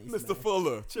LeBron James. Mr. Man.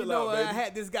 Fuller, chill You know, out, baby. I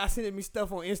had this guy sending me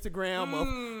stuff on Instagram of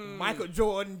Michael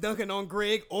Jordan dunking on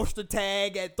Greg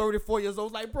Ostertag at 34 years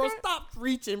old. Like, bro, stop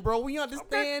reaching, bro. We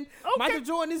understand Okay. Michael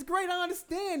Jordan is great. I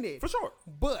understand it. For sure.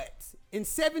 But in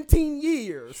 17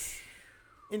 years,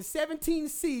 in 17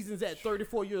 seasons at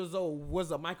 34 years old,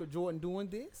 was a Michael Jordan doing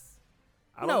this?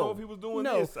 I don't know if he was doing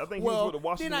this. I think he was with the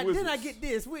Washington Wizards. Then I get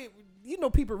this. You know,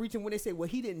 people reaching when they say, well,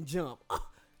 he didn't jump.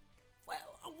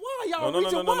 Why y'all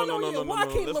reaching? Why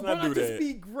can't Let's not LeBron do just that.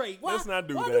 be great? Why, Let's not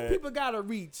do why that. do people gotta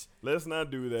reach? Let's not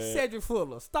do that. Cedric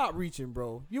Fuller, stop reaching,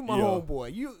 bro. You my Yeah.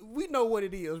 homeboy. We know what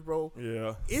it is, bro.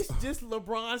 Yeah. It's just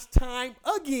LeBron's time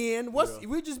again.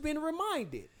 We're just being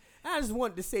reminded. I just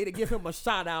wanted to say to give him a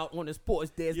shout out on the Sports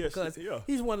Desk Yes, because yeah.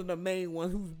 he's one of the main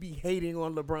ones who's be hating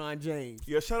on LeBron James.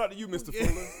 Yeah, shout out to you, Mr.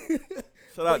 Fuller.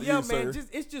 Shout out But to yeah, you, man, sir.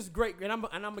 it's just great, and I'm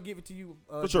gonna give it to you.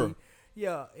 For sure. D.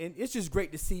 Yeah, and it's just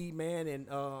great to see, man, and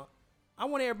I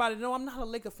want everybody to know I'm not a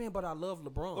Laker fan, but I love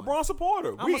LeBron. LeBron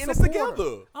supporter. I'm We a in this supporter.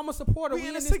 together. I'm a supporter. We We in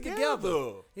in this this together.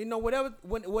 together. You know, whatever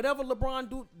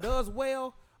LeBron does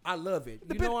well, I love it.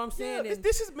 You know what I'm saying? Yeah, And,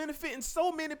 this is benefiting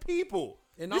so many people.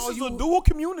 And This all is you- a dual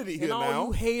community here and all now.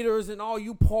 you haters and all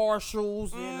you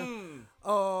partials and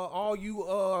all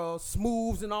you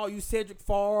smooths and all you Cedric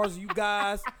Fars, you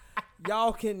guys,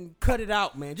 y'all can cut it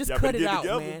out, man. Just Y'all cut better it get out,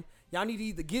 together. man. Y'all need to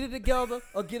either get it together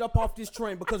or get up off this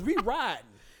train because we riding.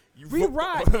 We ro-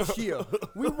 riding this year.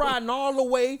 We riding all the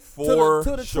way For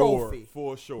to the sure. trophy.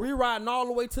 For sure. We riding all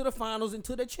the way to the finals and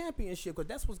to the championship because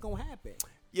that's what's gonna happen.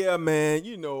 Yeah, man.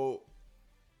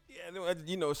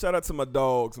 Shout out to my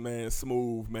dogs, man.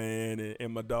 Smooth, man,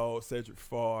 and my dog Cedric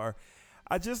Farr.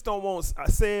 I just don't want. I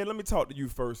said, let me talk to you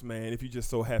first, man. If you just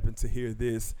so happen to hear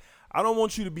this, I don't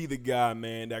want you to be the guy,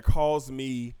 man, that calls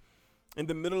me in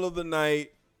the middle of the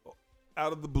night,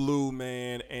 out of the blue,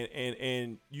 man,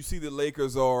 and you see the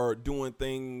Lakers are doing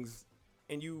things,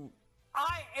 and you.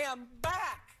 I am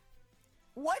back.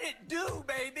 What it do,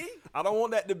 baby? I don't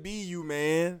want that to be you,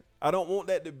 man. I don't want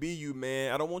that to be you,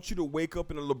 man. I don't want you to wake up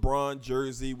in a LeBron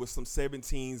jersey with some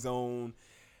 17s on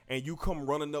and you come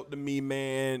running up to me,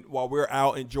 man, while we're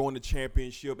out enjoying the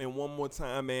championship. And one more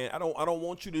time, man, I don't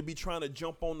want you to be trying to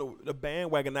jump on the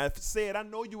bandwagon. I said, I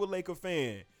know you a Laker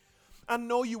fan. I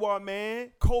know you are,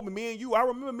 man. Kobe, me and you. I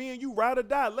remember me and you ride or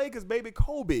die. Lakers, baby,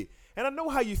 Kobe. And I know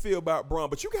how you feel about Bron,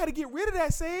 but you got to get rid of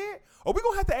that, said. Or we're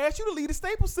going to have to ask you to leave the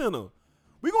Staples Center.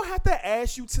 We're going to have to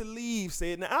ask you to leave,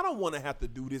 said. Now, I don't want to have to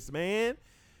do this, man.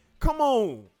 Come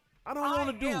on. I don't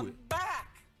want to do it. I am back.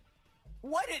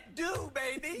 What it do,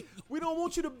 baby? We don't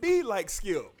want you to be like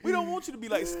Skip. We don't want you to be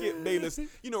like Skip Bayless,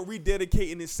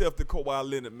 rededicating himself to Kawhi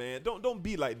Leonard, man. Don't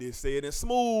be like this, said. And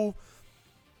Smooth,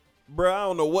 bro, I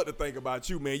don't know what to think about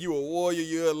you, man. You a Warrior,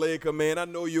 you're a Laker, man. I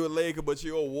know you're a Laker, but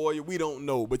you're a Warrior. We don't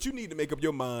know. But you need to make up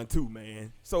your mind too,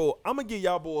 man. So I'm going to give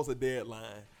y'all boys a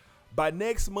deadline. By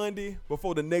next Monday,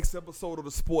 before the next episode of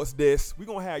the Sports Desk, we're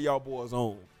going to have y'all boys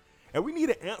on. And we need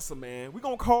an answer, man. We're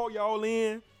going to call y'all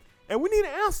in, and we need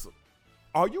an answer.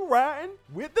 Are you riding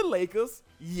with the Lakers,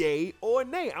 yay or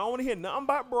nay? I don't want to hear nothing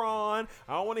about Bron.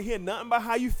 I don't want to hear nothing about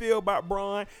how you feel about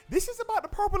Bron. This is about the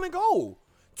purple and gold.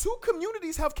 Two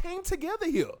communities have came together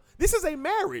here. This is a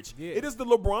marriage. Yeah. It is the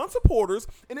LeBron supporters,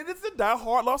 and it is the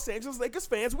diehard Los Angeles Lakers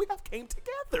fans. We have came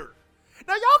together.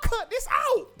 Now, y'all cut this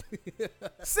out.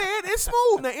 Said it's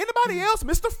Smooth. Now, anybody else,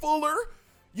 Mr. Fuller,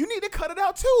 you need to cut it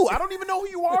out, too. I don't even know who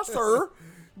you are, sir,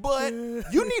 but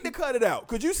you need to cut it out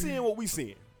because you seeing what we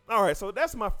seeing. All right, so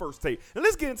that's my first take. And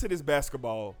let's get into this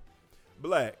basketball.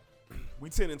 Black, we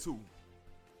 10-2.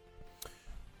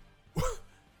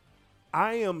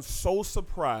 I am so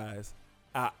surprised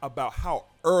about how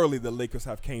early the Lakers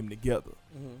have came together.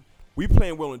 Mm-hmm. We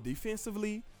playing well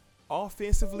defensively,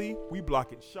 offensively. We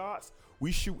blocking shots.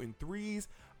 We shooting threes.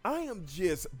 I am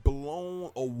just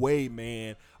blown away,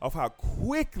 man, of how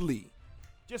quickly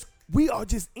we are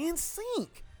just in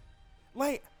sync.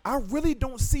 Like, I really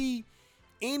don't see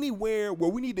anywhere where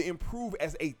we need to improve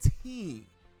as a team.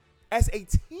 As a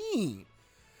team.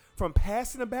 From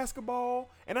passing the basketball,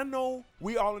 and I know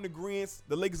we all in agreement,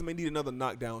 the Lakers may need another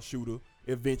knockdown shooter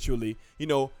eventually.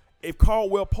 If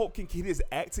Caldwell Pope can get his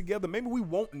act together, maybe we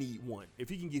won't need one if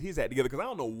he can get his act together, because I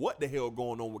don't know what the hell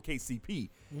going on with KCP.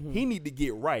 Mm-hmm. He need to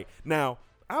get right. Now,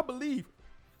 I believe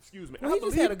excuse me. Well, he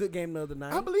just had a good game the other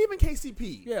night. I believe in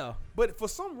KCP. Yeah. But for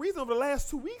some reason over the last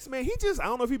 2 weeks, man, I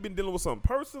don't know if he's been dealing with something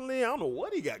personally. I don't know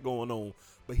what he got going on,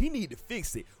 but he need to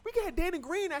fix it. We got Danny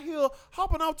Green out here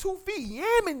hopping off 2 feet,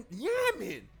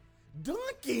 yamming,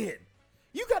 dunking.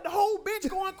 You got the whole bench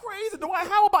going crazy. Dwight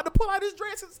Howard about to pull out his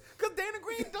dresses because Danny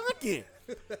Green dunking.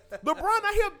 LeBron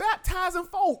out here baptizing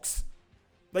folks.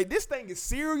 Like, this thing is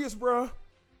serious, bro.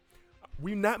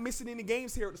 We not missing any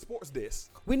games here at the sports desk.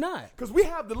 We not. Because we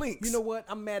have the links. You know what?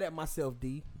 I'm mad at myself,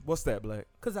 D. What's that, Black?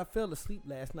 Because I fell asleep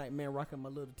last night, man, rocking my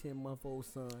little 10-month-old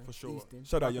son. For sure. Easton,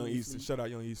 Shout out rocking Young him to Easton. sleep. Shout out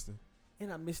Young Easton.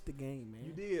 And I missed the game, man.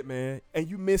 You did, man. And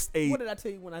you missed a... What did I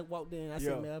tell you when I walked in? I Yeah.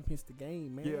 said, man, I missed the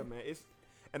game, man. Yeah, man. It's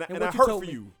And And I what hurt told for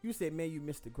me, you. You said, man, you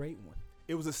missed a great one.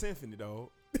 It was a symphony, dog.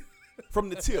 From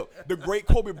the tip. The great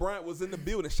Kobe Bryant was in the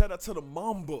building. Shout out to the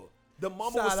Mamba. The Mamba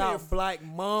was Shout sitting out Black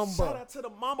Mamba. Shout out to the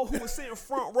Mamba who was sitting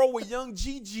front row with young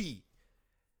Gigi.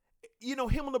 You know,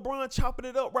 him and LeBron chopping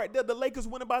it up right there. The Lakers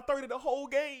winning by 30 the whole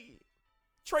game.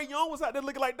 Trae Young was out there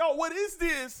looking like, dog, what is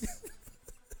this?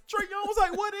 Trae Young was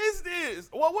like, what is this?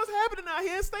 Well, what's happening out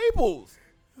here in Staples?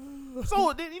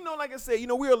 So then, you know, like I said, you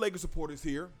know, we are Lakers supporters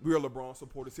here. We are LeBron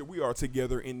supporters here. We are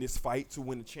together in this fight to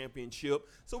win the championship.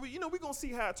 So we, you know, we're gonna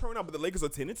see how it turns out. But the Lakers are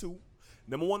 10-2,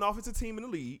 number 1 offensive team in the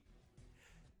league,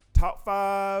 top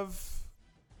 5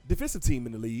 defensive team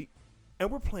in the league, and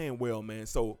we're playing well, man.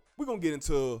 So we're gonna get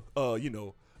into you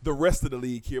know, the rest of the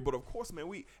league here. But of course,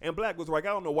 man, and Black was like, I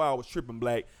don't know why I was tripping,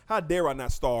 Black. How dare I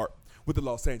not start with the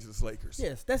Los Angeles Lakers?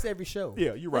 Yes, that's every show.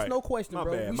 Yeah, you're right. There's no question, My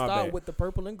bro. bad, We my start bad. with the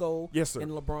purple and gold. Yes, sir.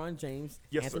 And LeBron James,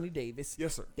 Yes, Anthony sir. Davis,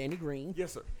 Yes, sir. Danny Green.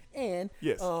 Yes, sir. And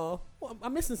Yes. well,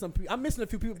 I'm missing some people. I'm missing a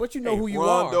few people, but you know Hey, who you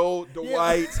Rondo, are.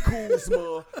 Dwight,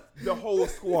 Kuzma, the whole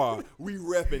squad. We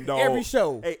repping, dog. Every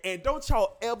show. Hey, and don't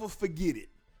y'all ever forget it.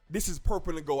 This is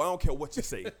purple and gold. I don't care what you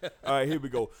say. All right, here we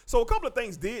go. So a couple of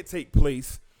things did take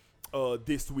place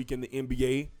this week in the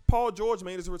NBA. Paul George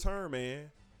made his return,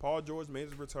 man. Paul George made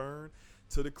his return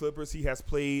to the Clippers. He has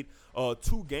played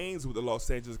 2 games with the Los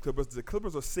Angeles Clippers. The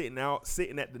Clippers are sitting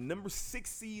at the number 6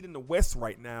 seed in the West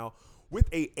right now with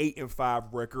a 8-5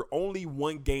 record, only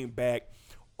 1 game back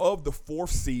of the 4th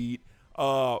seed.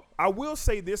 I will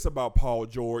say this about Paul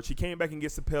George. He came back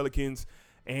against the Pelicans,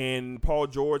 and Paul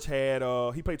George had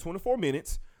he played 24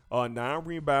 minutes, 9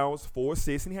 rebounds, 4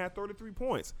 assists, and he had 33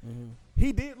 points. Mm-hmm.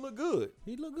 He did look good.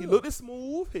 He looked good. He looked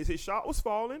smooth. His shot was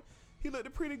falling. He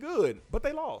looked pretty good, but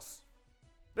they lost.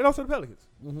 They lost to the Pelicans.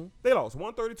 Mm-hmm. They lost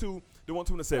 132 to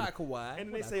 127. Not Kawhi. And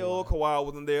then they say, oh, Kawhi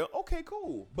wasn't there. Okay,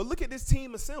 cool. But look at this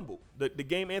team assembled. The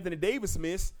game Anthony Davis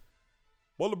missed,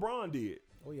 what LeBron did.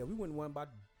 Oh yeah, we wouldn't won by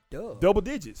dub. Double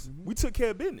digits. Mm-hmm. We took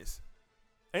care of business.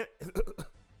 And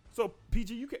so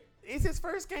PG, it's his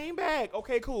first game back.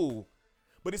 Okay, cool.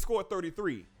 But he scored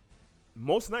 33.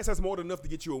 Most nights that's more than enough to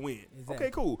get you a win. Exactly.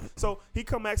 Okay, cool. So he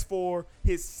comes back for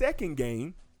his second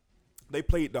game. They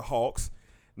played the Hawks.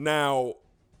 Now,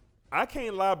 I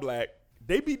can't lie, Black.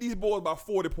 They beat these boys by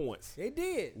 40 points. They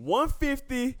did.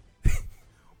 150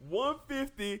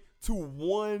 to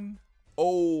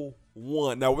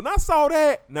 101. Now, when I saw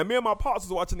that, now me and my pops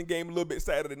was watching the game a little bit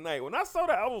Saturday night. When I saw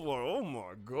that, I was like, oh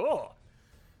my God.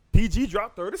 PG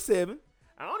dropped 37.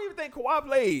 I don't even think Kawhi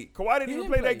played. Kawhi didn't even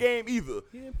play that game either.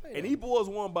 He didn't play And that. these boys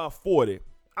won by 40.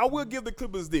 I will give the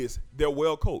Clippers this. They're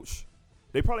well coached.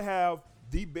 They probably have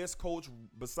the best coach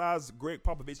besides Greg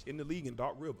Popovich in the league in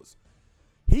Doc Rivers.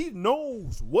 He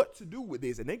knows what to do with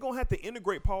this, and they're going to have to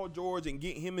integrate Paul George and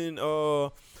get him and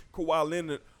Kawhi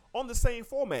Leonard on the same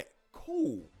format.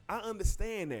 Cool. I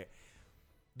understand that.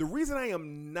 The reason I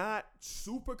am not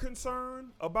super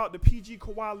concerned about the PG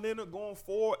Kawhi Leonard going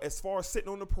forward as far as sitting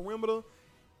on the perimeter,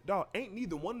 dog, ain't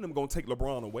neither one of them going to take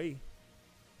LeBron away.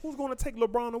 Who's going to take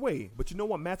LeBron away? But you know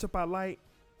what matchup I like?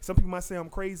 Some people might say I'm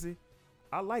crazy.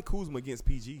 I like Kuzma against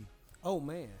PG. Oh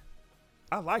man.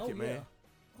 I like Oh, it, man. yeah.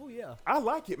 Oh yeah. I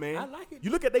like it, man. I like it.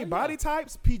 You look at their Oh, yeah. body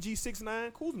types, PG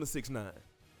 6'9", Kuzma 6'9".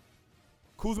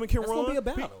 Kuzma can That's run. gonna be a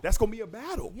battle. That's going to be a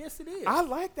battle. Yes, it is. I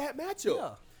like that matchup.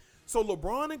 Yeah. So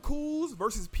LeBron and Kuz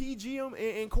versus PG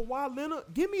and Kawhi Leonard,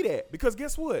 give me that. Because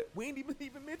guess what? We ain't even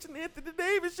mentioned Anthony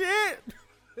Davis yet.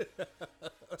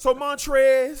 So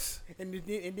Montrez. And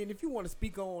then if you want to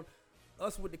speak on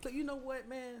us with the clip, you know what,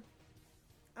 man?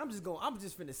 I'm just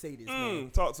finna say this, man.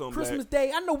 Talk to him, Christmas Black.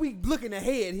 Day, I know we looking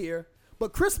ahead here,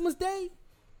 but Christmas Day,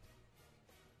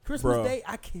 Bruh.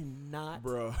 I cannot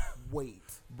Bruh. wait.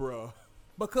 Bruh.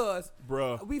 Because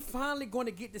Bruh. we finally going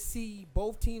to get to see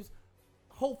both teams,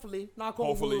 hopefully, knock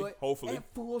on wood, Hopefully. at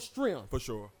full strength. For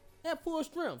sure. At full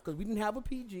strength, because we didn't have a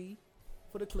PG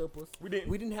for the Clippers. We didn't.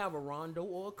 We didn't have a Rondo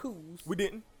or a Kuz We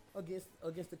didn't. against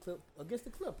the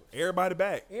Clippers. Everybody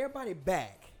back. Everybody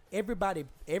back. Everybody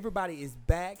is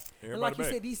back. And like you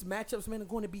back. said, these matchups, man, are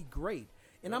going to be great.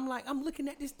 And I'm looking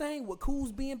at this thing with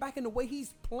Kuz being back and the way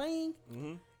he's playing.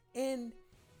 And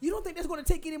you don't think that's going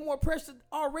to take any more pressure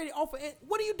already off of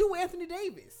what do you do with Anthony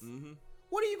Davis?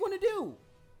 What are you going to do?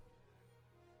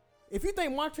 If you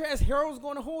think Montrezl Harrell's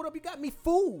going to hold up, you got me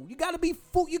fooled. You got to be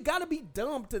fooled. You got to be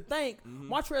dumb to think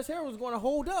Montrezl Harrell's going to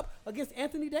hold up against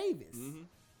Anthony Davis.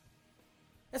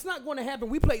 That's not going to happen.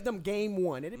 We played them game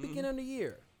 1 at the beginning of the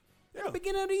year. Yeah. At the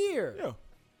beginning of the year. Yeah.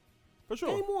 For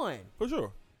sure. Game 1. For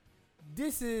sure.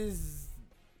 This is,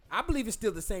 I believe it's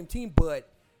still the same team,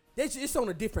 but it's on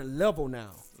a different level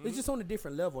now. It's just on a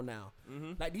different level now.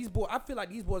 Like these boys, I feel like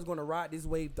these boys are going to ride this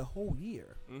wave the whole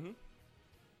year.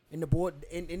 And the board,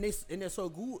 and they're so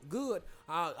good.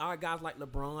 Our guys like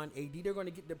LeBron, AD, they're going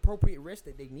to get the appropriate rest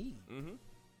that they need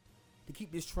to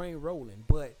keep this train rolling.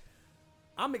 But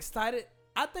I'm excited.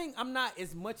 I think I'm not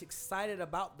as much excited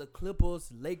about the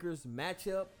Clippers-Lakers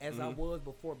matchup as I was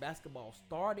before basketball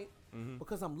started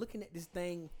because I'm looking at this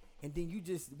thing, and then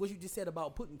what you just said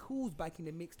about putting Kuz back in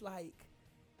the mix, like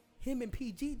him and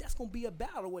PG, that's going to be a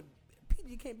battle. With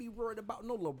PG can't be worried about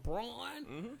no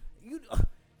LeBron. You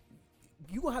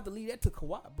going to have to leave that to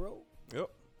Kawhi, bro. Yep.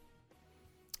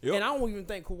 And I don't even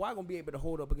think Kawhi going to be able to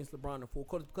hold up against LeBron in full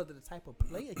court because of the type of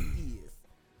player he is.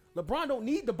 LeBron don't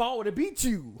need the ball to beat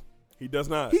you. He does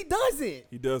not. He doesn't.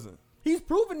 He doesn't. He's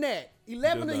proven that.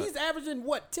 11. He does not. He's averaging,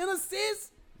 10 assists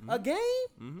a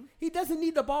game? He doesn't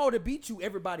need the ball to beat you.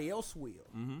 Everybody else will.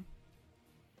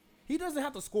 He doesn't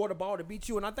have to score the ball to beat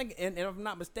you. And I think, and if I'm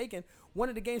not mistaken, one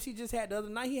of the games he just had the other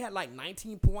night, he had like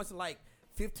 19 points and like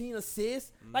 15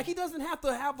 assists. Like, he doesn't have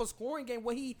to have a scoring game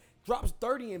where he drops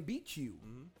 30 and beats you.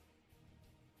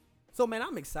 So, man,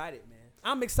 I'm excited, man.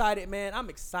 I'm excited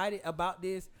about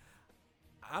this.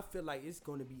 I feel like it's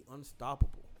going to be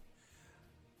unstoppable.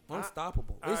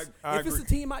 Unstoppable. I if it's agree. a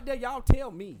team out there, y'all tell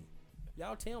me.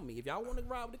 If y'all want to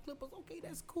ride with the Clippers, okay,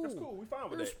 that's cool. That's cool. We fine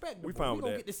with that. Respectable. We fine with We're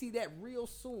going that. to get to see that real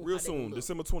soon. Real how they soon, look.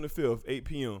 December 25th, 8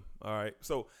 p.m. All right.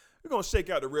 So we're going to shake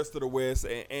out the rest of the West.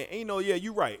 And yeah,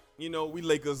 you're right. We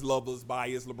Lakers lovers,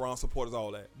 bias, LeBron supporters,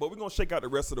 all that. But we're going to shake out the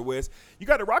rest of the West. You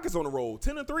got the Rockets on the roll,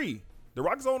 10-3. The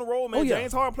Rockets on the roll, man. Oh, yeah.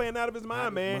 James Harden playing out of his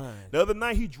mind, man. mind. The other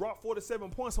night, he dropped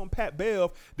 47 points on Pat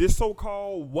Bev, this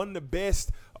so-called one of the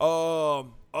best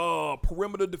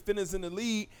perimeter defenders in the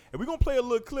league. And we're going to play a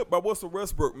little clip by Russell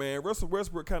Westbrook, man. Russell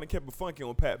Westbrook kind of kept it funky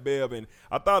on Pat Bev, and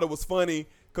I thought it was funny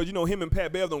because, him and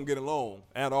Pat Bev don't get along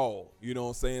at all. You know what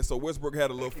I'm saying? So Westbrook had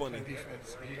a little funny.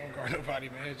 Defense. You don't guard nobody,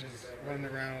 man. It's just running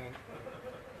around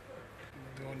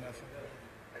doing nothing.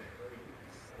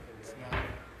 It's not.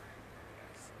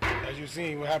 As you've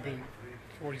seen, what happened,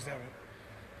 47.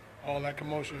 All that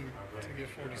commotion to get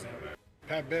 47.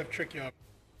 Pat Bev trick y'all.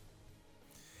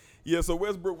 Yeah, so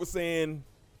Westbrook was saying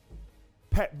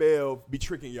Pat Bev be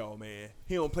tricking y'all, man.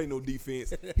 He don't play no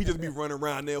defense. He just be running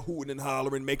around there hooting and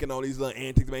hollering, making all these little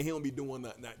antics, man. He don't be doing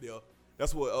nothing out there.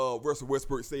 That's what Russell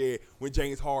Westbrook said when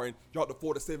James Harden dropped the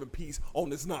 47-piece on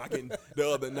this noggin the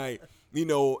other night.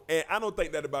 And I don't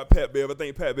think that about Pat Bev. I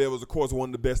think Pat Bev was, of course, one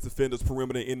of the best defenders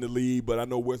perimeter in the league, but I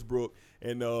know Westbrook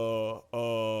and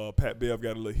Pat Bev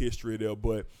got a little history there.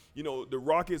 But, the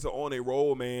Rockets are on a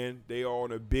roll, man. They are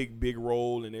on a big, big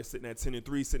roll, and they're sitting at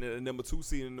 10-3, sitting at the number 2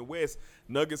 seed in the West.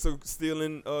 Nuggets are still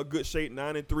in good shape,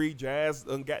 9-3. Jazz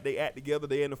got their act together.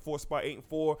 They're in the 4th spot,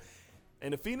 8-4.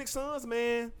 And the Phoenix Suns,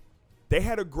 man, they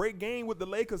had a great game with the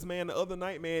Lakers, man, the other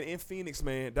night, man, in Phoenix,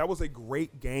 man. That was a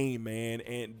great game, man.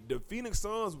 And the Phoenix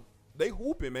Suns, they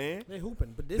hooping, man. They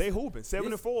hooping. But They hooping.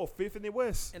 7-4, 5th in the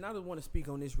West. And I just want to speak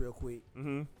on this real quick.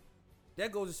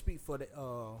 That goes to speak for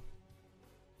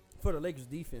the Lakers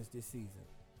defense this season.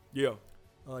 Yeah.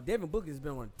 Devin Booker has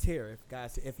been on a tear.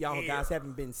 If y'all guys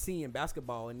haven't been seeing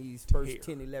basketball in these first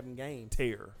 10, 11 games.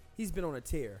 Tear. He's been on a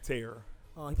tear.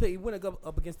 He went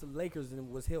up against the Lakers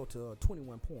and was held to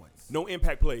 21 points. No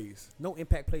impact plays. No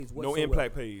impact plays whatsoever. No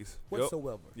impact plays.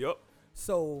 Whatsoever. Yep.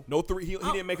 So. No three. He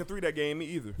didn't make a 3 that game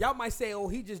either. Y'all might say,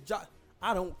 he just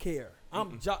I don't care.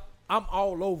 I'm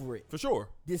all over it. For sure.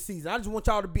 This season. I want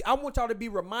y'all to be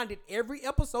reminded every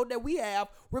episode that we have,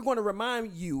 we're going to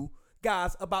remind you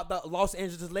guys about the Los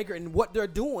Angeles Lakers and what they're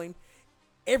doing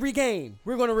every game.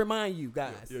 We're going to remind you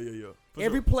guys. Yeah.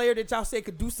 Every player that y'all say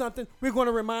could do something, we're going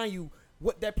to remind you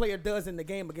what that player does in the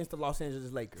game against the Los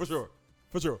Angeles Lakers.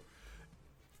 For sure.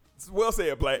 Well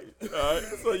said, Black. All right.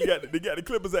 So they got the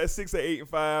Clippers at 6-8-5,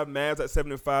 Mavs at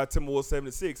 7-5, Timberwolves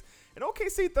 7-6. And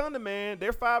OKC Thunder, man,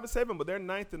 they're 5-7, but they're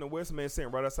 9th in the West, man,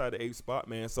 sitting right outside the 8th spot,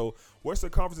 man. So Western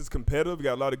Conference is competitive. We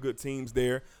got a lot of good teams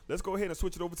there. Let's go ahead and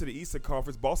switch it over to the Eastern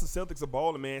Conference. Boston Celtics are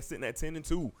balling, man, sitting at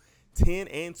 10-2.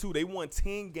 10-2. They won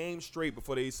 10 games straight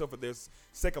before they suffered their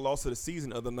second loss of the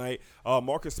season the other night.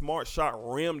 Marcus Smart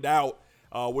shot rimmed out,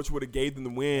 which would have gave them the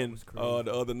win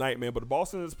the other night, man. But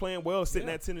Boston is playing well, sitting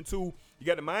at 10-2. You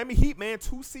got the Miami Heat, man,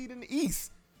 2 seed in the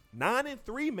East.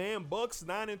 9-3, man. Bucks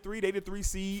 9-3. They the 3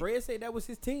 seed. Fred said that was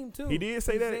his team too. He did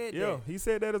say that. He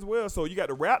said that as well. So you got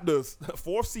the Raptors,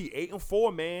 4th seed,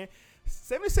 8-4, man.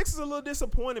 76 is a little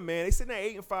disappointing, man. They sitting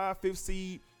at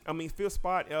 8-5, 5th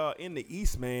spot in the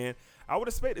East, man. I would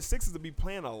expect the Sixers to be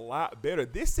playing a lot better.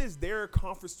 This is their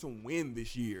conference to win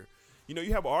this year. You know,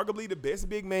 you have arguably the best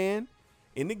big man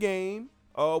in the game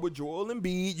with Joel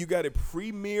Embiid. You got a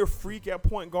premier freak at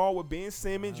point guard with Ben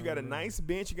Simmons. You got a nice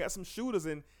bench. You got some shooters,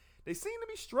 and they seem to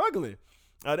be struggling.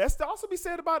 That's to also be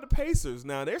said about the Pacers.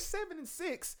 Now, they're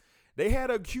 7-6. They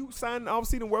had a cute signing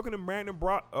offseason working in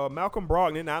Malcolm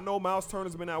Brogdon. I know Miles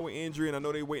Turner's been out with injury, and I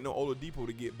know they're waiting on Oladipo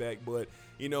to get back. But,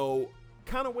 you know,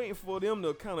 kind of waiting for them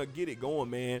to kind of get it going,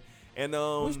 man. And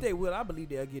which they will. I believe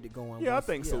they'll get it going. Yeah, I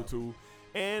think so, too.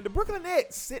 And the Brooklyn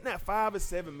Nets sitting at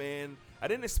 5-7, man. I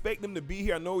didn't expect them to be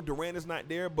here. I know Durant is not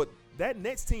there, but that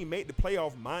Nets team made the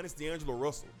playoff minus D'Angelo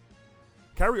Russell.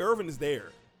 Kyrie Irving is there.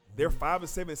 They're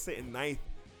 5-7, sitting 9th.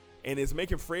 And it's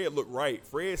making Fred look right.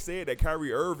 Fred said that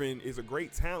Kyrie Irving is a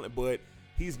great talent, but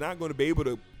he's not going to be able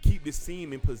to keep this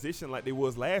team in position like they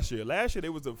was last year. Last year, they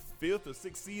was the 5th or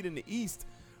 6th seed in the East,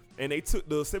 and they took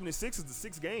the 76ers to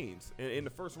 6 games in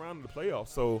the first round of the playoffs.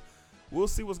 So we'll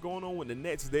see what's going on with the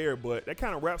Nets there, but that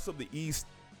kind of wraps up the East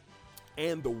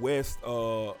and the West,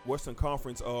 Western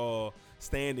Conference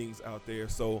standings out there.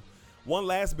 So one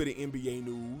last bit of NBA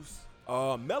news.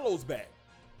 Melo's back.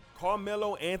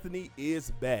 Carmelo Anthony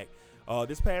is back.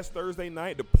 This past Thursday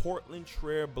night, the Portland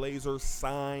Trail Blazers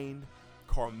signed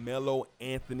Carmelo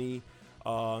Anthony.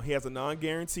 He has a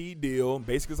non-guaranteed deal.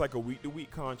 Basically, it's like a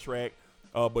week-to-week contract.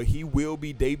 But he will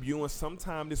be debuting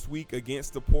sometime this week with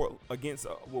the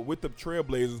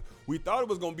Trailblazers. We thought it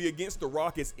was going to be against the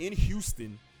Rockets in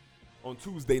Houston on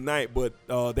Tuesday night, but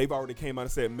they've already came out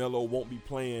and said Melo won't be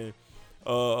playing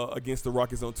against the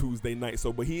Rockets on Tuesday night.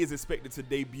 But he is expected to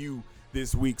debut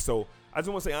this week. So I just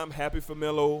want to say I'm happy for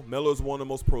Melo. Melo is one of the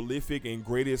most prolific and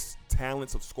greatest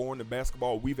talents of scoring in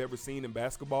basketball we've ever seen in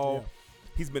basketball.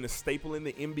 Yeah. He's been a staple in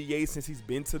the NBA since he's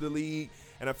been to the league,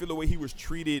 and I feel the way he was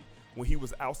treated when he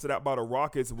was ousted out by the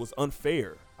Rockets was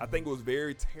unfair. I think it was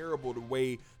very terrible the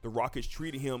way the Rockets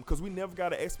treated him because we never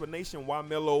got an explanation why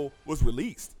Melo was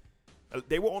released.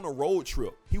 They were on a road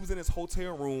trip. He was in his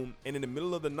hotel room, and in the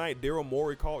middle of the night, Daryl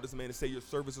Morey called this man to say your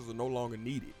services are no longer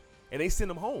needed, and they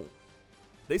sent him home.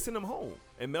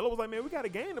 And Melo was like, man, we got a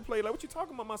game to play. Like, what you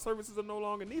talking about? My services are no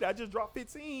longer needed. I just dropped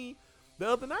 15 the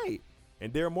other night.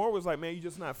 And Daryl Morey was like, man, you're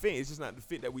just not fit. It's just not the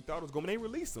fit that we thought it was going to be. They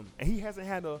released him, and he hasn't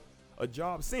had a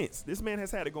job since. This man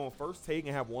has had to go on First Take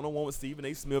and have one-on-one with Stephen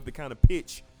A. Smith to kind of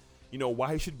pitch,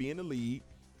 why he should be in the league,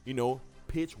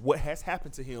 pitch what has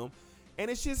happened to him.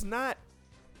 And it's just not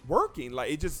working.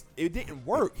 Like, it didn't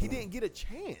work. He didn't get a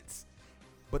chance.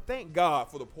 But thank God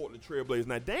for the Portland Trail Blazers.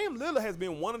 Now, Dame Lillard has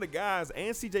been one of the guys,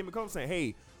 and C.J. McCollum saying,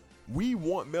 hey, we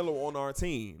want Melo on our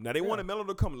team. Now, they wanted Melo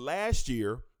to come last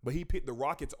year, but he picked the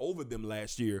Rockets over them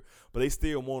last year. But they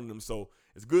still wanted him. So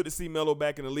it's good to see Melo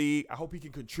back in the league. I hope he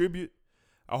can contribute.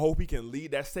 I hope he can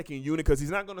lead that second unit because he's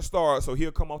not going to start, so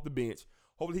he'll come off the bench.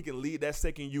 Hopefully he can lead that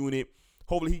second unit.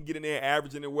 Hopefully he can get in there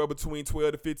averaging anywhere between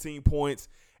 12 to 15 points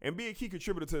and be a key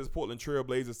contributor to this Portland Trail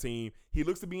Blazers team. He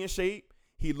looks to be in shape.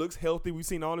 He looks healthy. We've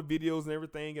seen all the videos and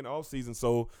everything in the offseason.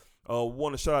 So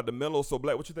want to shout out to Melo. So,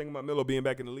 Black, what you think about Melo being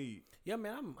back in the league? Yeah,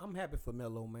 man, I'm happy for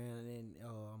Melo, man. And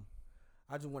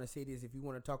I just want to say this. If you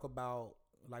want to talk about,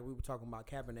 like we were talking about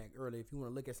Kaepernick earlier, if you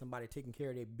want to look at somebody taking care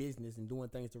of their business and doing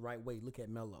things the right way, look at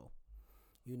Melo.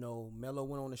 Melo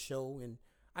went on the show, and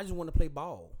I just want to play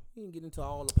ball. You can get into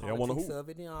all the politics of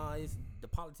it. The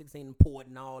politics ain't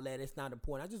important and all that. It's not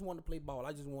important. I just want to play ball.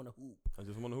 I just want to hoop.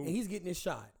 And he's getting his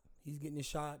shot.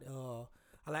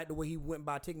 I like the way he went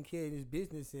by taking care of his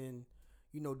business and,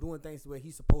 doing things the way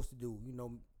he's supposed to do.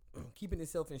 Keeping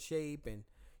himself in shape and,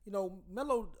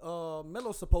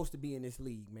 Melo's supposed to be in this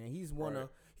league, man. He's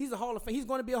a Hall of Fame. He's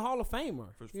going to be a Hall of Famer.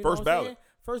 First ballot.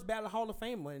 First ballot Hall of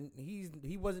Famer, and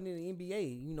he wasn't in the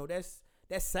NBA.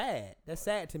 That's sad. That's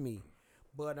sad to me.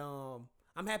 But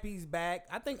I'm happy he's back.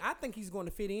 I think he's going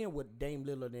to fit in with Dame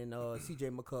Lillard and C.J.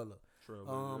 McCullough.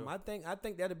 I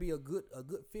think that'll be a good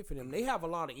fit for them. They have a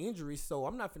lot of injuries, so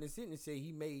I'm not finna sit and say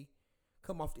he may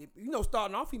come off.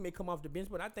 Starting off he may come off the bench,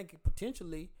 but I think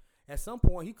potentially at some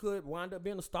point he could wind up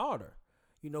being a starter.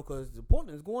 Because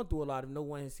Portland is going through a lot. If no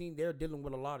one has seen, they're dealing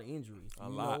with a lot of injuries.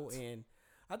 And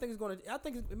I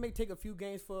think it may take a few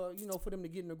games for them to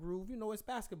get in the groove. It's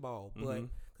basketball, but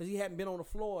because he hadn't been on the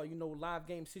floor, live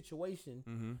game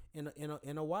situation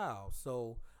in a while.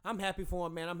 So I'm happy for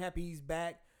him, man. I'm happy he's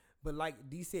back. But like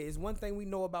D said, it's one thing we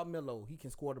know about Melo. He can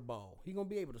score the ball. He's going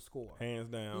to be able to score. Hands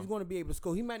down. He's going to be able to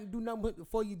score. He might do nothing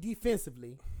for you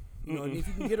defensively. And if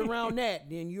you can get around that,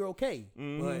 then you're okay.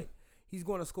 But he's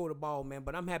going to score the ball, man.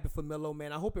 But I'm happy for Melo,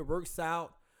 man. I hope it works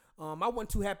out. I wasn't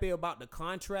too happy about the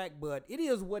contract, but it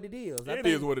is what it is. It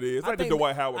is what it is. Like the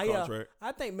Dwight Howard contract.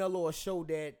 I think Melo will show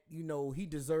that, he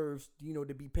deserves,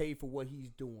 to be paid for what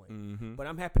he's doing. But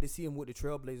I'm happy to see him with the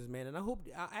Trailblazers, man. And I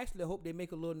actually hope they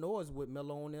make a little noise with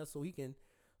Melo on there so we can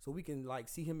like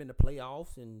see him in the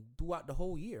playoffs and throughout the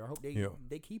whole year. I hope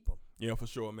they keep him. Yeah, for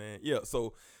sure, man. Yeah,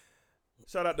 so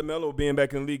shout out to Melo being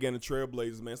back in the league and the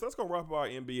Trailblazers, man. So let's go wrap up our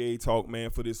NBA talk, man,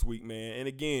 for this week, man. And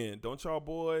again, don't y'all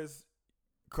boys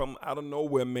come out of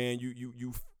nowhere, man.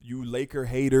 You Laker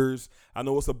haters. I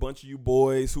know it's a bunch of you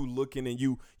boys who looking and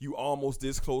you almost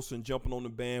this close and jumping on the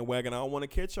bandwagon. I don't want to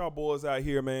catch y'all boys out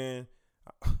here, man.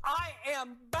 I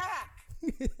am back.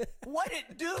 What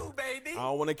it do, baby? I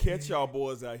don't want to catch y'all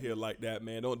boys out here like that,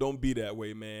 man. Don't be that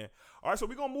way, man. All right, so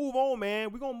we're going to move on,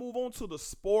 man. We're going to move on to the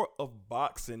sport of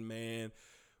boxing, man.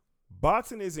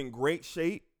 Boxing is in great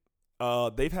shape.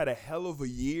 They've had a hell of a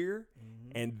year,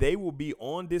 and they will be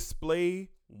on display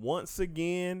once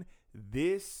again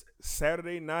this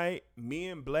Saturday night. Me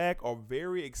and Black are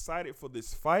very excited for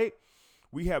this fight.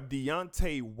 We have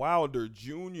Deontay Wilder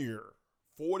Jr.,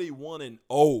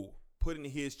 41-0, putting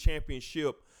his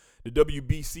championship, the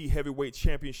WBC Heavyweight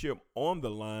Championship, on the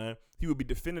line. He will be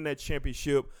defending that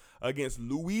championship against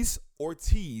Luis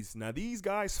Ortiz. Now, these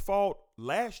guys fought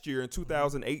last year in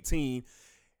 2018,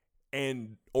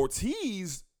 and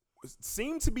Ortiz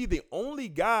seemed to be the only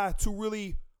guy to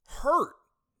really hurt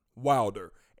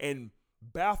Wilder and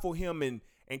baffle him and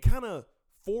kind of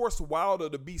force Wilder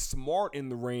to be smart in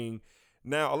the ring.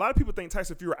 Now, a lot of people think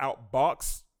Tyson Fury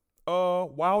outboxed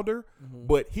Wilder,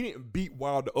 but he didn't beat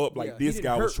Wilder up like this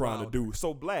guy was trying to do.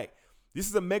 So, Black, this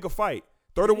is a mega fight.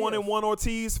 31-1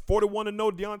 Ortiz,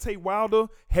 41-0 Deontay Wilder,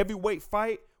 heavyweight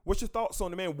fight. What's your thoughts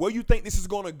on it, man? Where you think this is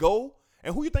going to go?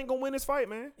 And who you think gonna win this fight,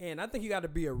 man? And I think you got to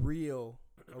be a real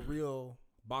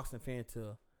boxing fan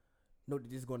to know that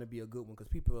this is going to be a good one, because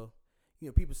people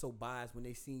so biased when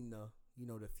they seen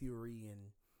the Fury and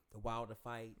the Wilder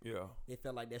fight. Yeah, they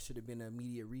felt like that should have been an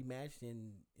immediate rematch,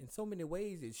 and in so many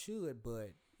ways it should.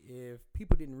 But if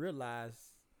people didn't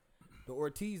realize, the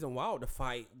Ortiz and Wilder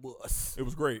fight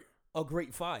was great, a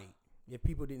great fight. If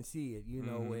people didn't see it,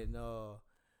 and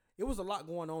it was a lot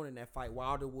going on in that fight.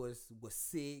 Wilder was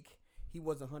sick. He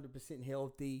wasn't 100%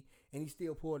 healthy, and he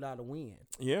still pulled out a win.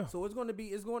 Yeah. So it's going to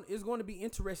be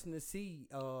interesting to see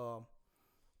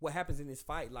what happens in this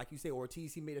fight. Like you say,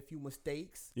 Ortiz, he made a few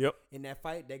mistakes. Yep. In that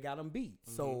fight that got him beat.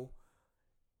 So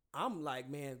I'm like,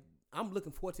 man, I'm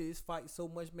looking forward to this fight so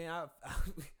much, man.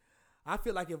 I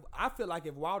feel like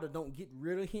if Wilder don't get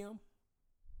rid of him,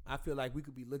 I feel like we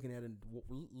could be looking at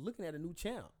a new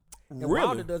champ. And really?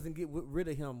 Wilder doesn't get rid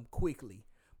of him quickly.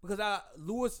 Because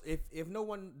Lewis, if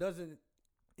anyone doesn't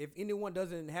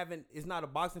is not a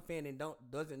boxing fan and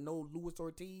doesn't know Luis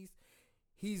Ortiz,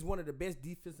 he's one of the best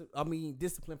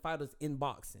disciplined fighters in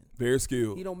boxing. Very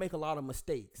skilled. He don't make a lot of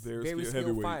mistakes. Very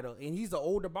skilled fighter, and he's an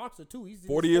older boxer too. He's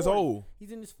 40 years old.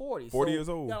 He's in his 40s. 40 years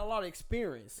old. Got a lot of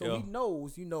experience, so he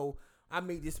knows. I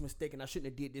made this mistake and I shouldn't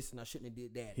have did this and I shouldn't have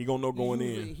did that. He gonna know going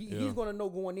in. He's gonna know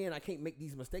going in. I can't make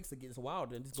these mistakes against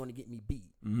Wilder, and it's gonna get me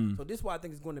beat. So this is why I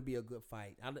think it's gonna be a good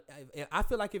fight. I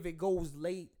feel like if it goes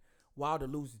late, Wilder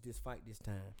loses this fight this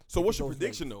time. So what's your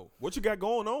prediction though? What you got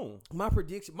going on? My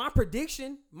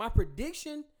prediction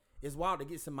is Wilder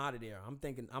gets him out of there. I'm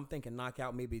thinking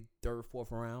knockout, maybe third,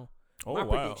 fourth round. Oh, my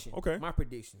wow. prediction. Okay. My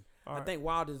prediction. All I right. think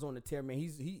Wilder's on the tear, man.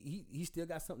 He still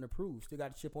got something to prove. Still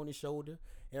got a chip on his shoulder.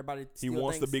 Everybody still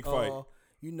wants the big fight.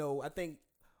 I think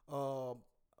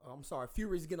I'm sorry,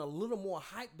 Fury's getting a little more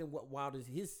hype than what Wilder's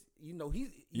you're seeing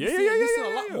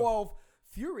a lot more of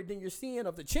Fury than you're seeing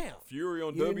of the champ. Fury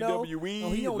on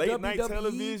WWE, he on late WWE. night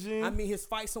television. I mean, his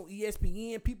fights on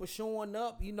ESPN, people showing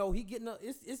up. He getting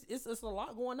it's a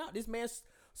lot going out. This man's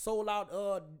sold out.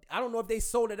 I don't know if they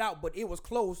sold it out, but it was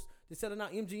close to selling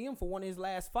out MGM for one of his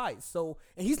last fights. So,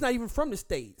 and he's not even from the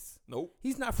States. Nope.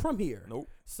 He's not from here. Nope.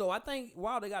 So I think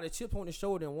Wilder got a chip on his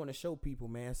shoulder and want to show people,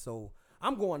 man. So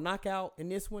I'm going knockout in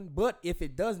this one. But if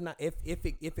it does not, if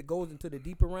it goes into the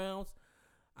deeper rounds,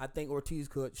 I think Ortiz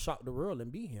could shock the world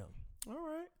and beat him. All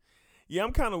right. Yeah,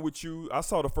 I'm kind of with you. I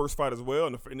saw the first fight as well,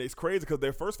 and it's crazy because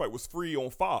their first fight was free on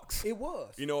Fox. It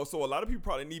was. You know, so a lot of people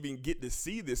probably didn't even get to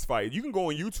see this fight. You can go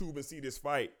on YouTube and see this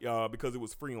fight because it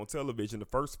was free on television, the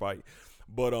first fight.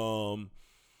 But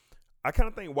I kind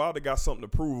of think Wilder got something to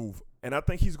prove, and I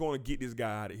think he's going to get this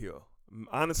guy out of here.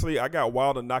 Honestly, I got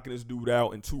Wilder knocking this dude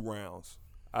out in 2 rounds.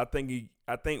 I think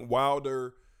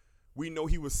Wilder. We know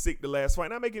he was sick the last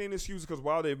fight. Not making any excuses because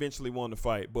Wilder eventually won the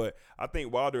fight. But I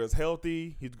think Wilder is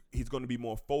healthy. He's going to be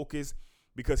more focused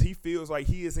because he feels like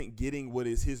he isn't getting what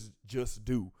is his just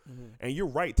due. Mm-hmm. And you're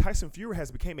right. Tyson Fury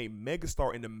has become a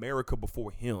megastar in America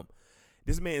before him.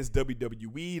 This man is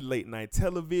WWE, late night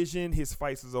television. His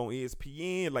fights is on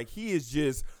ESPN. Like, he is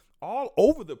just all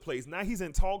over the place. Now he's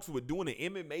in talks with doing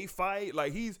an MMA fight.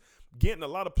 Like, he's getting a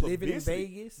lot of publicity. Living in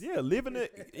Vegas. Yeah, living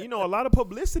it, a lot of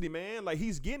publicity, man. Like,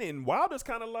 he's getting, Wilder's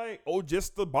kind of like,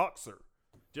 just the boxer.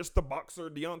 Just the boxer,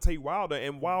 Deontay Wilder.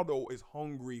 And Wilder is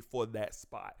hungry for that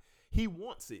spot. He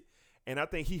wants it. And I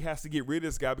think he has to get rid of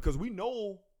this guy because we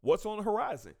know what's on the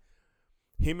horizon.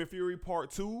 Him and Fury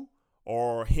Part 2,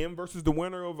 or him versus the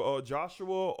winner of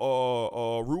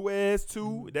Joshua Ruiz 2.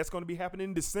 Mm-hmm. That's going to be happening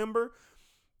in December.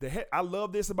 I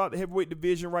love this about the heavyweight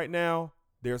division right now.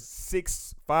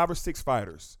 There's 5 or 6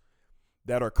 fighters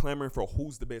that are clamoring for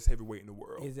who's the best heavyweight in the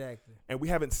world. Exactly. And we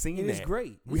haven't seen that. It's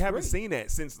great. We haven't seen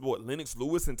that since, Lennox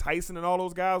Lewis and Tyson and all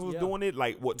those guys was doing it,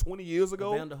 20 years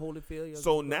ago? Evander Holyfield.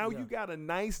 So now you got a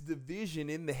nice division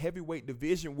in the heavyweight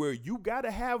division where you got to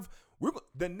have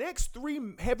the next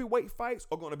 3 heavyweight fights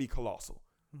are going to be colossal.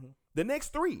 Mm-hmm. The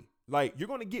next 3. You're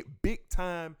going to get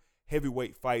big-time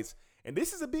heavyweight fights. And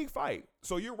this is a big fight.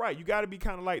 So you're right. You got to be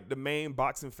kind of like the main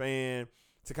boxing fan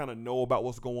to kind of know about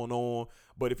what's going on.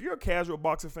 But if you're a casual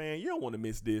boxing fan, you don't want to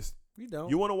miss this. You don't.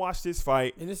 You want to watch this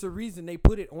fight. And it's a reason they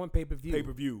put it on pay-per-view.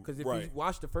 Pay-per-view. Because if you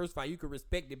watch the first fight, you could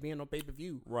respect it being on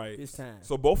pay-per-view this time.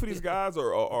 So both of these guys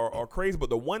are crazy.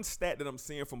 But the one stat that I'm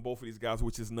seeing from both of these guys,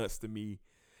 which is nuts to me,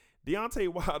 Deontay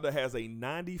Wilder has a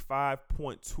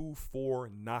 95.24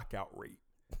 knockout rate.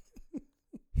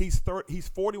 He's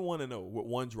 41-0 with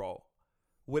 1 draw.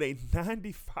 With a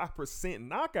 95%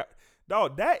 knockout.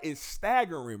 Dog, that is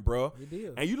staggering, bro. It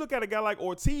is. And you look at a guy like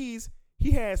Ortiz, he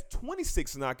has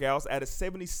 26 knockouts at a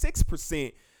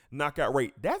 76% knockout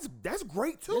rate. That's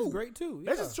great, too. That's great, too.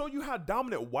 Yeah. That just show you how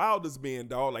dominant Wilder's been,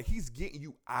 dog. Like, he's getting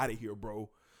you out of here, bro.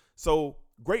 So,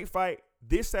 great fight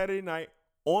this Saturday night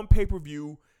on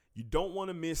pay-per-view. You don't want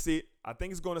to miss it. I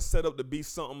think it's going to set up to be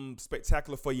something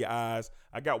spectacular for your eyes.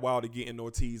 I got Wilder getting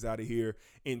Ortiz out of here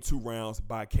in 2 rounds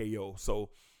by KO. So,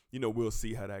 we'll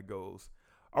see how that goes.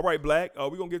 All right, Black. We're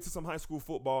going to get to some high school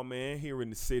football, man, here in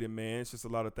the city, man. It's just a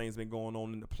lot of things been going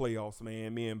on in the playoffs,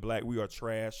 man. Me and Black, we are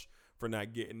trash for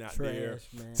not getting out there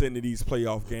to into these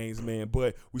playoff games, man.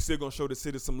 But we still going to show the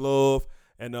city some love.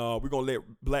 And we're going to let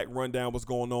Black run down what's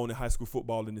going on in high school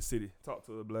football in the city. Talk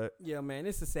to the Black. Yeah, man.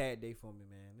 It's a sad day for me,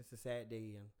 man. It's a sad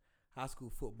day in high school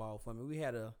football for me. We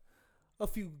had a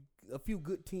few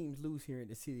good teams lose here in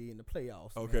the city in the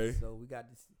playoffs. Okay. Man. So we got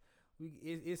this.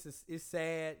 It's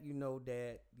sad,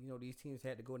 that these teams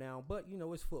had to go down. But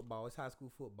it's football. It's high school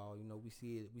football. We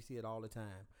see it all the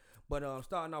time. But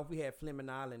starting off, we had Fleming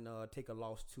Island take a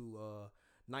loss to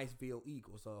Niceville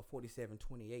Eagles,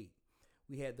 47-28.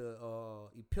 We had the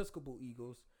Episcopal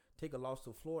Eagles take a loss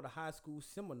to Florida High School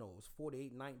Seminoles,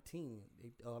 48-19.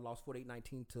 They lost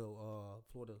 48-19 to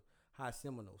Florida High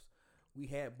Seminoles. We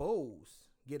had Bowes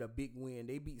get a big win.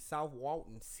 They beat South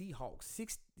Walton Seahawks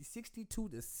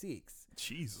 62-6.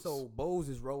 Jesus. So Bowes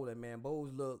is rolling, man.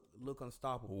 Bowes look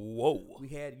unstoppable. Whoa. We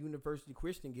had University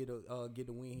Christian get a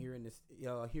win here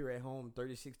here at home,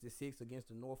 36-6 against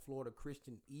the North Florida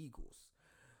Christian Eagles.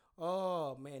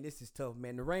 Oh, man, this is tough,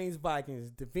 man. The Reigns Vikings,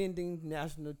 defending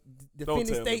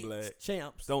state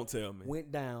champs. Don't tell me. Went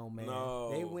down, man.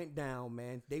 No. They went down,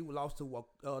 man. They lost to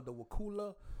the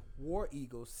Wakula War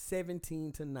Eagles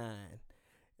 17-9.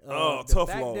 Tough loss.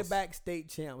 Back-to-back state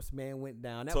champs, man, went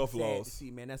down. That tough was sad loss. to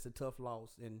see, man. That's a tough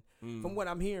loss. And from what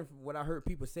I'm hearing, from what I heard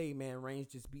people say, man,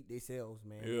 Reigns just beat themselves,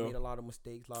 man. Yeah. They made a lot of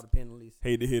mistakes, a lot of penalties.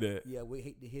 Hate to hear that. Yeah, we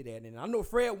hate to hear that. And I know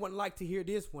Fred wouldn't like to hear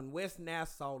this one. West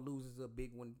Nassau loses a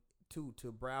big one, too,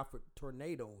 to Bradford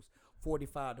Tornadoes,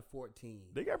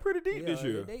 45-14. They got pretty deep this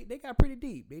year. They got pretty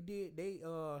deep. They did.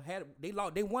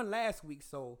 They won last week.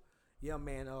 So yeah,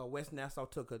 man. West Nassau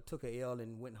took a L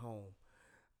and went home.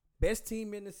 Best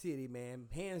team in the city, man,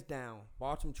 hands down.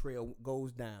 Bartram Trail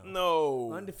goes down.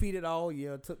 No, undefeated all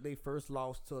year. Took their first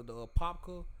loss to the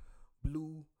Popka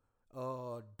Blue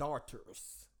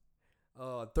Darters,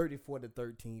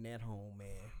 34-13 at home, man.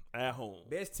 At home.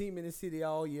 Best team in the city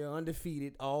all year,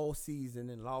 undefeated all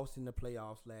season, and lost in the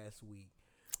playoffs last week.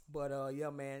 But yeah,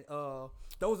 man.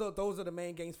 Those are the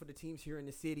main games for the teams here in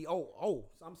the city. Oh,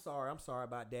 I'm sorry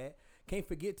about that. Can't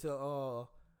forget to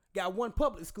got one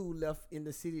public school left in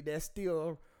the city that's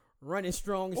still running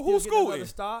strong and still whose getting school another is?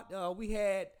 start. We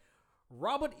had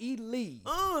Robert E. Lee.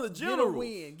 The Get a Generals.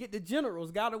 win. Get the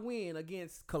Generals got a win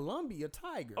against Columbia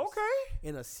Tigers. Okay.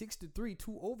 In a 6-3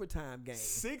 2 overtime game.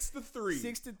 6-3.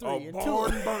 6-3 A and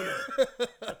barn two burner.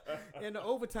 in the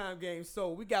overtime game.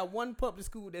 So we got one public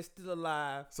school that's still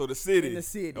alive. So the city. In the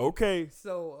city. Okay.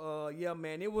 So yeah,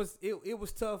 man, it was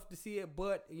tough to see it,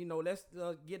 but let's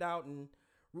get out and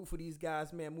root for these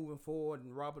guys, man, moving forward.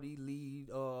 And Robert E. Lee,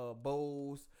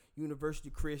 Bowles, University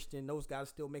Christian, those guys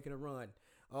still making a run.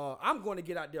 I'm going to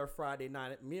get out there Friday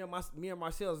night. Me and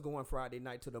Marcel's going Friday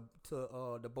night to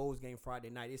the Bowles game Friday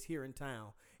night. It's here in town,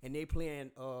 and they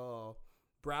playing the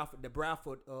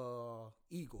Bradford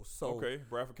Eagles. So okay,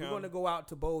 Bradford County. We're going to go out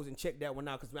to Bowles and check that one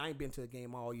out because I ain't been to a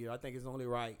game all year. I think it's only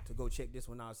right to go check this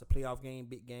one out. It's a playoff game,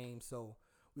 big game. So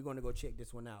we're going to go check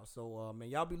this one out. So man,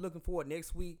 y'all be looking forward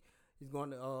next week. It's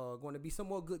going to be some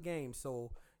more good games.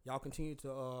 So y'all continue to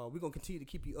we're going to continue to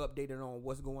keep you updated on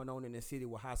what's going on in the city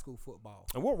with high school football.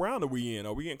 And what round are we in?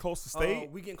 Are we getting close to state?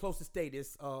 We're getting close to state.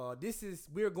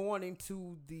 We're going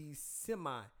into the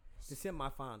semifinals.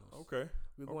 Okay.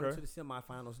 We're going into the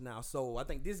semifinals now. So I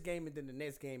think this game and then the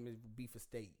next game will be for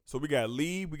state. So we got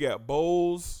Lee, we got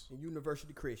Bowles, and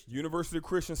University Christian. University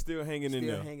Christian still hanging in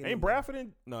there. Ain't Bradford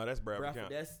in? No, that's Bradford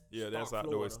County. That's out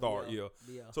there. Start. Yeah.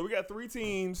 So we got 3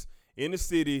 teams in the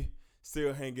city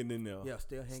still hanging in there. Yeah,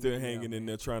 still hanging in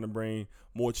there, trying to bring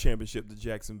more championship to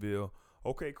Jacksonville.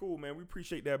 Okay, cool, man. We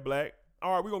appreciate that, Black.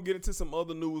 All right, we're going to get into some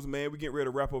other news, man. We getting ready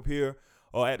to wrap up here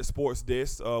at the Sports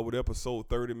Desk with episode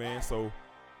 30, man. So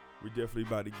we definitely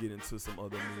about to get into some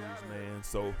other news, man.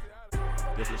 So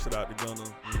definitely shout out to Gunner,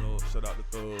 shout out to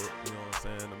Thug, you know what I'm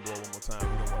saying? And boy, one more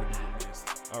time, we don't want to be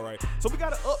missed. All right, so we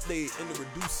got an update in the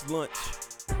Reduced Lunch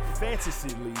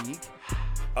Fantasy League.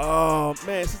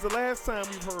 Man, since the last time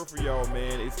we've heard from y'all,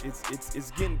 man, it's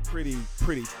getting pretty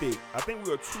thick. I think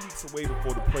we are 2 weeks away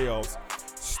before the playoffs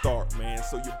start, man.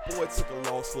 So your boy took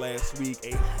a loss last week,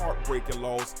 a heartbreaking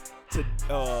loss to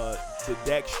the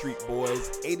Dak Street boys,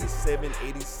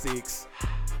 87-86.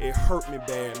 It hurt me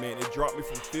bad, man. It dropped me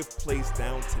from 5th place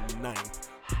down to 9th.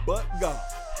 But God,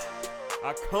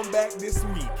 I come back this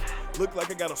week. Look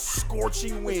like I got a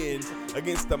scorching win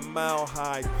against the Mile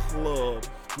High Club.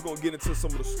 We're going to get into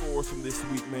some of the scores from this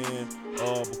week, man,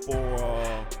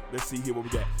 before, let's see here what we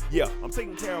got. Yeah, I'm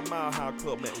taking care of Mile High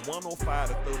Club at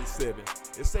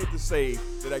 105-37. It's safe to say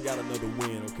that I got another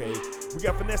win, okay? We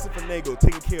got Finesse and Finagle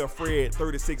taking care of Fred,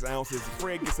 36 ounces.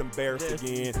 Fred gets embarrassed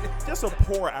again. Just a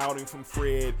poor outing from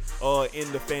Fred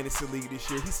in the fantasy league this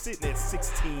year. He's sitting at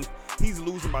 16th. He's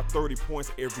losing by 30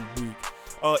 points every week.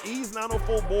 E's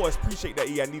 904 boys, appreciate that.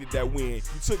 I needed that win. You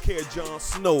took care of John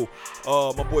Snow,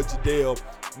 my boy Jadell,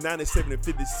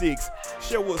 97-56.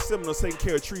 Sherwood Seminole taking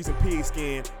care of Trees and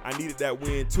Pigskin. I needed that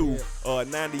win too.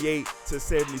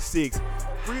 98-76.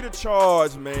 Free to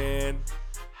charge, man.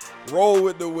 Roll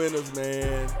with the winners,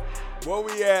 man. Where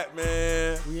we at,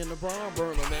 man? We in the barn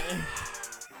burner, man.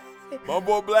 My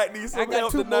boy Black needs some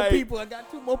help tonight. I got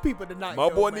 2 more people tonight. My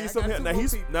boy needs some help.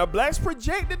 Now Black's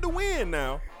projected to win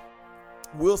now.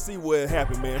 We'll see what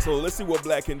happens, man. So let's see what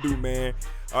Black can do, man.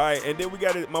 All right, and then we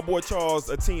got my boy Charles.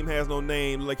 A team has no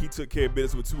name. Like he took care of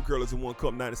business with 2 curlers and 1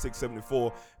 cup,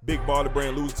 96-74. Big Barley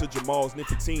Brand losing to Jamal's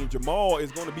nifty team. Jamal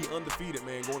is going to be undefeated,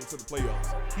 man, going into the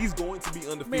playoffs. He's going to be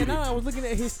undefeated. Man, I was looking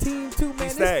at his team too,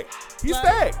 man. He's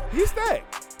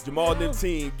stacked. Jamal Nip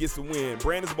team gets the win.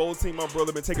 Brandon's bowl team, my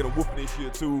brother, been taking a whooping this year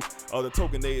too. The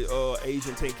token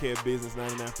Asian take care of business,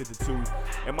 99-52.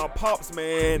 And my pops,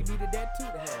 man. We needed that too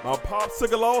to have. My pops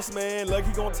took a loss, man. Lucky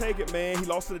he gonna take it, man. He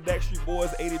lost to the Dak Street boys,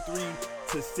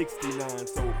 83-69.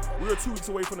 So we're 2 weeks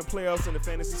away from the playoffs in the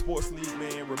Fantasy Sports League,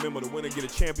 man. Remember, the winner get a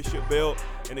championship belt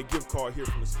and a gift card here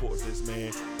from the Sports Desk,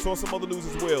 man. So on some other news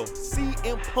as well,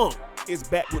 CM Punk is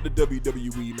back with the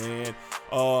WWE, man.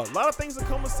 A lot of things are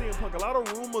coming with CM Punk. A lot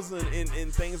of rumors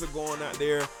and things are going out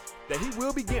there that he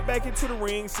will be getting back into the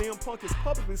ring. CM Punk is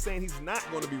publicly saying he's not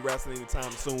going to be wrestling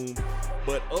anytime soon,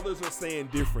 but others are saying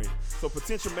different. So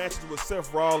potential matches with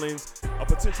Seth Rollins, a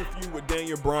potential feud with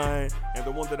Daniel Bryan, and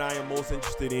the one that I am most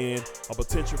interested in, a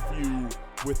potential feud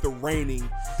with the reigning,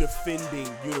 defending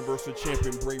Universal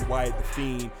Champion Bray Wyatt, The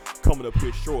Fiend, coming up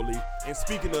here shortly. And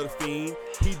speaking of The Fiend,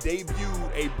 he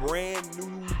debuted a brand new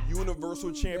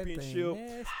Universal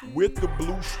Championship with the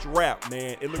blue strap,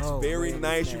 man. It looks very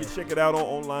nice. You can check it out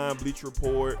online, Bleacher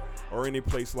Report, or any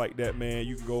place like that, man.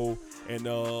 You can go and,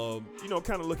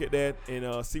 kind of look at that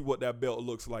and see what that belt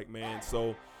looks like, man.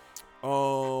 So,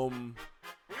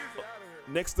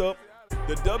 next up,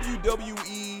 the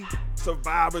WWE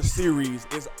Survivor Series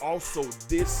is also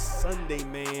this Sunday,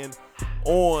 man,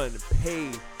 on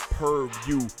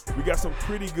pay-per-view. We got some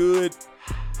pretty good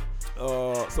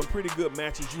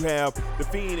matches. You have The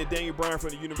Fiend and Daniel Bryan for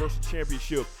the Universal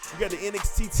Championship. You got the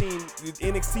NXT team, the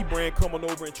NXT brand coming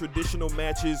over in traditional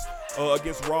matches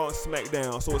against Raw and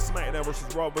SmackDown. So it's SmackDown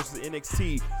versus Raw versus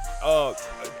NXT.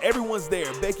 Everyone's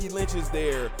there. Becky Lynch is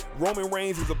there. Roman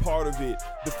Reigns is a part of it.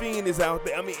 The Fiend is out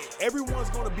there. I mean, everyone's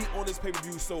going to be on this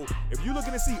pay-per-view. So if you're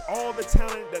looking to see all the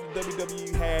talent that the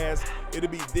WWE has, it'll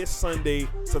be this Sunday,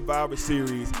 Survivor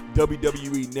Series,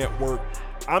 WWE Network.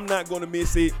 I'm not going to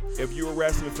miss it. If you're a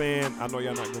wrestling fan, I know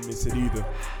y'all not going to miss it either.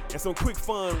 And some quick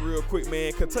fun real quick,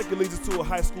 man. Kentucky leads us to a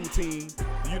high school team.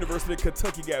 The University of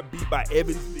Kentucky got beat by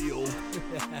Evansville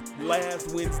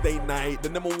last Wednesday night. The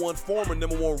former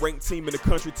number one ranked team in the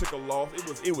country took a loss.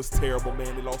 It was terrible,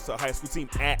 man. They lost to a high school team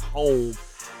at home.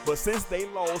 But since they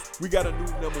lost, we got a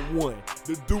new number one,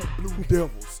 the Duke Blue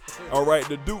Devils. All right,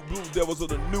 the Duke Blue Devils are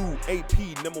the new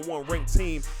AP number one ranked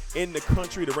team in the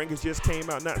country. The rankings just came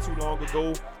out not too long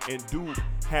ago, and Duke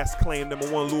has claimed number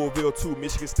one, Louisville 2,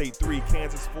 Michigan State 3,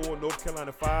 Kansas 4, North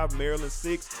Carolina 5, Maryland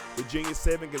 6, Virginia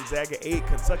 7, Gonzaga 8,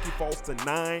 Kentucky falls to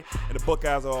 9, and the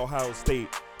Buckeyes are Ohio State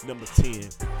number 10.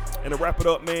 And to wrap it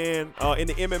up, man, in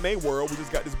the MMA world, we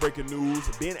just got this breaking news.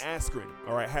 Ben Askren,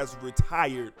 all right, has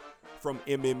retired from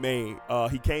MMA.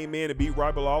 He came in and beat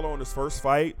Robbie Lawler on his first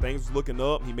fight. Things was looking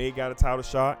up. He may have got a title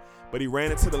shot, but he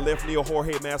ran into the left knee of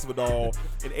Jorge Masvidal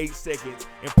in 8 seconds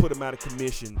and put him out of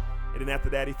commission. And then after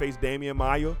that, he faced Damian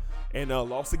Maia and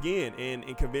lost again in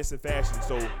convincing fashion.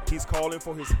 So he's calling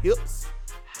for his hips,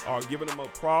 are giving him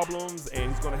problems,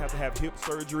 and he's going to have hip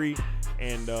surgery.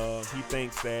 And he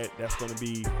thinks that that's going to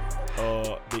be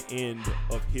the end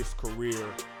of his career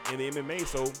in the MMA.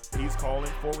 So he's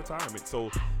calling for retirement. So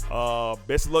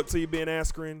best of luck to you, Ben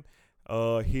Askren,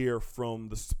 here from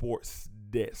the Sports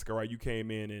Desk. All right, you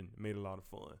came in and made a lot of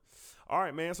fun. All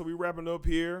right, man, so we wrapping up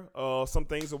here. Some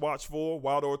things to watch for.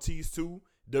 Wild Ortiz 2,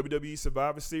 WWE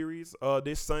Survivor Series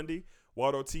this Sunday.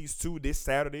 Wild Ortiz 2 this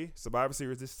Saturday. Survivor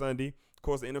Series this Sunday. Of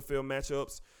course, the NFL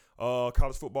matchups,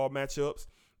 college football matchups,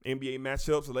 NBA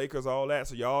matchups, the Lakers, all that.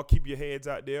 So y'all keep your heads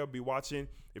out there. Be watching.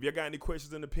 If y'all got any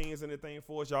questions and opinions, anything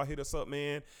for us, y'all hit us up,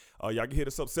 man. Y'all can hit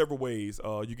us up several ways.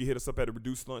 You can hit us up at the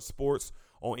Reduced Lunch Sports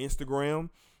on Instagram.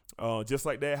 Just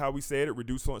like that, how we said it,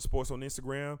 Reduced Lunch Sports on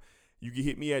Instagram. You can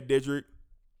hit me at Dedrick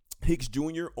Hicks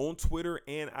Jr. on Twitter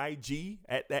and IG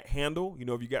at that handle. You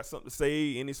know, if you got something to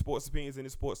say, any sports opinions, any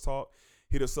sports talk,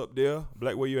 hit us up there.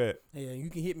 Black, where you at? Yeah,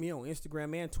 you can hit me on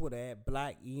Instagram and Twitter at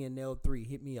BlackENL3.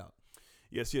 Hit me up.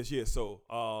 Yes.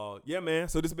 So, yeah, man.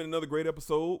 So this has been another great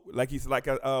episode.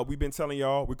 We've been telling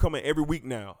y'all, we're coming every week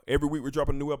now. Every week we're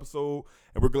dropping a new episode,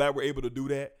 and we're glad we're able to do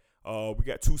that. We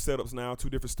got 2 setups now, 2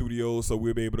 different studios, so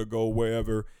we'll be able to go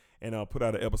wherever and put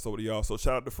out an episode to y'all. So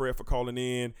shout out to Fred for calling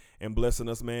in and blessing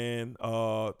us, man.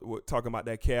 Talking about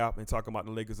that cap and talking about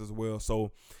the Lakers as well.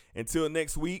 So until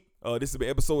next week, this has been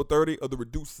episode 30 of the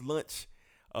Reduced Lunch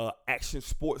Action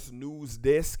Sports News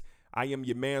Desk. I am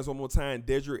your man, one more time,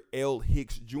 Dedrick L.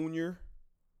 Hicks Jr.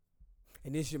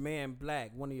 And this your man,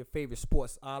 Black, one of your favorite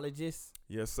sportsologists.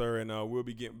 Yes, sir. And we'll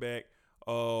be getting back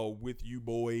with you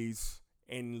boys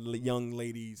and young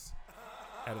ladies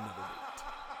at another date.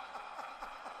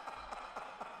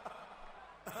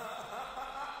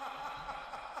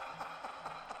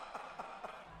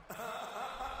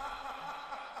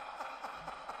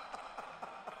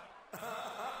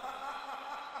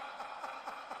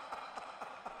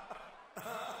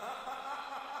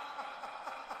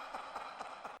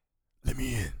 Let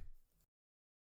me in.